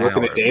for Why, you're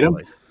looking to date him?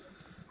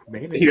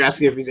 Maybe. You're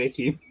asking if he's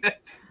 18?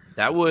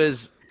 That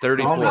was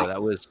 34. Oh,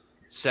 that was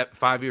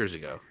 5 years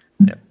ago.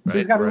 Yeah. So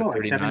he's got to be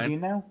like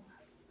 17 now?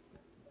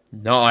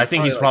 No, I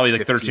think he's probably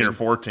like 13 or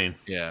 14.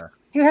 Yeah.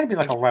 He had to be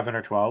like 11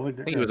 or 12. I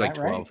think he was like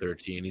 12,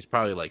 13. He's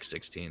probably like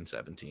 16,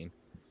 17.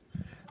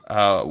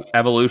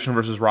 Evolution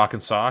versus Rock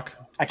and Sock.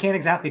 I can't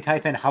exactly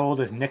type in how old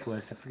is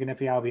Nicholas. I forget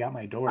if I'll be out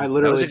my door. I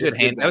literally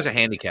that was a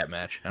handicap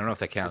match. I don't know if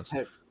that counts.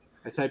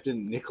 I typed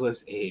in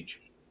Nicholas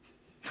age.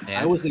 And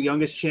I was the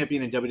youngest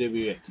champion in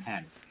WWE at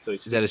 10. So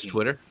he's 15. Is that his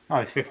Twitter?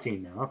 Oh, he's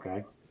 15 now.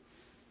 Okay.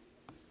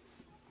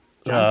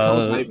 John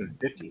Paul's not even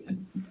 50 yet.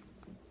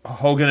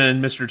 Hogan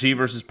and Mr. T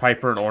versus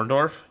Piper and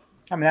Orndorff.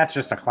 I mean, that's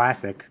just a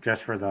classic,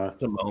 just for the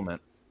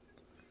moment.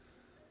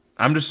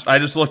 I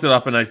just looked it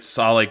up and I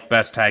saw like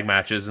best tag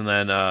matches, and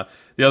then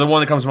the other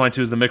one that comes to mind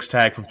too is the mixed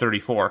tag from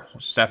 34,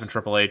 Steph and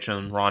Triple H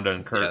and Ronda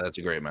and Kurt. Yeah, that's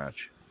a great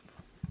match.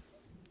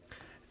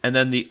 And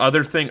then the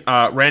other thing,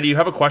 Randy, you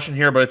have a question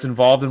here, but it's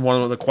involved in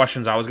one of the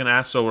questions I was going to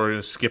ask, so we're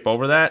going to skip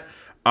over that.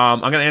 I'm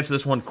going to answer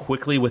this one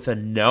quickly with a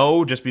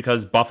no, just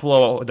because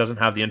Buffalo doesn't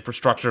have the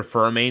infrastructure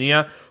for a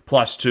Mania.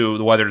 Plus, two,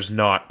 the weather's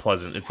not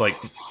pleasant. It's like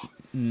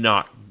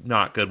not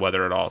good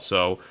weather at all.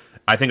 So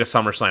I think a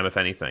SummerSlam, if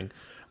anything.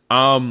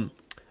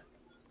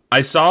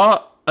 I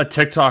saw a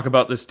TikTok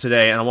about this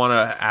today, and I want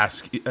to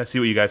ask, see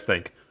what you guys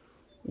think.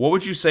 What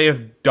would you say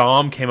if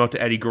Dom came out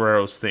to Eddie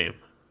Guerrero's theme?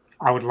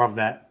 I would love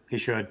that. He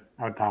should.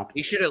 I would pop.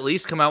 He should at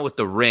least come out with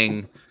the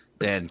ring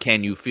and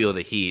Can You Feel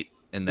the Heat?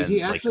 And then, did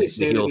he actually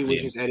say that he theme.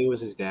 wishes Eddie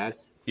was his dad?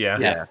 Yeah.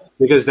 Yeah.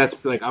 Because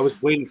that's like, I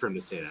was waiting for him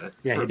to say that.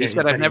 Yeah, he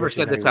said, I've never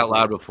said this out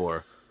loud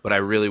before, but I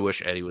really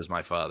wish Eddie was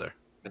my father.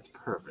 That's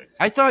perfect.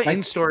 I thought in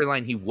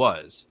storyline he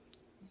was.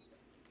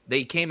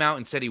 They came out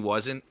and said he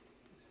wasn't.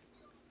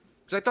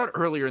 Because I thought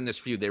earlier in this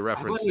feud they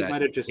referenced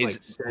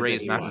that Ray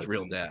is not his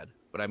real dad,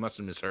 but I must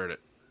have misheard it.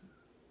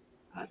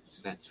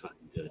 That's fucking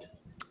good.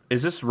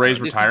 Is this Ray's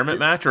retirement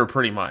match or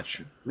pretty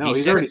much? No, he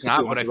he's said already it's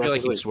not, but I feel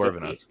like he's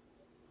swerving us.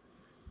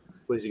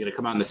 What, is he going to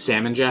come out in the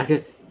salmon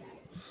jacket?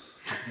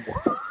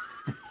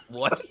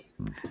 What?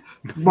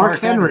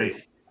 Mark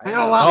Henry. I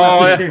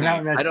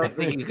don't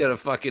think he's going to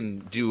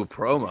fucking do a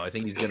promo. I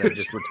think he's going to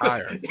just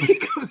retire. He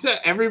comes out,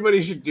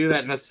 everybody should do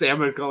that in a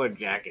salmon-colored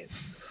jacket.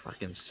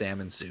 Fucking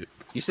salmon suit.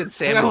 You said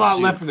salmon got a lot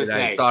suit. left in the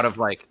tank. I thought of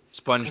like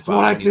SpongeBob. That's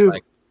what I and he's do.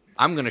 like,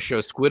 I'm going to show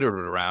Squidward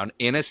around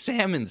in a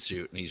salmon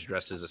suit. And he's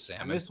dressed as a I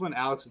salmon. miss when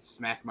Alex would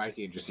smack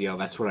Mikey and just yell,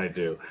 "That's what I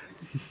do."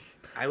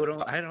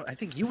 I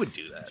think you would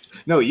do that.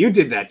 No, you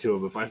did that to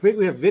him before. I think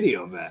we have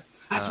video of that.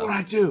 That's what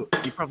I do.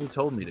 You probably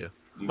told me to.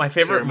 My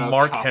favorite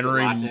Mark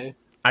Henry. I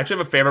actually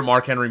have a favorite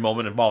Mark Henry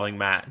moment involving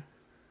Matt.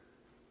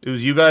 It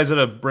was you guys at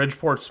a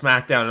Bridgeport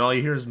SmackDown, and all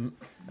you hear is,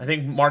 I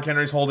think Mark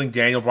Henry's holding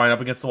Daniel Bryan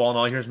up against the wall, and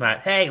all you hear is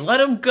Matt, "Hey, let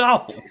him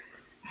go."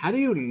 How do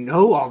you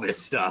know all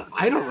this stuff?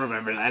 I don't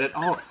remember that at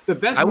all. The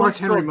best Mark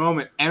Henry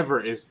moment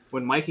ever is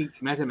when Mikey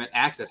met him at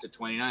Access at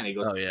 29. He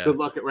goes, "Good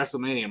luck at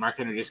WrestleMania." And Mark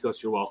Henry just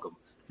goes, "You're welcome."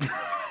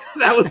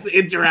 That was the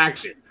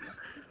interaction.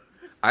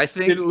 I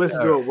think didn't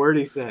listen to a word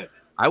he said.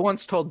 I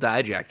once told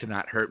Dijak to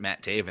not hurt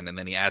Matt Taven, and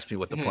then he asked me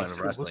what the point of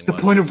wrestling was. What's the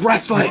point of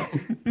wrestling?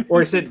 Or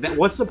he said,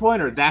 "What's the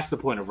point?" Or "That's the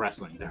point of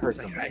wrestling." That hurts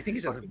him. I think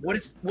he said,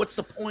 "What's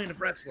the point of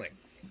wrestling?"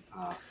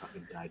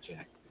 Fucking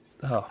Dijak.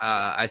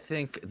 I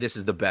think this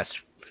is the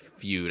best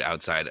feud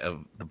outside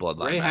of the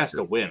Bloodline. Ray has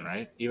to win,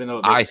 right? Even though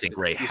I think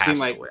Ray has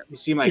to win. You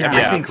seem like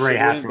I think Ray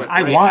has to win.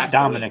 I want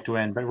Dominic to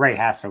win, but Ray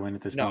has to win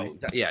at this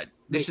point. Yeah,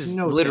 this is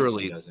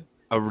literally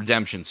a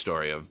redemption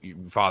story of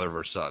father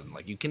versus son.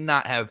 Like, you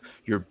cannot have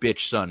your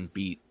bitch son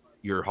beat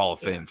your Hall of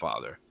Fame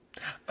father.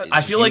 I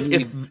feel like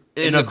if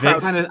in a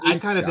Vince, I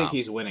kind of think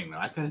he's winning though.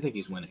 I kind of think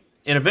he's winning.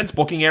 In a Vince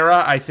booking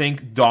era, I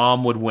think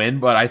Dom would win,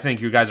 but I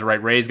think you guys are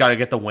right. Ray's got to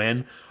get the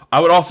win.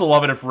 I would also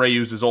love it if Ray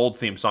used his old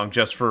theme song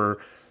just for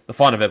the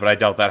fun of it, but I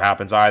doubt that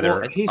happens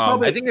either.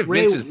 Well, I think if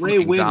Vince is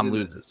booking, Dom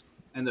loses.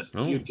 And the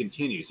feud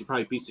continues. He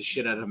probably beats the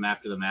shit out of him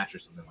after the match or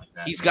something like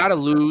that. He's got to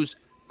lose,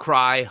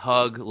 cry,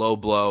 hug, low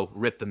blow,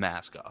 rip the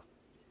mask off.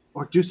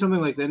 Or do something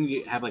like, then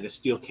you have like a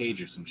steel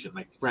cage or some shit,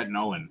 like Brett and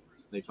Owen.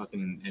 They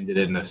fucking ended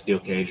it in a steel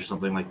cage or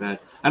something like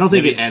that. I don't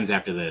think it ends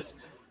after this.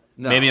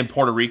 No. Maybe in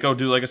Puerto Rico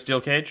do like a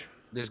steel cage?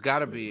 There's got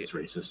to be. It's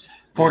racist.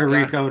 Puerto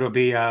Rico, it'll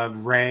be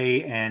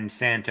Ray and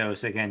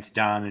Santos against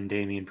Dom and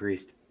Damian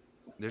Priest.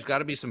 There's got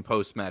to be some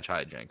post-match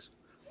hijinks.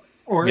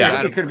 Or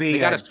it could be. They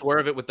got to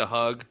swerve it with the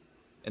hug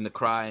and the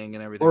crying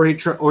and everything. Or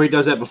he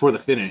does that before the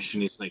finish,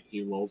 and he's like,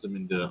 he rolls him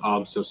into, "Oh,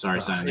 I'm so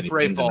sorry, Simon." If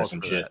Ray falls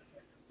some shit.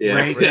 Yeah,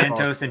 Ray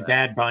Santos and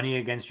Bad Bunny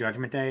against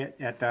Judgment Day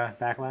at the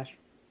Backlash.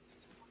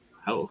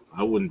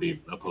 I wouldn't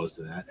be opposed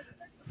to that.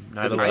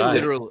 Neither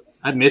would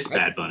I. I miss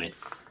Bad Bunny.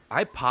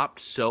 I popped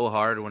so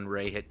hard when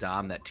Ray hit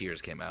Dom that tears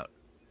came out.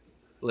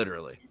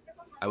 Literally.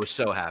 I was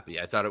so happy.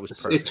 I thought it was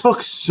perfect. It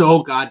took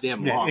so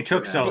goddamn long. It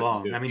took so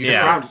long. I mean, the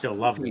crowd still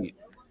loved it.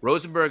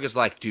 Rosenberg is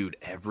like, dude,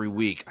 every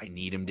week I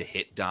need him to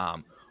hit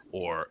Dom,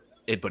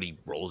 but he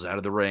rolls out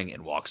of the ring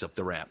and walks up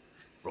the ramp.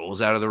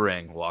 Rolls out of the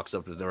ring, walks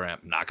up to the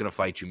ramp. I'm not going to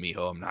fight you,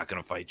 mijo. I'm not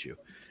going to fight you.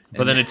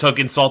 But then it took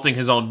insulting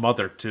his own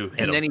mother to hit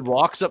him. Then he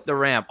walks up the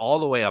ramp, all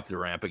the way up the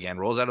ramp again,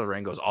 rolls out of the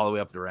ring, goes all the way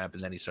up the ramp,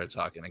 and then he starts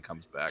talking and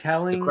comes back.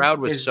 Telling the crowd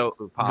was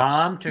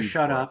mom to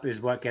shut up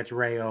is what gets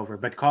Ray over.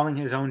 But calling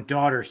his own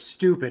daughter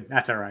stupid,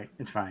 that's all right.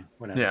 It's fine.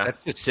 Whatever. Yeah,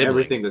 that's just sibling.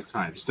 Everything that's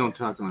fine. Just don't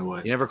talk to my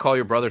wife. You never call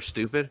your brother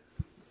stupid?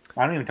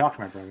 I don't even talk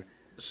to my brother.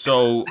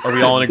 So are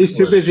we all in? He's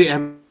too busy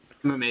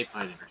MMA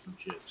fighting or some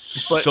shit.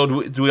 But,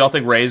 so do we all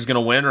think Ray's going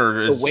to win,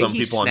 or is some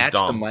people on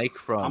Dom? The way he snatched the mic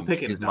from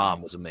his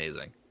mom was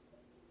amazing.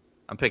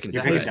 I'm picking. Is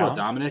that how you spell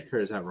Dominic, or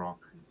is that wrong?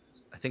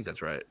 I think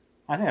that's right.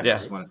 I think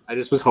that's right. I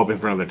just was hoping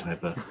for another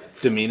type of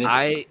demeanor.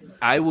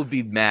 I would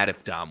be mad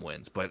if Dom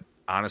wins, but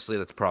honestly,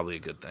 that's probably a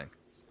good thing.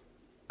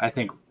 I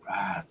think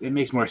it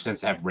makes more sense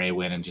to have Ray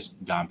win and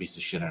just Dom beats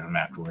the shit out of him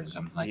afterwards or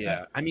something like that.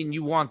 Yeah, I mean,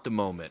 you want the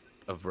moment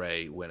of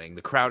Ray winning.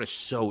 The crowd is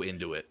so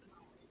into it.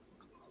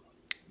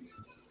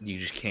 You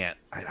just can't.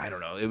 I don't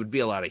know. It would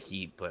be a lot of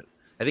heat, but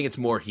I think it's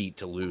more heat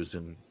to lose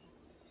and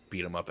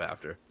beat him up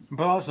after.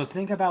 But also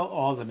think about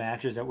all the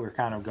matches that we're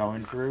kind of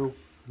going through.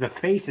 The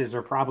faces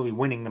are probably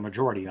winning the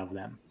majority of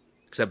them.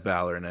 Except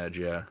Balor and Edge,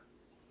 yeah.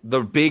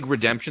 The big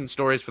redemption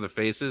stories for the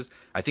faces,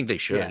 I think they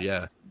should,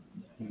 yeah.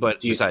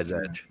 But besides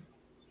Edge.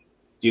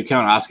 Do you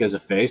count Asuka as a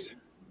face?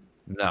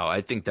 No,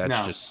 I think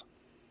that's just...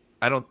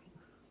 I don't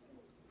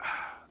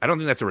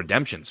think that's a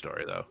redemption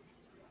story, though.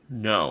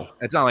 No.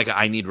 It's not like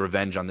I need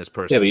revenge on this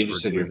person. Yeah, but you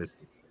just said this.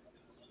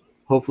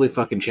 Hopefully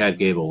fucking Chad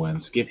Gable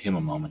wins. Give him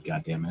a moment,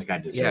 goddammit. That guy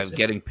deserves it.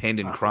 Getting pinned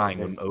and crying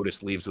when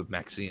Otis leaves with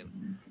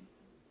Maxine.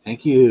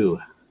 Thank you.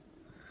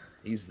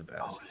 He's the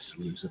best. Otis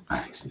leaves with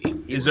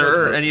Maxine. Is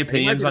there any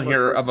opinions on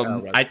here of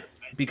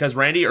because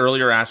Randy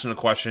earlier asked him a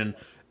question,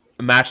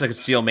 a match that could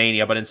steal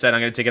Mania, but instead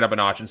I'm going to take it up a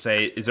notch and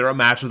say, is there a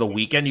match of the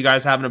weekend? You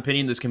guys have an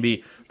opinion? This can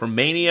be from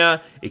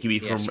Mania. It can be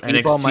from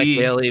NXT. Mike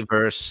Bailey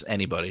versus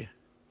anybody.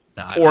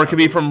 Or it could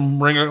be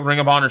from Ring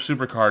of Honor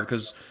Supercard,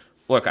 because,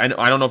 look, I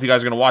don't know if you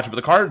guys are going to watch it, but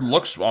the card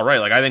looks all right.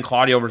 Like, I think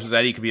Claudio versus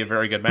Eddie could be a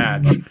very good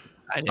match.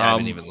 I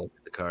haven't even looked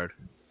at the card.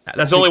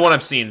 That's the only one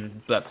I've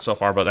seen so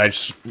far, but I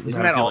just...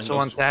 Isn't that also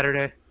on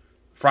Saturday?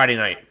 Friday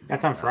night.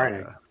 That's on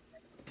Friday.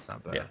 It's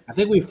not bad. Yeah. I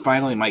think we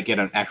finally might get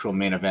an actual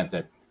main event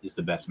that is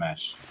the best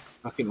match.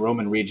 Fucking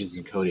Roman Reigns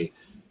and Cody.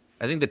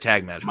 I think the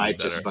tag match might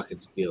just fucking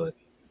steal it.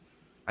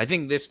 I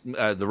think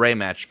the Ray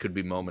match could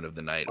be moment of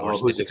the night. Or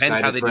it depends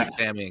how they do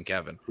Sammy and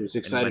Kevin. Who's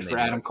excited for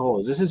Adam Cole?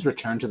 Is this his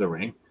return to the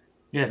ring?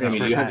 Yes. I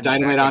mean, you have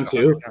Dynamite on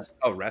too.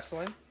 Oh,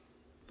 wrestling?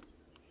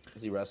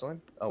 Is he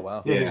wrestling? Oh,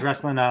 wow. Yeah, he's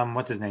wrestling.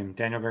 What's his name?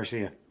 Daniel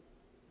Garcia.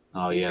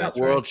 Oh, he's yeah. He's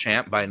world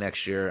champ by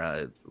next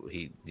year.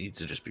 He needs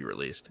to just be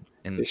released.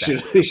 And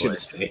he should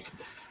stay.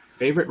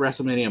 Favorite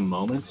WrestleMania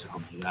moments?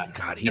 Oh my god!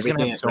 God, he's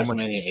gonna have so much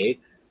WrestleMania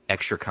 8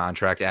 extra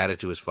contract added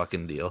to his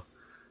fucking deal.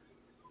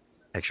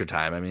 Extra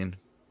time, I mean.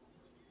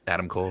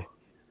 Adam Cole,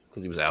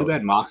 because he was out. Too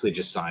bad Moxley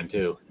just signed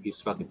too.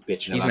 He's fucking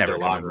bitching. He's never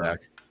coming back.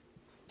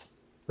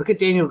 Look at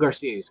Daniel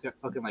Garcia. He's got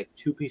fucking like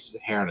 2 pieces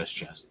of hair on his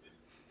chest.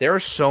 There are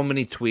so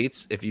many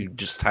tweets. If you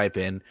just type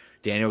in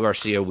Daniel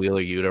Garcia,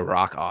 Wheeler Yuta,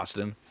 Rock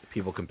Austin,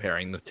 people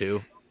comparing the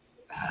two.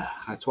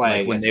 That's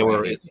why like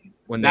before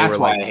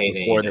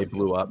they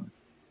blew up.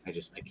 I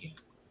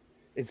can't.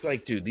 It's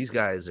like, dude, these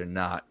guys are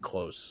not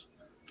close.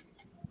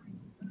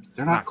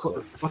 They're not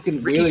close.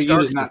 Fucking Ricky Wheeler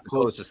Stark Yuta's not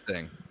close. Closest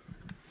thing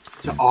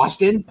to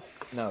Austin.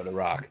 No, to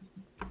Rock.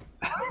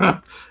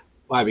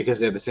 Why? Because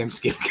they have the same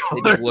skin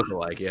color. They just look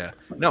alike. Yeah.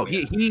 No,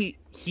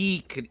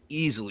 he could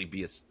easily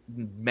be a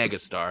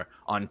megastar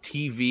on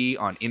TV,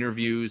 on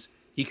interviews.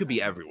 He could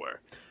be everywhere.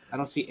 I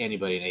don't see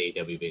anybody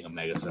in AEW being a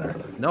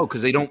megastar. No,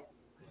 because they don't.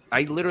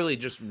 I literally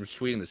just was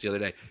tweeting this the other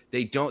day.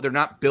 They're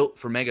not built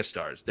for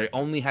megastars. They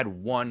only had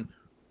one,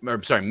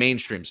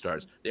 mainstream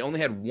stars. They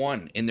only had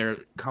one in their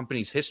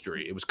company's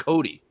history. It was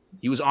Cody.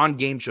 He was on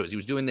game shows. He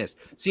was doing this.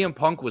 CM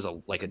Punk was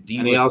a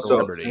D-list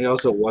celebrity. He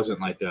also wasn't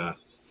like a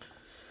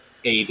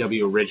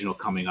AEW original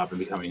coming up and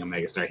becoming a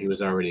megastar. He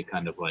was already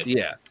kind of like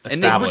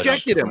and they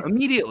rejected him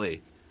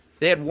immediately.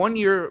 They had 1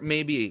 year,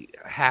 maybe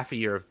half a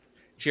year of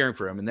cheering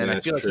for him, and then I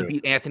feel like he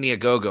beat Anthony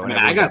Ogogo.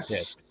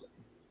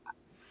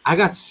 I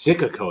got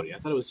sick of Cody. I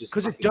thought it was just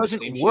because it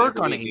doesn't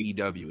work on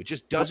AEW. It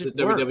just doesn't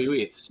work.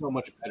 WWE. It's so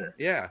much better.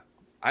 Yeah,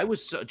 I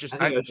was I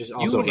think it was just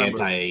also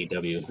anti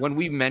AEW. When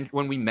we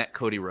met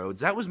Cody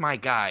Rhodes, that was my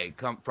guy.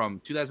 Come from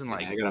 2000.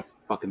 I got a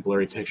fucking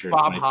blurry picture.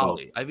 Bob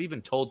Holly. I've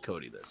even told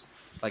Cody this.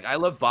 Like, I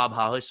love Bob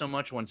Holly so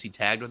much. Once he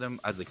tagged with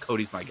him, I was like,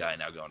 Cody's my guy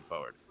now going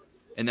forward.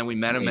 And then we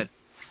met him at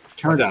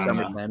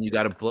SummerSlam. You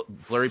got a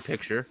blurry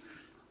picture.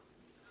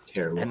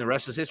 Terrible. And the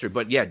rest is history.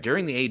 But yeah,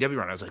 during the AEW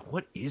run, I was like,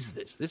 what is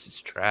this? This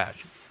is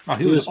trash. Oh,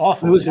 he was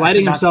awful. He was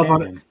lighting himself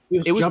on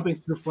it. He was jumping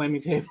through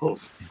flaming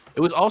tables.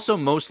 It was also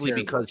mostly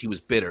because he was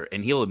bitter,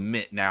 and he'll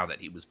admit now that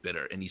he was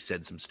bitter, and he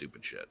said some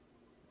stupid shit.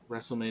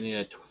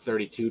 WrestleMania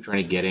 32 trying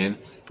to get in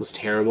was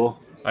terrible.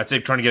 I'd say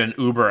trying to get an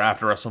Uber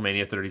after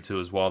WrestleMania 32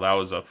 as well. That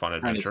was a fun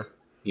adventure.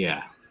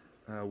 Yeah.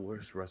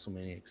 Worst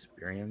WrestleMania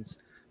experience?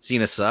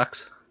 Cena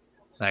sucks.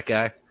 That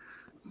guy.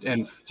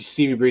 And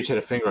Stevie Breach had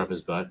a finger up his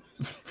butt.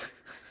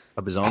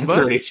 Up his own butt?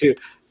 32.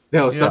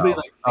 No, somebody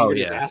fingered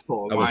his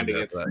asshole in line to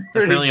get that.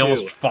 Apparently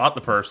almost fought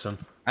the person.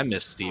 I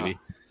miss Stevie.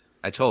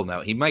 I told him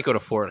that. He might go to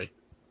 40.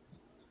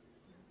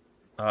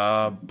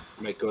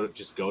 Might go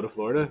to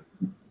Florida?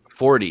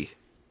 40.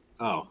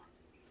 Oh.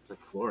 It's like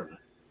Florida.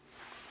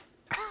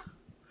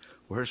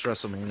 Worst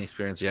WrestleMania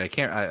experience? Yeah,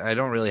 I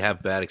don't really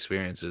have bad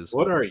experiences.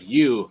 What are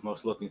you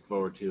most looking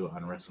forward to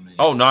on WrestleMania?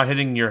 Oh, not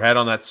hitting your head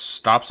on that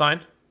stop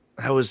sign?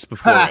 That was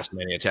before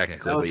WrestleMania,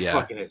 technically. That was but yeah.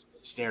 fucking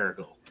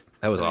hysterical.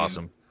 That was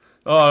awesome.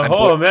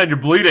 Oh man, you're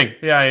bleeding.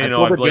 Yeah, I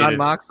bleeded. John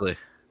Moxley.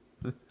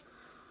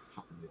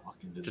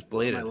 Just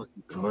bleeding. What am I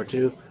looking forward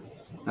to?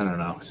 I don't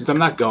know. Since I'm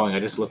not going, I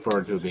just look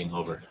forward to it being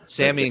over.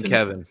 Sammy and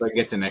Kevin. So I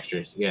get to next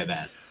year's. Yeah,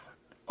 that.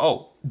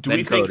 Oh, do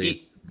we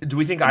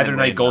think either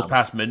night goes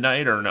past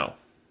midnight or no?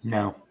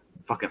 No.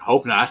 Fucking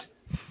hope not.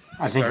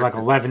 I think like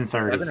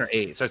 11:30. 7 or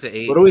 8. It starts at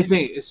 8. What do we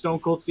think? Is Stone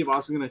Cold Steve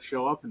Austin going to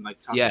show up and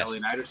talk to LA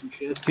Knight or some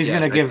shit? He's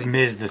going to give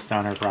Miz the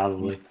stunner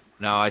probably.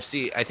 No, I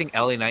think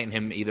LA Knight and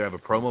him either have a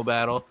promo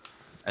battle,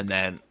 and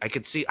then I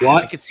could see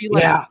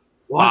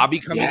Bobby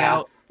coming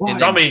out. And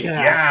Dummy,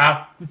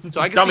 yeah. So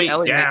I can see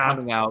LA Knight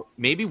coming out,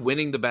 maybe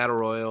winning the Battle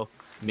Royal,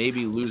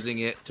 maybe losing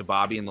it to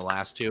Bobby in the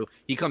last two.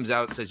 He comes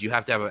out and says, you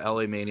have to have an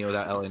LA Mania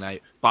without LA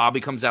Knight. Bobby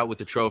comes out with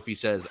the trophy,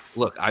 says,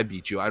 look, I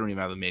beat you. I don't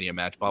even have a Mania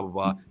match, blah, blah,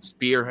 blah.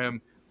 Spear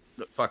him,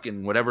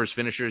 fucking whatever his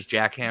finisher is,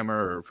 jackhammer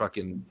or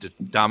fucking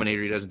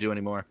Dominator he doesn't do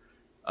anymore.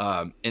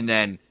 And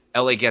then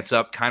LA gets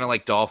up, kind of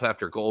like Dolph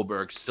after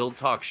Goldberg, still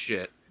talks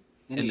shit.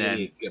 And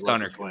then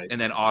Stunner. And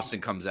then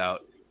Austin comes out,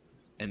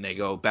 and they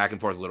go back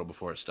and forth a little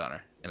before a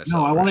Stunner.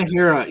 No, I want to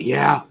hear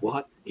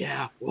what?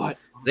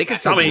 They could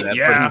tell me that,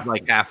 but he's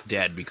like half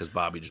dead because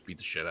Bobby just beat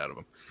the shit out of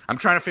him. I'm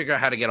trying to figure out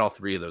how to get all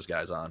three of those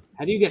guys on.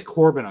 How do you get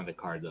Corbin on the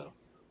card, though?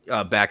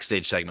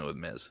 Backstage segment with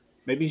Miz.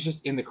 Maybe he's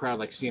just in the crowd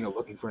like Cena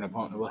looking for an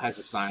opponent. Will has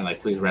a sign like,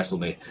 please wrestle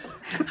me.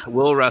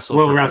 We'll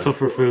wrestle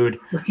for food.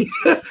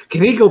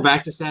 Can he go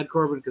back to Sad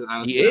Corbin? Because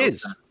honestly, he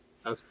is.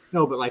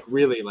 No, but like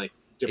really like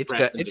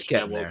depressed. It's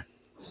getting there.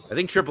 I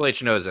think Triple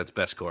H knows that's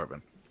best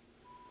Corbin.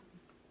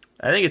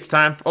 I think it's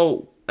time.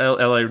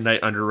 LA Knight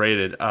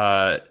underrated.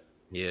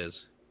 He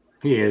is.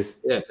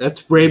 Yeah,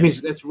 that's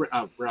Randy's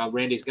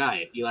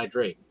guy, Eli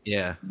Drake.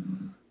 Yeah.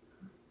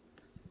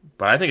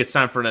 But I think it's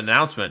time for an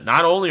announcement.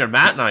 Not only are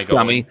Matt and I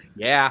going.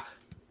 Yeah.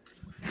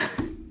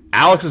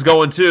 Alex is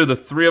going too. The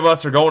three of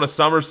us are going to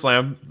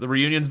SummerSlam. The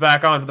reunion's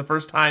back on for the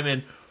first time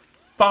in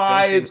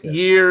 5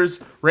 years.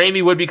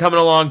 Ramey would be coming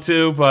along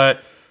too,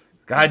 but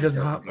guy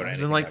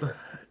doesn't like do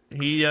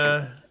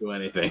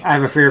anything. I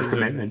have a fear of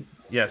commitment.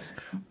 Yes.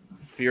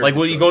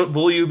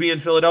 Will you be in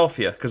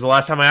Philadelphia? Because the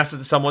last time I asked it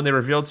to someone, they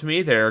revealed to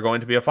me they're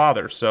going to be a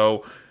father.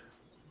 So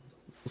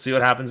we'll see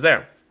what happens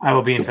there. I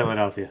will be in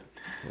Philadelphia.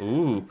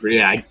 Ooh.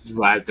 Yeah,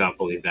 I don't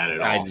believe that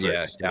at all.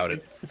 I doubt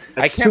it.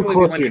 I can't believe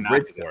you went to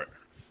Bridgeport.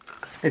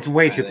 It's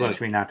way too close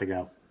for me not to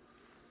go.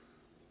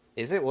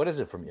 Is it? What is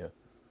it from you?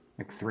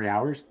 Like 3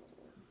 hours.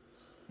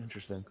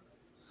 Interesting.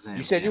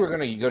 You said you were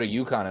going to go to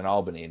UConn in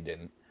Albany and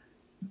didn't.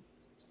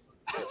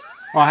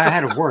 Well, I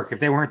had to work. If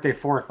they weren't the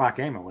 4:00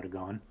 game, I would have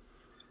gone.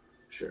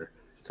 Sure.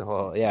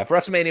 So if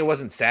WrestleMania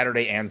wasn't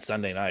Saturday and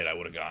Sunday night, I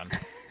would have gone.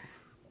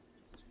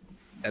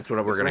 That's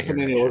what we're going to hear.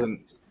 WrestleMania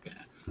wasn't.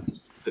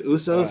 The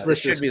Usos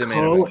versus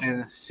Cole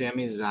and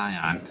Sami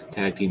Zayn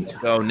tag team.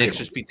 Oh, Nick's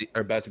just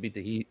about to beat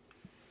the Heat.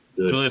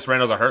 Good. Julius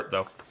Randle got hurt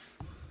though.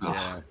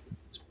 Yeah.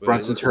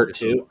 Brunson's hurt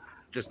too.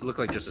 Just looked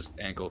like just an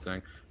ankle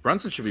thing.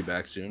 Brunson should be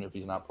back soon if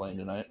he's not playing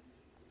tonight.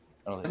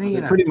 I don't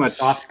think pretty much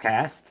soft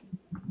cast.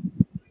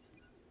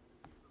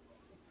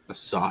 A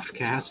soft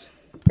cast?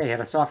 Yeah, he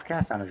had a soft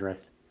cast on his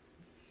wrist.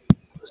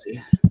 Was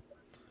he?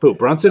 Who,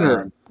 Brunson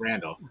or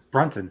Randall?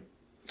 Brunson.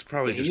 It's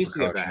probably just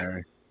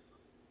precautionary.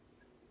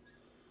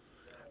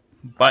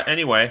 But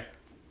anyway,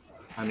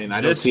 I mean,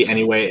 I don't see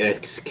any way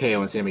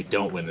KO and Sammy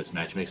don't win this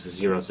match. It makes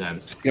zero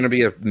sense. It's going to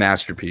be a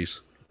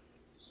masterpiece.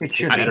 It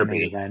should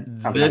be.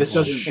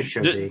 It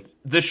should be.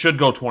 This should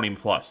go 20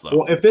 plus though.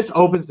 Well, if this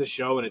opens the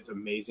show and it's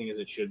amazing as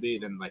it should be,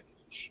 then like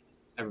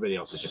everybody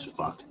else is just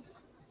fucked.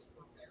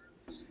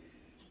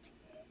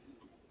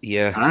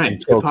 Yeah. All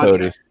right.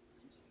 Cody.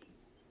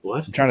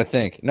 What? I'm trying to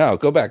think. No,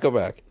 go back.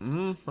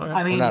 Mm-hmm.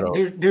 I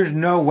mean, there's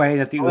no way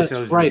that the Usos.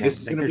 That's right. This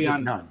is going to be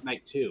on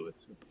night 2.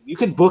 You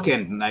could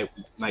bookend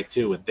night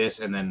 2 with this,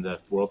 and then the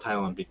world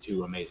title and be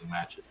 2 amazing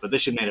matches. But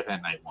this should main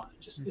event night 1.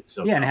 It's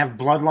so and have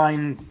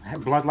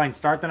Bloodline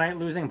start the night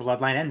losing,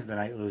 Bloodline ends the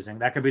night losing.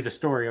 That could be the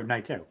story of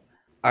night 2.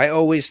 I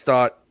always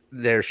thought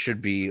there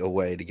should be a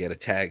way to get a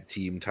tag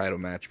team title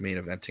match main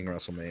eventing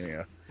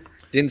WrestleMania.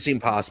 Didn't seem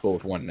possible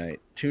with one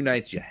night. 2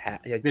 nights,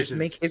 just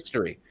make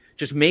history.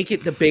 Just make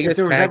it the biggest. If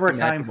there was ever a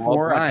time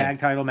for a tag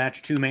title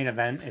match to main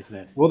event, is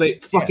this? Well, they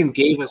fucking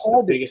gave us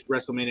the biggest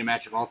WrestleMania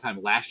match of all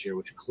time last year,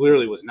 which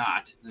clearly was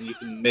not. And you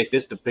can make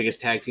this the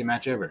biggest tag team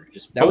match ever.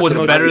 That was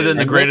better than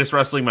the greatest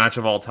wrestling match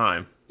of all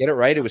time. Get it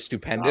right. It was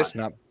stupendous.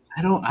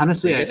 I don't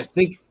honestly. I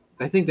think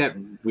that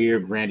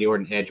weird Randy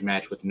Orton Edge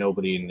match with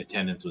nobody in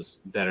attendance was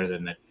better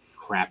than that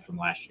crap from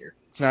last year.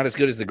 It's not as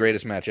good as the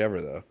greatest match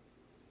ever, though.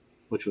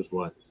 Which was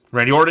what?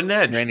 Randy Orton and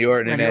Edge. Randy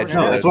Orton and Edge.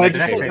 No, that's why I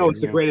just said,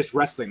 it's the greatest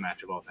wrestling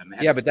match of all time.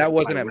 Yeah, but that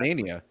wasn't at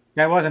Mania.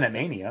 That wasn't at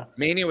Mania.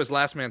 Mania was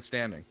Last Man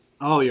Standing.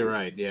 Oh, you're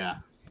right. Yeah.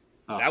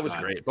 Oh, that was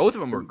great. Both of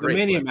them were great. The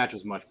Mania match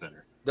was much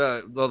better.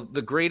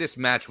 The greatest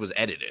match was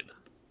edited.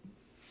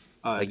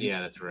 Yeah,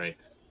 that's right.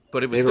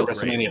 But it was still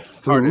WrestleMania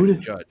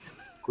food.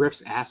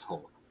 Griff's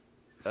asshole.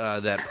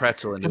 That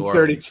pretzel in New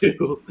Orleans.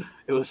 32.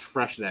 It was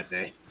fresh that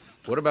day.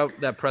 What about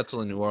that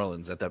pretzel in New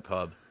Orleans at that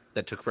pub?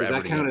 That took forever.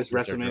 Does that count as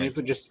WrestleMania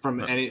food just from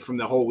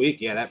the whole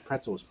week? Yeah, that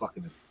pretzel was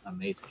fucking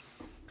amazing.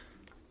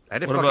 I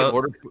had to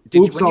order.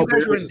 When you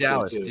guys were in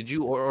Dallas, did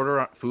you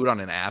order food on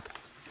an app?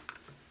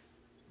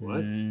 What?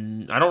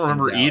 I don't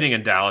remember eating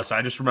in Dallas.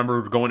 I just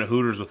remember going to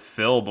Hooters with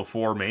Phil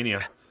before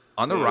Mania.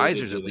 On the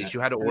risers, at least, you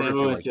had to order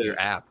through your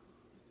app.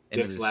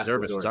 And the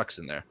service sucks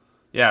in there.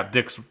 Yeah,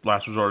 Dick's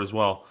Last Resort as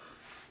well.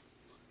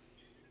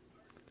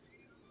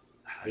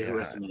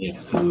 WrestleMania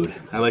food.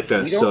 I like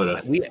that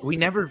soda. We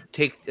never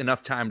take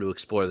enough time to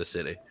explore the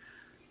city.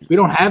 We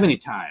don't have any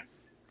time.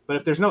 But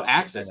if there's no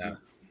access,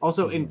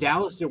 also in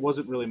Dallas there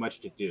wasn't really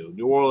much to do.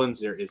 New Orleans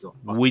there is a.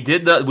 We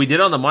did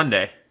on the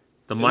Monday.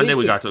 Monday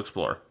we got to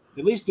explore.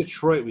 At least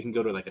Detroit, we can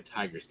go to like a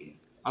Tigers game.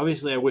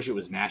 Obviously, I wish it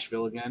was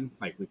Nashville again.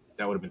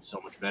 That would have been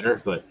so much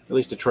better. But at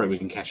least Detroit, we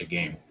can catch a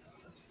game.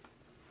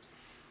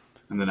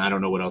 And then I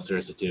don't know what else there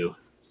is to do.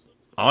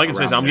 All I can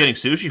say is I'm getting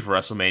sushi for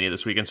WrestleMania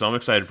this weekend, so I'm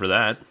excited for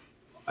that.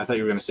 I thought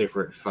you were going to say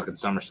for fucking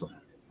SummerSlam.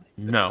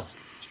 No.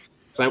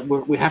 So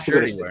we have to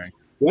go to.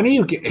 When are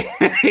you getting?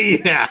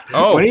 Yeah.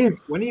 Oh.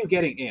 When are you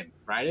getting in?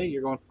 Friday?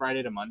 You're going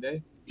Friday to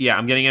Monday? Yeah,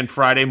 I'm getting in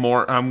Friday.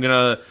 I'm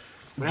gonna.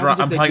 I'm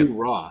probably do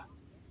Raw.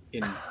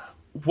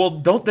 Well,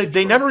 don't they?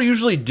 They never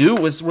usually do.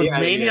 With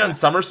Mania and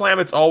SummerSlam,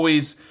 it's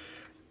always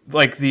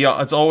like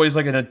it's always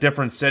like in a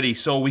different city.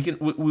 So we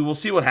will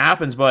see what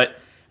happens. But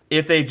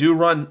if they do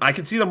run, I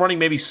can see them running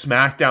maybe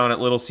SmackDown at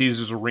Little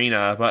Caesars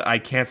Arena, but I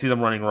can't see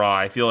them running Raw.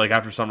 I feel like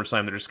after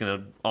SummerSlam, they're just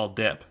gonna all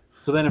dip.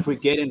 So then, if we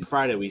get in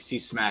Friday, we see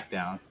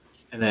SmackDown,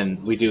 and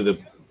then we do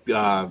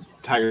the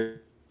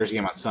Tigers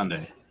game on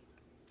Sunday.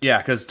 Yeah,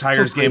 because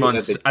Tigers game on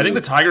I think the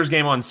Tigers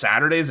game on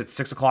Saturdays at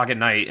 6:00 at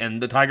night, and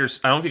the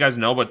Tigers. I don't know if you guys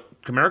know,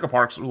 but Comerica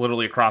Park's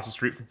literally across the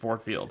street from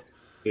Ford Field.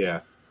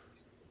 Yeah,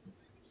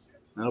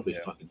 that'll be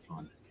fucking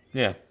fun.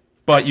 Yeah,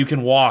 but you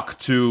can walk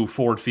to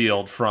Ford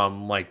Field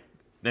from like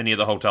any of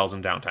the hotels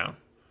in downtown.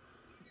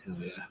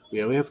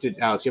 Yeah. We have to,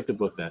 Alex. You have to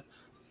book that.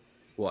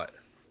 What?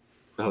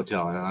 The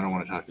hotel. I don't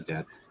want to talk to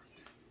Dad.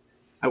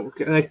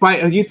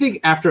 You think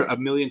after a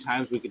million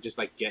times we could just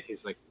like get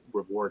his like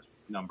reward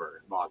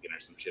number and log in or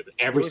some shit? But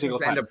every single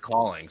time, end up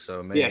calling.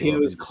 So maybe he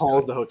always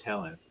calls the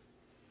hotel in.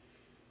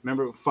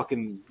 Remember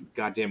fucking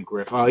goddamn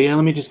Griff? Oh yeah,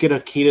 let me just get a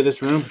key to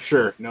this room.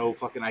 Sure, no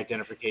fucking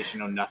identification,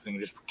 no nothing.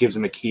 Just gives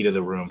him a key to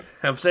the room.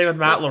 I'm saying with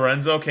Matt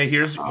Lorenzo. Okay,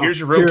 here's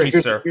your room key,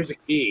 sir. Here's a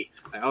key.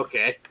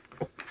 Okay.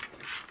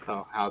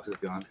 Oh, Alex is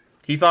gone.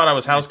 He thought I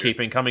was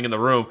housekeeping coming in the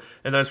room,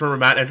 and then I just remember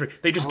Matt entering.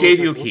 They just gave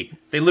you a key.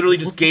 They literally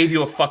just gave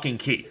you a fucking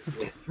key.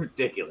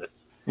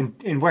 Ridiculous.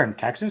 In where? In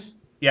Texas?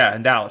 Yeah,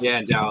 in Dallas. Yeah,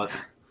 in Dallas.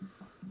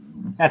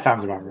 That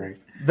sounds about right.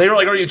 They were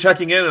like, "Are you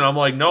checking in?" And I'm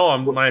like, "No,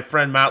 my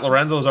friend Matt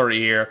Lorenzo's already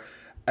here."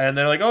 And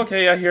they're like,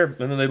 "Okay, yeah, here."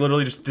 And then they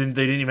literally just didn't.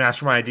 They didn't even ask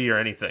for my ID or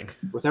anything.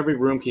 With every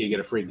room key, you get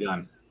a free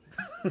gun.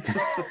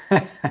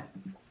 Fucking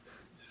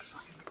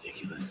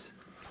ridiculous.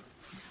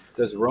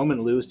 Does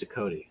Roman lose to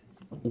Cody?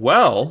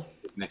 Well,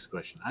 next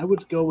question. I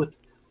would go with.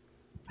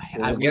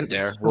 We'll get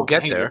there. We'll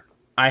get there.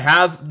 I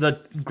have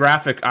the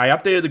graphic. I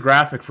updated the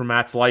graphic for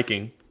Matt's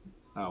liking.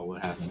 Oh,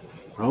 what happened?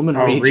 Roman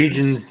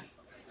Regions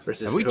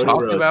versus. Have we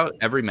talked about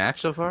every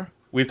match so far?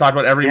 We've talked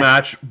about every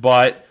match,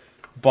 but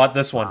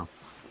this one,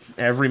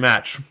 every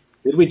match.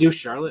 Did we do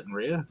Charlotte and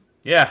Rhea?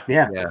 Yeah.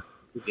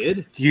 We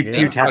did.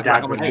 You tapped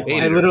out.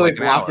 I literally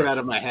blocked it out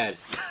of my head.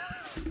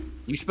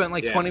 You spent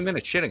like 20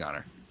 minutes shitting on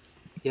her.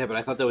 Yeah, but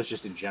I thought that was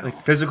just in general.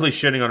 Like physically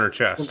shitting on her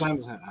chest.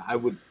 Sometimes I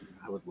would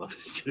love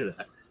to do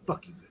that.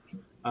 Fuck you,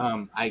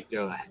 bitch.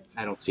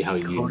 I don't see how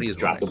you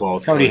drop the ball.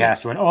 Cody has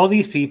to win. All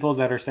these people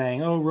that are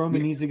saying, "Oh,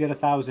 Roman needs to get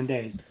 1,000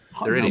 days."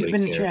 He's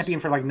been champion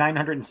for like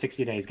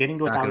 960 days. Getting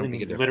to 1,000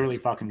 is literally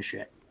fucking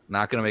shit.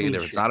 Not going to make a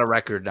difference. Not a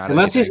record.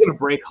 Unless he's going to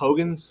break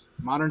Hogan's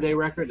modern day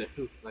record.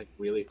 Who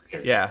really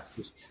cares? Yeah.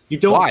 You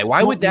don't. Why?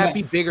 Why would that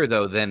be bigger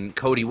though than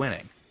Cody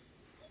winning?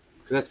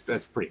 Because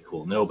that's pretty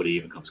cool. Nobody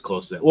even comes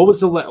close to that. What was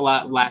the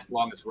last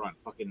longest run?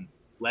 Fucking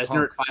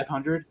Lesnar at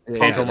 500.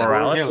 Punk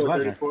Morales.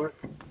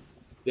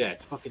 Yeah,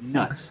 it's fucking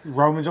nuts.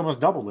 Roman's almost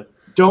doubled it.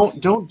 Don't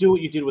do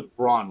what you did with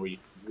Braun, where you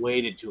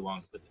waited too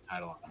long to put the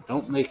title on.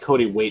 Don't make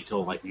Cody wait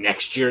till like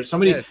next year.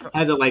 Somebody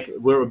had to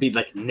where it would be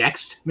like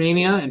next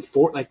Mania and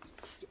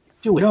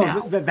do it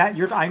now.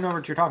 I know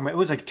what you're talking about. It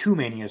was like 2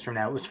 Manias from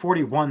now. It was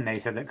 41. They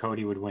said that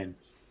Cody would win.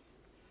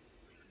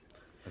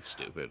 That's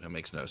stupid. That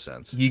makes no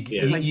sense. You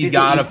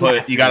gotta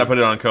put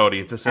it on Cody.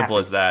 It's as simple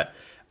as that.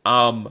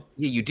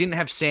 You didn't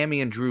have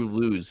Sammy and Drew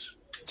lose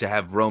to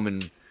have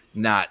Roman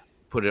not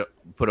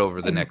put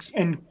over the next.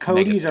 And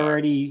Cody's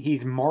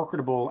he's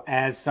marketable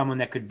as someone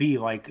that could be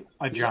like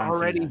a John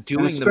already Cena.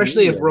 doing,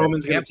 especially if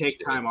Roman's going to take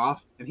time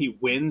off and he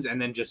wins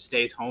and then just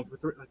stays home for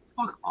 3. Like,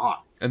 fuck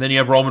off. And then you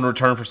have Roman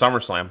return for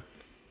SummerSlam.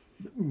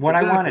 What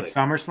I want at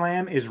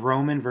SummerSlam is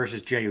Roman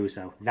versus Jey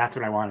Uso. That's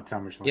what I want at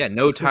SummerSlam. Yeah,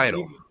 no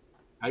title.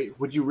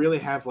 Would you really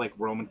have like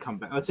Roman come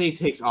back? Let's say he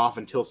takes off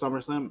until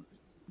SummerSlam.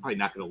 Probably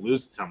not going to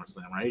lose at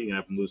SummerSlam, right? You're going to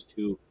have him lose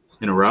 2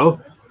 in a row.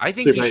 I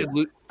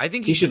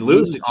think he should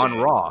lose on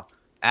Raw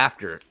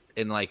after.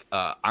 And like,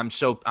 I'm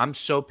so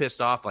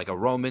pissed off. Like a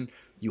Roman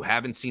you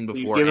haven't seen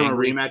before. You give him a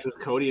rematch with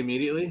Cody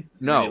immediately?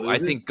 No, I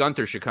think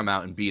Gunther should come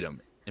out and beat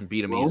him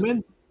Roman?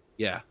 easily.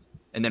 Yeah,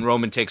 and then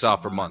Roman takes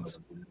off for months.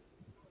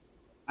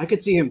 I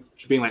could see him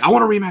being like, "I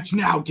want a rematch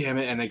now, damn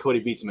it!" And then Cody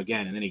beats him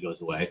again, and then he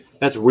goes away.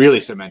 That's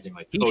really cementing.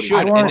 Like Cody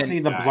I want to see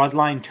the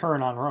bloodline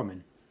turn on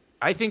Roman.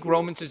 I think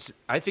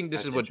I think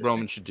this is what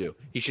Roman should do.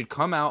 He should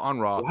come out on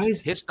Raw,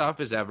 pissed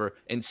off as ever,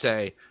 and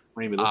say,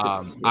 look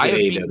at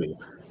AEW.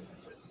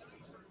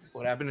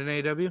 What happened in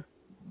AEW?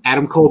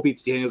 Adam Cole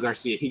beats Daniel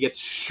Garcia. He gets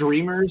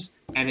streamers,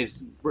 and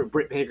his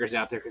Britt Baker's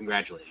out there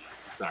congratulating him.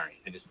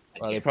 Sorry,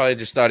 They probably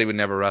just thought he would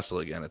never wrestle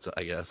again.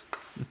 I guess.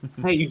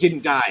 Hey, you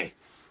didn't die.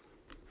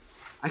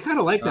 I kind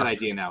of like that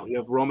idea now. You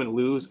have Roman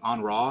lose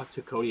on Raw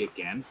to Cody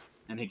again,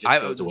 and he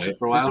just goes away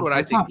for a while. That's what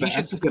I think.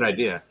 That's a good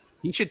idea.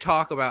 He should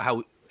talk about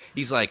how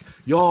he's like,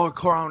 y'all are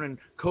crowning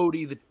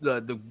Cody the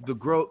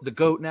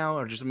GOAT now,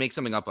 or just make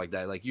something up like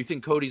that. Like, you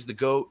think Cody's the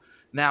GOAT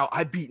now?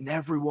 I've beaten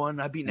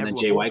everyone. And then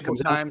Jay White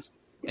comes times.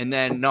 And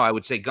then I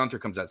would say Gunther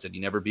comes out and said,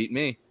 "You never beat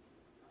me."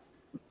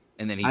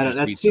 And then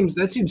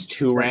that seems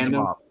too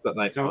random. But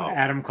like,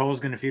 Adam Cole's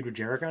going to feud with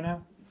Jericho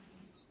now.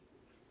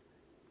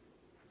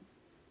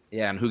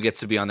 Yeah, and who gets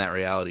to be on that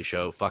reality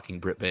show? Fucking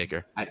Britt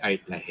Baker. I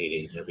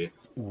hate AEW.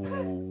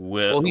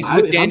 Well, he's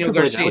with Daniel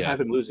Garcia. I would have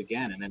him lose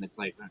again, and then it's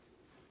like,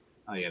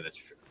 oh yeah, that's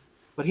true.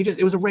 But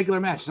it was a regular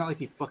match. It's not like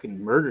he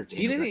fucking murdered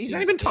Daniel Garcia. He's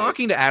not even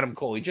talking to Adam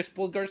Cole. He just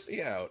pulled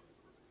Garcia out.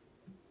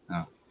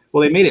 Oh.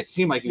 Well, they made it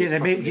seem like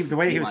the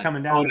way he was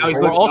coming down.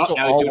 We're also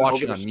all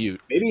watching on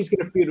mute. Maybe he's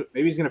gonna feud.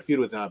 Maybe he's gonna feud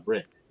with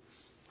Britt.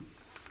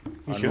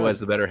 Who has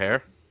the better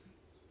hair?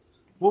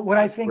 Well, what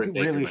I think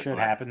really should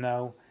happen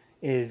though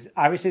is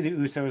obviously the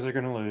Usos are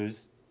going to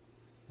lose.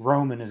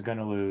 Roman is going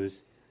to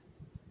lose.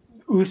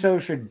 Uso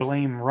should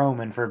blame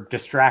Roman for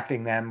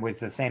distracting them with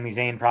the Sami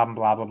Zayn problem,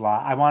 blah, blah,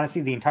 blah. I want to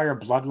see the entire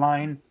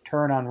bloodline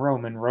turn on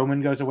Roman.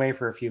 Roman goes away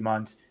for a few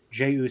months.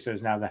 Jey Uso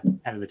is now the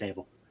head of the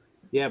table.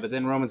 Yeah, but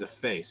then Roman's a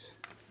face.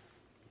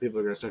 People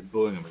are going to start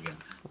booing him again.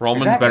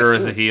 Roman's better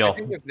as a heel. I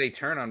think if they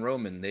turn on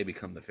Roman, they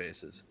become the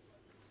faces.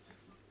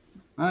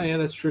 Oh, yeah,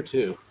 that's true,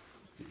 too.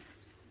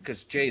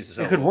 Because Jay's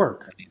it could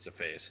work. Needs a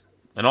face.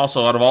 And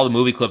also, out of all the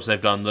movie clips they've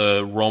done,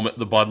 the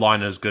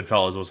bloodline as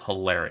Goodfellas was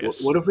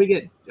hilarious. What if we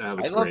get? I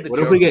love the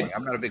joke.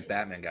 I'm not a big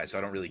Batman guy, so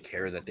I don't really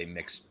care that they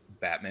mixed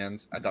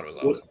Batmans. I thought it was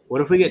awesome.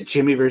 What if we get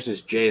Jimmy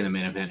versus Jay in the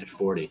main event at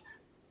 40?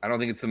 I don't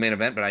think it's the main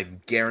event, but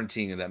I'm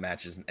guaranteeing that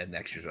match is at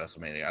next year's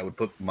WrestleMania. I would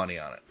put money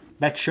on it.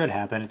 That should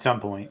happen at some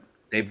point.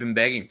 They've been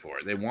begging for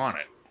it. They want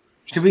it.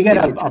 Should we get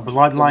a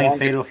bloodline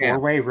fatal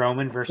 4-way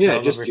Roman versus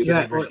Solo versus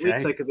that.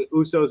 It's like the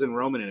Usos and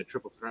Roman in a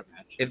triple threat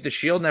match. If the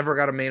Shield never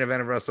got a main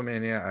event of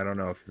WrestleMania, I don't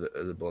know if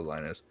the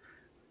bloodline is.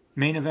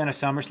 Main event of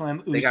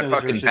SummerSlam, Usos they got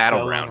fucking versus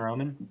Solo and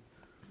Roman.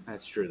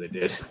 That's true, they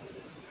did.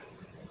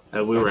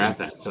 We were at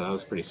that, so that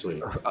was pretty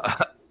sweet.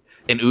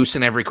 An Us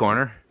in every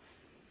corner.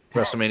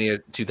 WrestleMania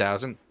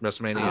 2000.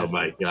 WrestleMania. Oh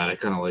my god, I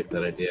kind of like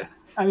that idea.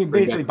 I mean,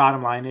 basically,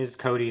 bottom line is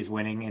Cody's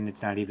winning, and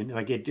it's not even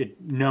like it.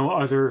 No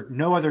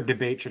other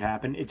debate should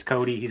happen. It's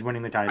Cody. He's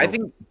winning the title. I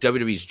think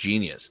WWE's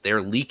genius.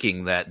 They're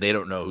leaking that they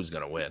don't know who's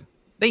going to win.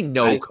 They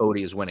know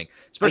Cody is winning,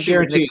 especially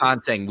with Nick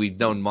Khan saying we've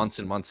known months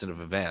and months in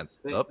advance.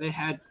 They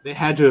had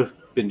to have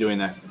been doing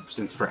that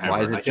since forever.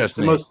 Why is it just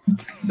me?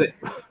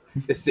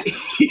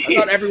 I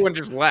thought everyone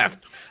just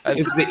left.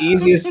 It's the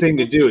easiest thing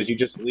to do is you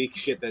just leak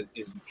shit that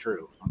isn't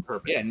true on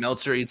purpose. Yeah, and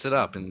Meltzer eats it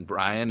up, and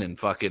Brian and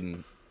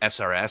fucking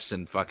SRS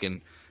and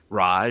fucking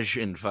Raj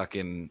and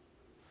fucking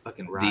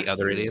Raj, the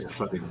other idiot, a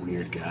fucking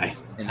weird guy,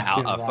 and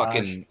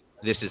fucking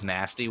This Is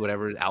Nasty,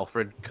 whatever,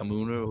 Alfred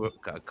Kamunu,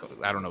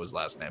 I don't know his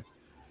last name.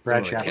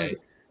 Brad Shepard.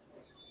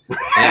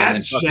 Yeah,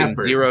 and fucking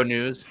Zero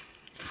News.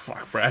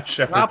 Fuck Brad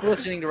Shepard. Stop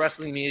listening to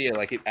wrestling media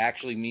like it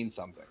actually means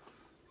something.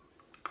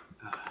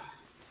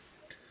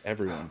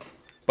 Everyone.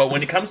 But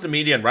when it comes to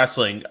media and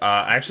wrestling,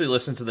 I actually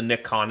listened to the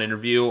Nick Khan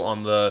interview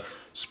on the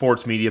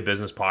Sports Media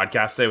Business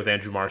Podcast today with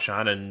Andrew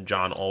Marchand and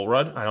John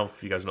Allred. I don't know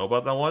if you guys know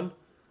about that one.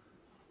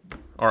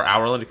 Or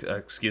Hourland,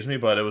 excuse me.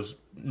 But it was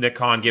Nick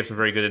Khan gave some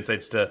very good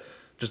insights to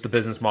just the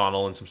business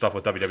model and some stuff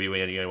with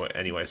WWE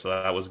anyway. So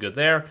that was good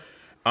there.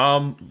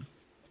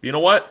 You know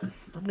what?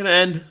 I'm gonna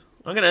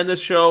end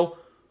this show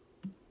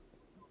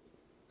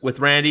with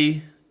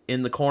Randy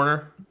in the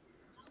corner,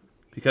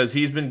 because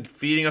he's been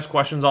feeding us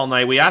questions all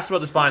night. We asked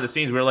about this behind the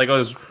scenes. We were like, oh,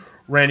 is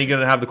Randy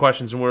going to have the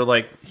questions? And we are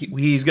like,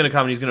 he's going to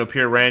come and he's going to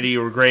appear. Randy,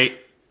 you were great.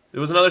 It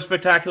was another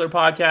spectacular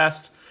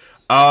podcast.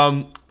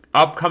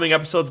 Upcoming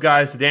episodes,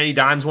 guys. The Danny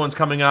Dimes one's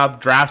coming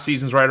up. Draft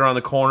season's right around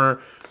the corner.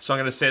 So I'm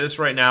going to say this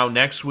right now.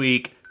 Next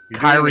week,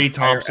 Kyrie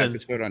Thompson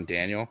episode on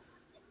Daniel.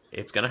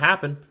 It's going to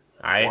happen.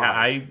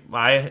 I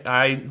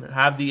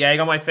have the egg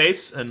on my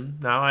face,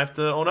 and now I have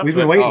to own up to it. We've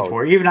been waiting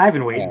for it. Even I've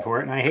been waiting for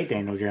it, and I hate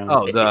Daniel Jones.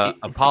 Oh, the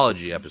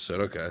apology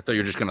episode. Okay. I thought you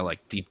were just going to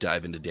like deep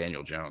dive into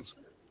Daniel Jones.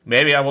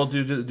 Maybe I will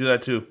do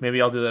that too.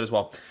 Maybe I'll do that as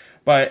well.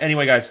 But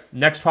anyway, guys,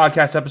 next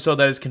podcast episode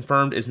that is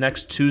confirmed is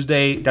next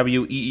Tuesday.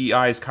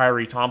 WEEI's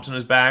Kyrie Thompson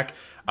is back.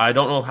 I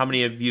don't know how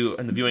many of you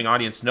in the viewing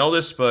audience know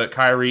this, but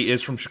Kyrie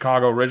is from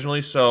Chicago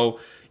originally, so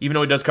even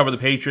though he does cover the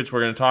Patriots,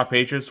 we're going to talk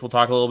Patriots. We'll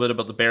talk a little bit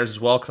about the Bears as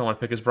well, because I want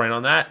to pick his brain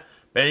on that.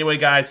 But anyway,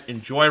 guys,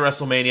 enjoy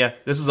WrestleMania.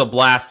 This is a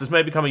blast. This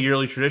might become a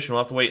yearly tradition.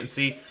 We'll have to wait and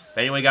see.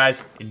 But anyway,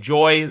 guys,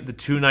 enjoy the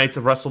 2 nights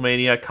of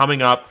WrestleMania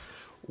coming up.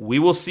 We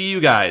will see you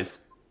guys,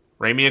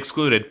 Ramey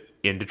excluded,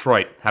 in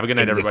Detroit. Have a good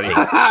night, everybody.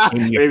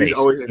 In your face.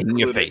 Always in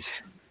your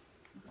face.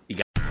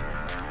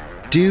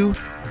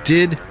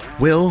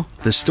 Will,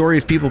 the Story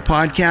of People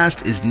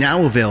podcast is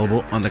now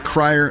available on the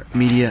Crier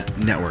Media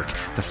Network.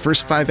 The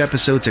first 5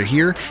 episodes are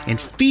here and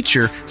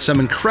feature some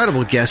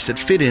incredible guests that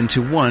fit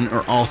into one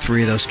or all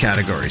 3 of those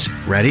categories.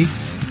 Ready?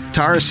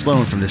 Tara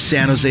Sloan from the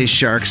San Jose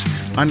Sharks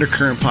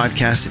Undercurrent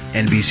podcast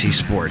at NBC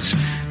Sports.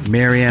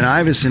 Marianne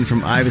Iverson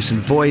from Iverson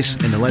Voice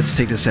and the Let's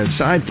Take This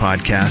Outside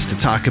podcast to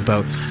talk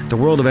about the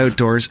world of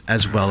outdoors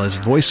as well as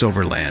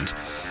voiceover land.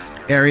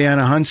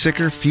 Ariana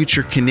Hunsicker,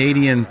 future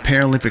Canadian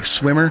Paralympic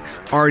swimmer,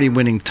 already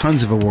winning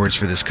tons of awards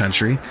for this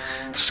country.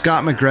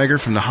 Scott McGregor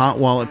from the Hot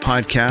Wallet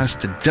podcast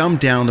to dumb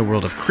down the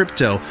world of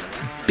crypto,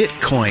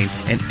 Bitcoin,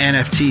 and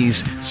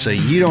NFTs so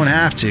you don't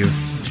have to.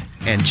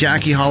 And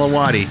Jackie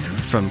Holowati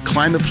from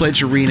Climate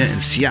Pledge Arena in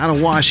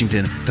Seattle,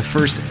 Washington, the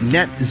first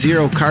net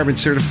zero carbon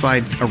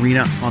certified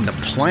arena on the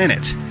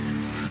planet.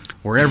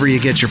 Wherever you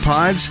get your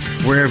pods,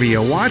 wherever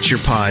you watch your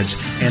pods,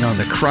 and on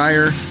the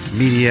Crier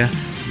Media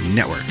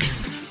Network.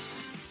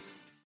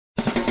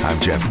 I'm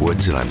Jeff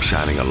Woods, and I'm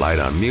shining a light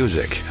on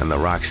music and the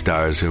rock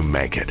stars who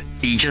make it.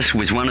 He just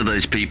was one of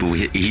those people.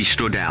 He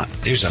stood out.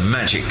 He was a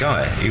magic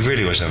guy. He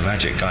really was a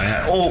magic guy.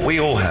 We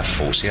all have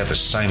faults. He had the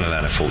same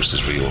amount of faults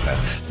as we all had.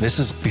 This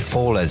was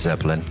before Led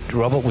Zeppelin.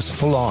 Robert was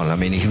full on. I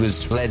mean, he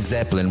was Led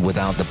Zeppelin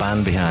without the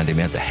band behind him.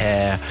 He had the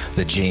hair,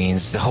 the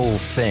jeans, the whole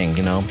thing,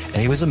 you know. And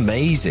he was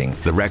amazing.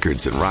 The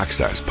Records and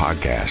Rockstars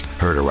podcast,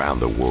 heard around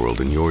the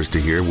world and yours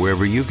to hear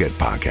wherever you get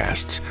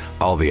podcasts.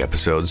 All the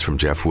episodes from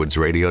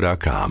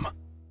JeffWoodsRadio.com.